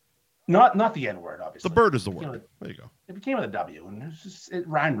 Not the N word, obviously. The bird is the word. There you go. It became with a W, and it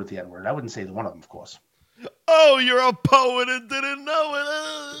rhymed with the N word. I wouldn't say one of them, of course. Oh, you're a poet and didn't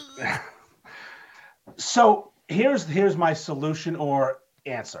know it. So here's my solution or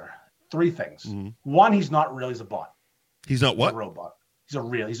answer. 3 things. Mm-hmm. 1, he's not real. He's a bot. He's not what? He's a robot.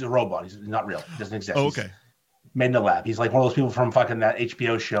 He's a robot. He's not real. He doesn't exist. Oh, okay. He's made in the lab. He's like one of those people from fucking that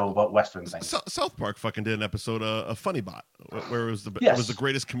HBO show about Western things. South Park fucking did an episode of Funny Bot where it was the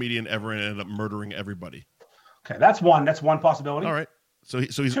greatest comedian ever and ended up murdering everybody. Okay, that's one. That's one possibility. All right. So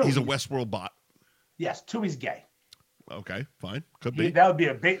he's a Westworld bot. Yes. 2, he's gay. Okay, fine. Could be. That would be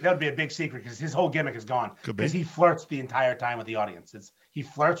a big secret because his whole gimmick is gone. Could be. Because he flirts the entire time with the audience. He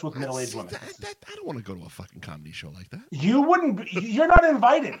flirts with middle-aged women. I don't want to go to a fucking comedy show like that. You wouldn't. You're not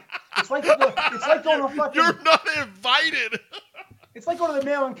invited. It's like going to fucking. You're not invited. It's like going to the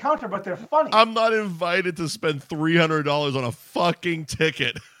male encounter, but they're funny. I'm not invited to spend $300 on a fucking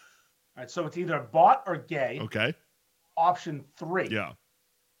ticket. All right, so it's either bot or gay. Okay. Option 3. Yeah.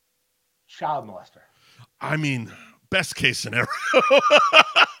 Child molester. I mean, best case scenario.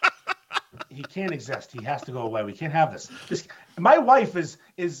 He can't exist. He has to go away. We can't have this. My wife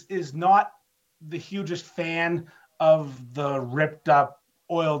is not the hugest fan of the ripped up,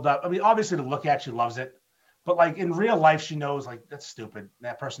 oiled up. I mean, obviously to look at, she loves it. But like in real life, she knows like that's stupid.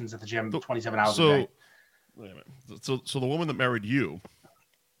 That person's at the gym 27 hours a day. Wait a minute. So the woman that married you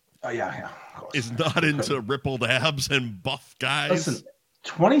yeah, is not into rippled abs and buff guys. Listen,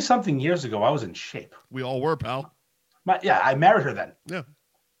 20-something years ago, I was in shape. We all were, pal. I married her then. Yeah.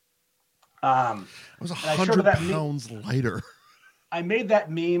 I was 100 pounds lighter. I made that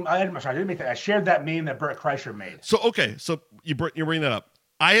meme. I didn't make that. I shared that meme that Bert Kreischer made. So, okay. So you bring that up.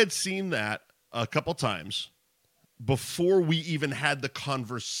 I had seen that a couple times before we even had the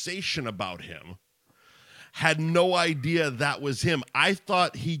conversation about him. Had no idea that was him. I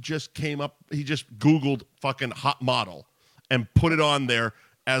thought he just Googled fucking hot model and put it on there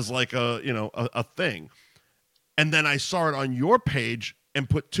as like a thing. And then I saw it on your page and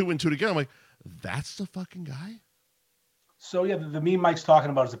put 2 and 2 together. I'm like, that's the fucking guy? So, yeah, the meme Mike's talking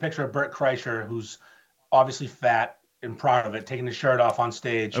about is a picture of Bert Kreischer, who's obviously fat and proud of it, taking his shirt off on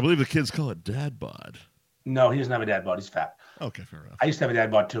stage. I believe the kids call it dad bod. No, he doesn't have a dad bod. He's fat. Okay, fair enough. I used to have a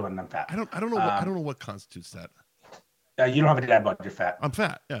dad bod, too, and I'm fat. I don't know what constitutes that. You don't have a dad bod. You're fat. I'm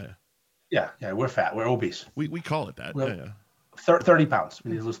fat. Yeah. Yeah, we're fat. We're obese. We call it that. 30 pounds.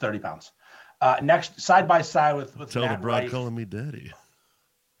 We need to lose 30 pounds. Next, side by side with Tell Matt the broad Rife. calling me daddy.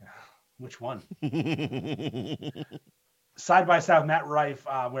 Which one? Side by side with Matt Rife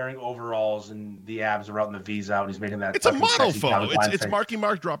wearing overalls and the abs are out and the V's out. And he's making that. It's a model photo. It's Marky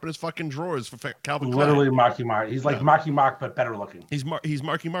Mark dropping his fucking drawers for Calvin Klein. Literally Marky Mark. He's like Marky Mark, but better looking. He's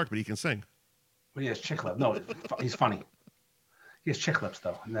Marky Mark, but he can sing. But he has chick lips. No, he's funny. He has chick lips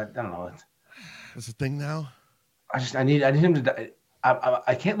though. And I don't know. That's the thing now. I need him to.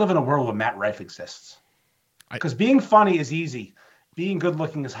 I can't live in a world where Matt Rife exists. Because being funny is easy. Being good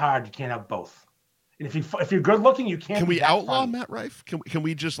looking is hard. You can't have both. And if you're good looking, you can't. Can we outlaw funny. Matt Rife? Can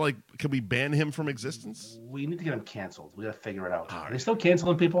we just can we ban him from existence? We need to get him canceled. We got to figure it out. Are they still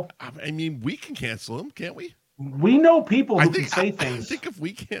canceling people? I mean, we can cancel him, can't we? We know people who can say things. I think if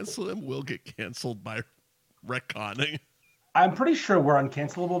we cancel him, we'll get canceled by retconning. I'm pretty sure we're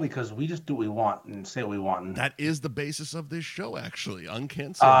uncancelable because we just do what we want and say what we want. And that is the basis of this show, actually.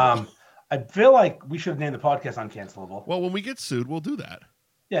 Uncancelable. I feel like we should have named the podcast Uncancelable. Well, when we get sued, we'll do that.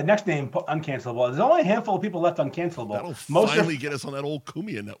 Yeah, next name, Uncancelable. There's only a handful of people left uncancelable. That'll finally get us on that old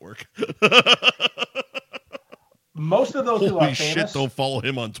Kumia network. Most of those people are famous. Holy shit, don't follow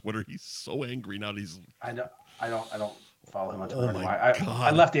him on Twitter. He's so angry now. I don't follow him on Twitter anymore.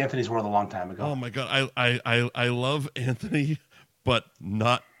 I left Anthony's World a long time ago. Oh my God. I love Anthony, but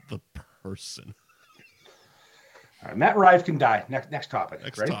not the person. All right, Matt Rife can die. Next topic.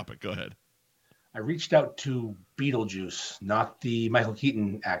 Next topic. Go ahead. I reached out to Beetlejuice, not the Michael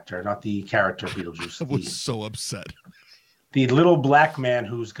Keaton actor, not the character Beetlejuice. I was so upset. The little black man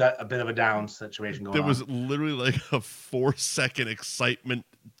who's got a bit of a down situation going on. There was literally like a 4-second excitement,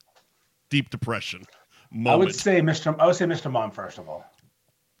 deep depression moment. I would say Mr. Mom first of all,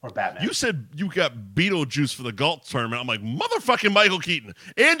 or Batman. You said you got Beetlejuice for the golf tournament. I'm like, motherfucking Michael Keaton.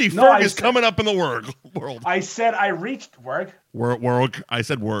 Andy Ferg is coming up in the world. I said I reached Werg. Werg. I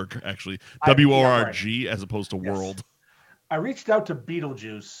said Werg, actually. WORG as opposed to world. I reached out to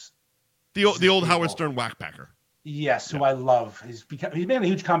Beetlejuice. The old Howard Stern whackpacker. Yes, who I love. He's making a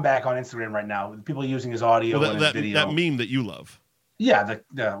huge comeback on Instagram right now. People using his audio and his video. That meme that you love. Yeah,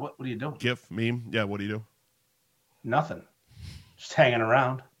 what are you doing? GIF, meme. Yeah, what do you do? Nothing. Just hanging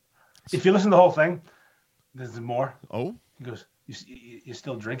around. If you listen to the whole thing, there's more. Oh? He goes, you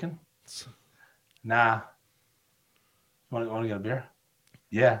still drinking? Nah. Want to get a beer?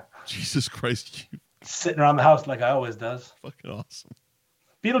 Yeah. Jesus Christ. Sitting around the house like I always does. Fucking awesome.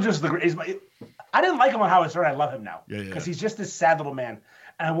 Beetlejuice is I didn't like him on Howard Stern. I love him now. Yeah. Because he's just this sad little man.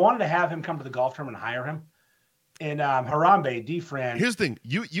 And I wanted to have him come to the golf tournament and hire him. And Harambe, D-Fran. Here's the thing.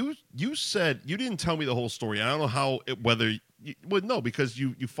 You said, you didn't tell me the whole story. I don't know no, because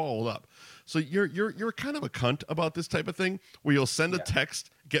you followed up. So you're kind of a cunt about this type of thing where you'll send a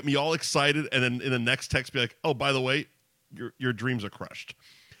text, get me all excited, and then in the next text be like, oh, by the way, your dreams are crushed.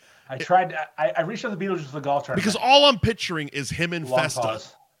 I tried. I reached out to Beetlejuice for the golf tournament. Because all I'm picturing is him and Festa.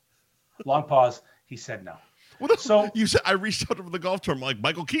 Long pause. He said no. Well, so you said I reached out for the golf tournament like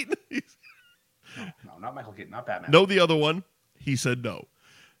Michael Keaton. No, not Michael Keaton, not Batman. No, the other one. He said no.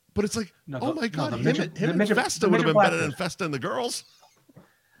 But it's like, oh my God, him and Festa would have been better than Festa and the girls.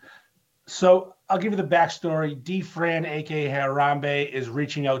 So I'll give you the backstory. D-Fran, a.k.a. Harambe, is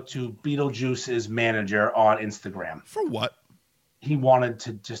reaching out to Beetlejuice's manager on Instagram. For what? He wanted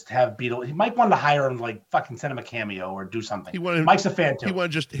to just have Mike wanted to hire him, like fucking send him a cameo or do something. Mike's a fan too. He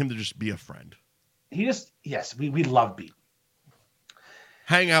wanted him to just be a friend. We love Beat.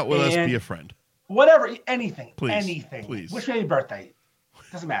 Hang out with us, be a friend. Whatever, anything. Please, anything. Please. Wish me happy birthday.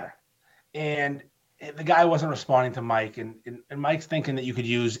 Doesn't matter. And the guy wasn't responding to Mike, and Mike's thinking that you could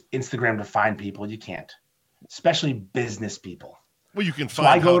use Instagram to find people. You can't, especially business people. Well, you can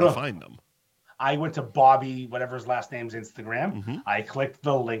find how to find them. I went to Bobby, whatever his last name's Instagram. Mm-hmm. I clicked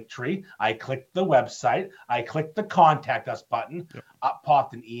the link tree. I clicked the website. I clicked the contact us button. Yep. Up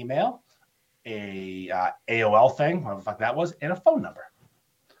popped an email, a AOL thing, whatever the fuck that was, and a phone number.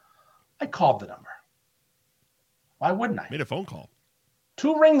 I called the number. Why wouldn't I? Made a phone call.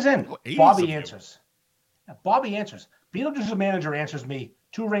 2 rings in. Bobby answers. Yeah, Bobby answers. Beetlejuice's manager answers me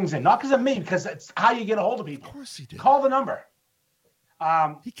 2 rings in. Not because of me, because that's how you get a hold of people. Of course he did. Call the number.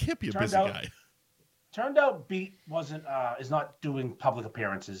 He can't be a busy guy. Turned out Beat is not doing public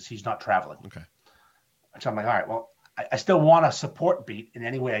appearances. He's not traveling. Okay. So I'm like, all right, well, I still want to support Beat in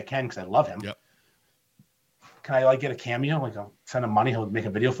any way I can because I love him. Yep. Can I get a cameo? I'll send him money. He'll make a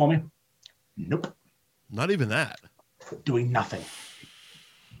video for me. Nope. Not even that. Doing nothing.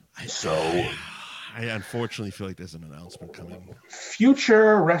 I unfortunately feel like there's an announcement coming.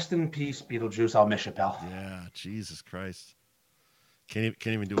 Future rest in peace, Beetlejuice. I'll miss you, pal. Yeah, Jesus Christ. Can't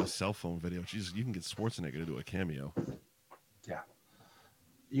even do a cell phone video. Jesus, you can get Schwarzenegger to do a cameo. Yeah.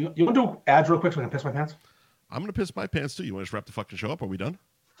 You want to do ads real quick so I can piss my pants? I'm gonna piss my pants too. You want to just wrap the fucking show up? Are we done?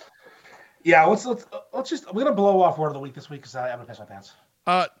 Yeah. Let's just. We're gonna blow off word of the week this week because I'm gonna piss my pants.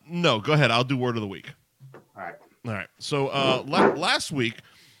 No. Go ahead. I'll do word of the week. All right. So last week,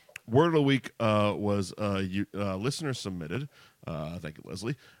 word of the week was listener submitted. Thank you,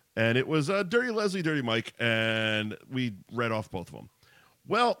 Leslie. And it was Dirty Leslie, Dirty Mike, and we read off both of them.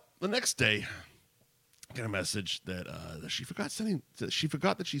 Well, the next day, I got a message that she forgot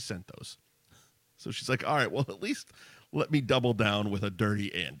that she sent those. So she's like, all right, well, at least let me double down with a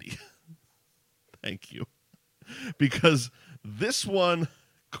Dirty Andy. Thank you. Because this one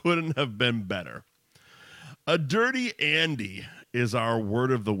couldn't have been better. A Dirty Andy is our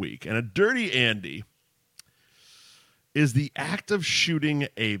word of the week. And a Dirty Andy is the act of shooting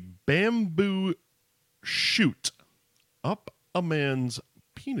a bamboo shoot up a man's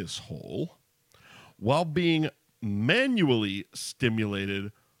penis hole while being manually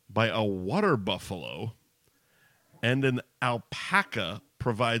stimulated by a water buffalo, and an alpaca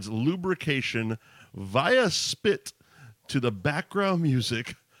provides lubrication via spit to the background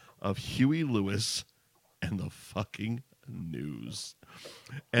music of Huey Lewis and the fucking news.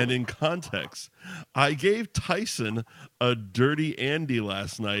 And in context, I gave Tyson a Dirty Andy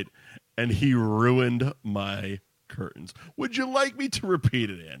last night, and he ruined my curtains. Would you like me to repeat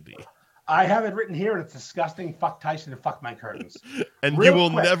it, Andy? I have it written here, and it's disgusting. Fuck Tyson and fuck my curtains. And real you will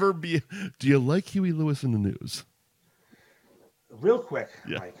quick. Never be... Do you like Huey Lewis in the news? Real quick,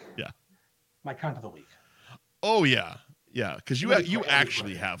 yeah. Mike. Yeah. My cunt of the week. Oh, yeah. Yeah, because you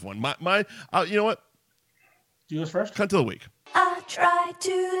actually have one. My you know what? Do yours first? Cunt of the week. I try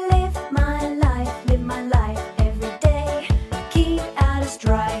to live my life every day. Keep out of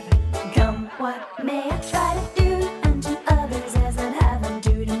strife, come what may. I try to do unto others as I'd have them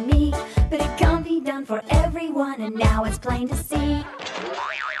do to me. But it can't be done for everyone, and now it's plain to see.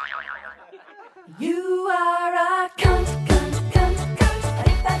 You are a cunt, cunt, cunt, cunt. A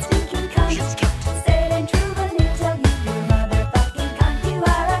big fat stinking cunt. Say it ain't true, but he'll tell you you're a motherfucking cunt. You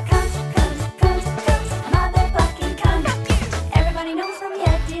are a cunt, cunt, cunt, cunt. Motherfucking cunt. Everybody knows from your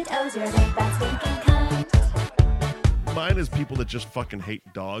head to toes you're a big fat stinking cunt. Mine is people that just fucking hate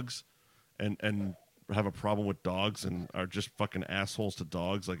dogs and have a problem with dogs and are just fucking assholes to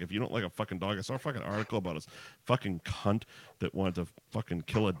dogs. Like, if you don't like a fucking dog, I saw a fucking article about a fucking cunt that wanted to fucking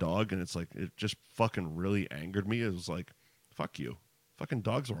kill a dog, and it's like, it just fucking really angered me. It was like, fuck you. Fucking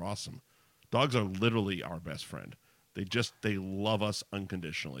dogs are awesome. Dogs are literally our best friend. They love us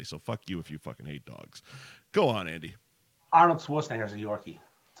unconditionally. So fuck you if you fucking hate dogs. Go on, Andy. Arnold Schwarzenegger's a Yorkie.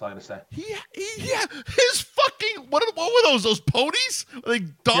 That's all I gotta say. Yeah, his fucking what were those? Those ponies? Like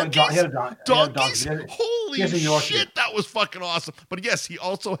donkeys? Donkeys? Holy shit, that was fucking awesome. But yes, he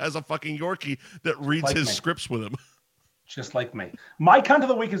also has a fucking Yorkie that reads like his scripts with him. Just like me. My cunt of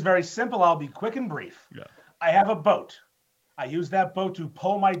the week is very simple. I'll be quick and brief. Yeah. I have a boat. I use that boat to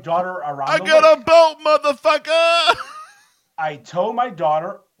pull my daughter around the lake. I got a boat, motherfucker! I tow my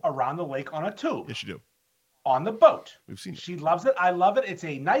daughter around the lake on a tube. Yes, you do. On the boat. We've seen it. She loves it. I love it. It's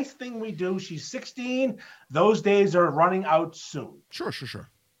a nice thing we do. She's 16. Those days are running out soon. Sure.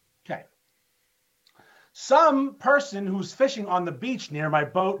 Okay. Some person who's fishing on the beach near my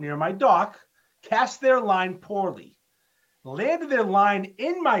boat, near my dock, cast their line poorly. Landed their line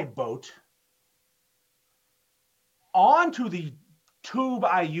in my boat onto the tube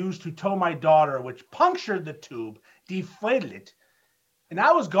I used to tow my daughter, which punctured the tube, deflated it. And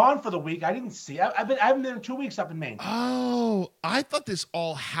I was gone for the week. I didn't see. I haven't been in 2 weeks up in Maine. Oh, I thought this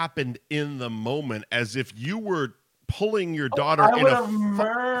all happened in the moment, as if you were pulling your daughter in a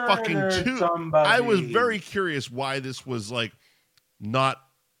fucking tube. Somebody. I was very curious why this was like not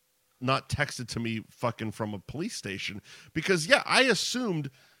texted to me fucking from a police station, because yeah, I assumed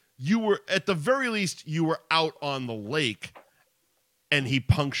you were, at the very least, you were out on the lake and he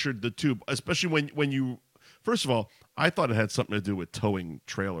punctured the tube, especially when you. First of all, I thought it had something to do with towing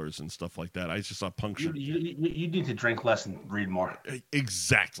trailers and stuff like that. I just saw punctured. You need to drink less and read more.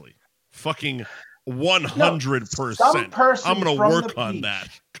 Exactly. Fucking 100%. I'm going to work on that,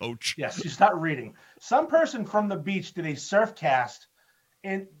 coach. Yes, you start reading. Some person from the beach did a surf cast,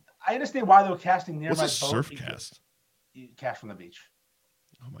 and I understand why they were casting near my boat. What's a surf cast? You cast from the beach.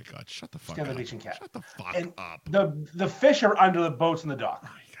 Oh my God! Shut the fuck up. The beach and cast. Shut the fuck up. The fish are under the boats in the dock. Oh,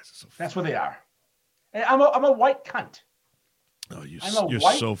 you guys are so That's where they are. And I'm a white cunt. Oh, you're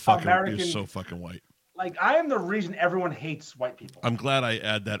so fucking white. Like, I am the reason everyone hates white people. I'm glad I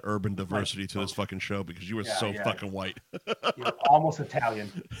add that urban diversity to this fucking show, because you are fucking white. You're almost Italian.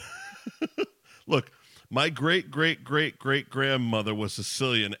 Look, my great-great-great-great-grandmother was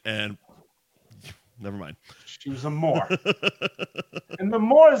Sicilian, and never mind. She was a Moor. And the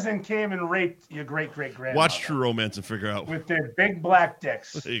Moors then came and raped your great-great-grandmother. Watch True Romance and figure out. With their big black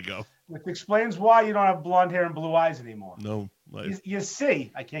dicks. There you go. Which explains why you don't have blonde hair and blue eyes anymore. No. You see,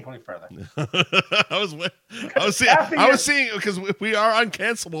 I can't go any further. I was seeing, because we are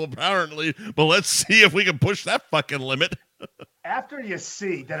uncancelable apparently, but let's see if we can push that fucking limit. After you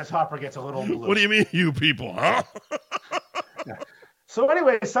see, Dennis Hopper gets a little blue. What do you mean, you people, huh? Yeah. So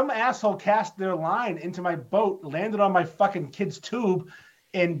anyway, some asshole cast their line into my boat, landed on my fucking kid's tube,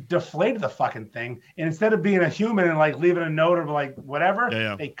 and deflated the fucking thing. And instead of being a human and like leaving a note or like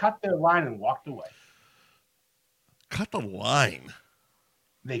whatever, they cut their line and walked away. Cut the line.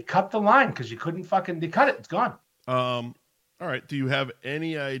 They cut the line because you couldn't fucking. They cut it. It's gone. All right. Do you have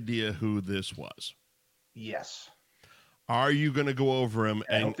any idea who this was? Yes. Are you going to go over him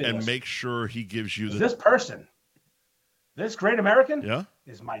and make sure he gives you this person? This great American,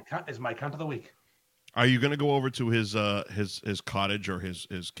 is my cunt of the week. Are you going to go over to his cottage or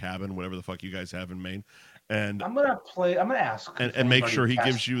his cabin, whatever the fuck you guys have in Maine, and I'm gonna ask and make sure he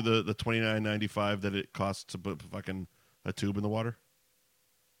gives you the $29.95 that it costs to put fucking a tube in the water?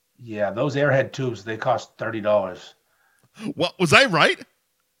 Yeah, those Airhead tubes, they cost $30. What, was I right?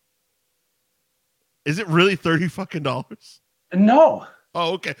 Is it really $30 fucking dollars? No.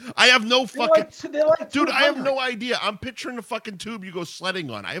 Oh, okay. I have no fucking... They're like dude, I have no idea. I'm picturing a fucking tube you go sledding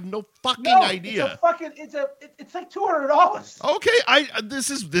on. I have no fucking idea. It's like $200. Okay, this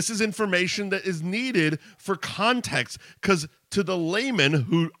is information that is needed for context, because to the layman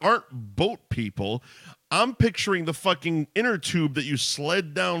who aren't boat people, I'm picturing the fucking inner tube that you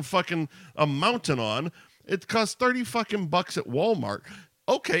sled down fucking a mountain on. It costs $30 fucking bucks at Walmart.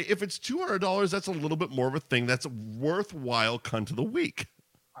 Okay, if it's $200, that's a little bit more of a thing. That's a worthwhile cunt of the week.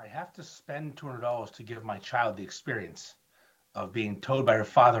 I have to spend $200 to give my child the experience of being towed by her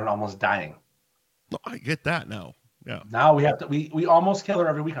father and almost dying. No, I get that now. Yeah. Now we have to. We almost kill her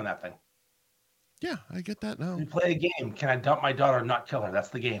every week on that thing. Yeah, I get that now. We play a game. Can I dump my daughter and not kill her? That's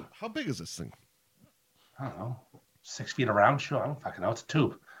the game. How big is this thing? I don't know. 6 feet around? Sure. I don't fucking know. It's a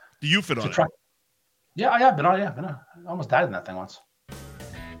tube. Do you fit on it? Yeah, I have been on. Yeah, I almost died in that thing once.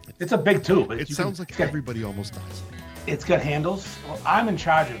 It's a big tube. It sounds like everybody almost dies. It's got handles. Well, I'm in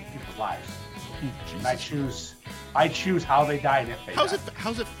charge of people's lives. And I choose how they die and if they die.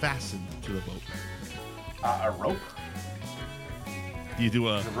 How's it fastened to the boat? A rope. Do you do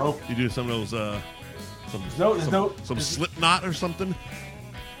a rope? You do some of those some slip knot or something?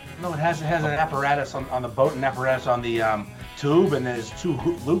 No, it has an apparatus on the boat and apparatus on the tube, and there's two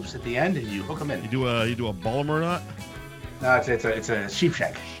loops at the end, and you hook them in. You do a Balmer knot? No, it's a sheep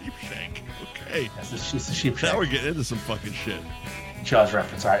shank. Sheep shank. Okay. It's a sheep shank. Now we're getting into some fucking shit. Jaws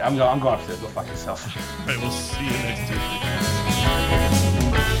reference. All right, I'm going upstairs. Go fuck yourself. All right, we'll see you next Tuesday.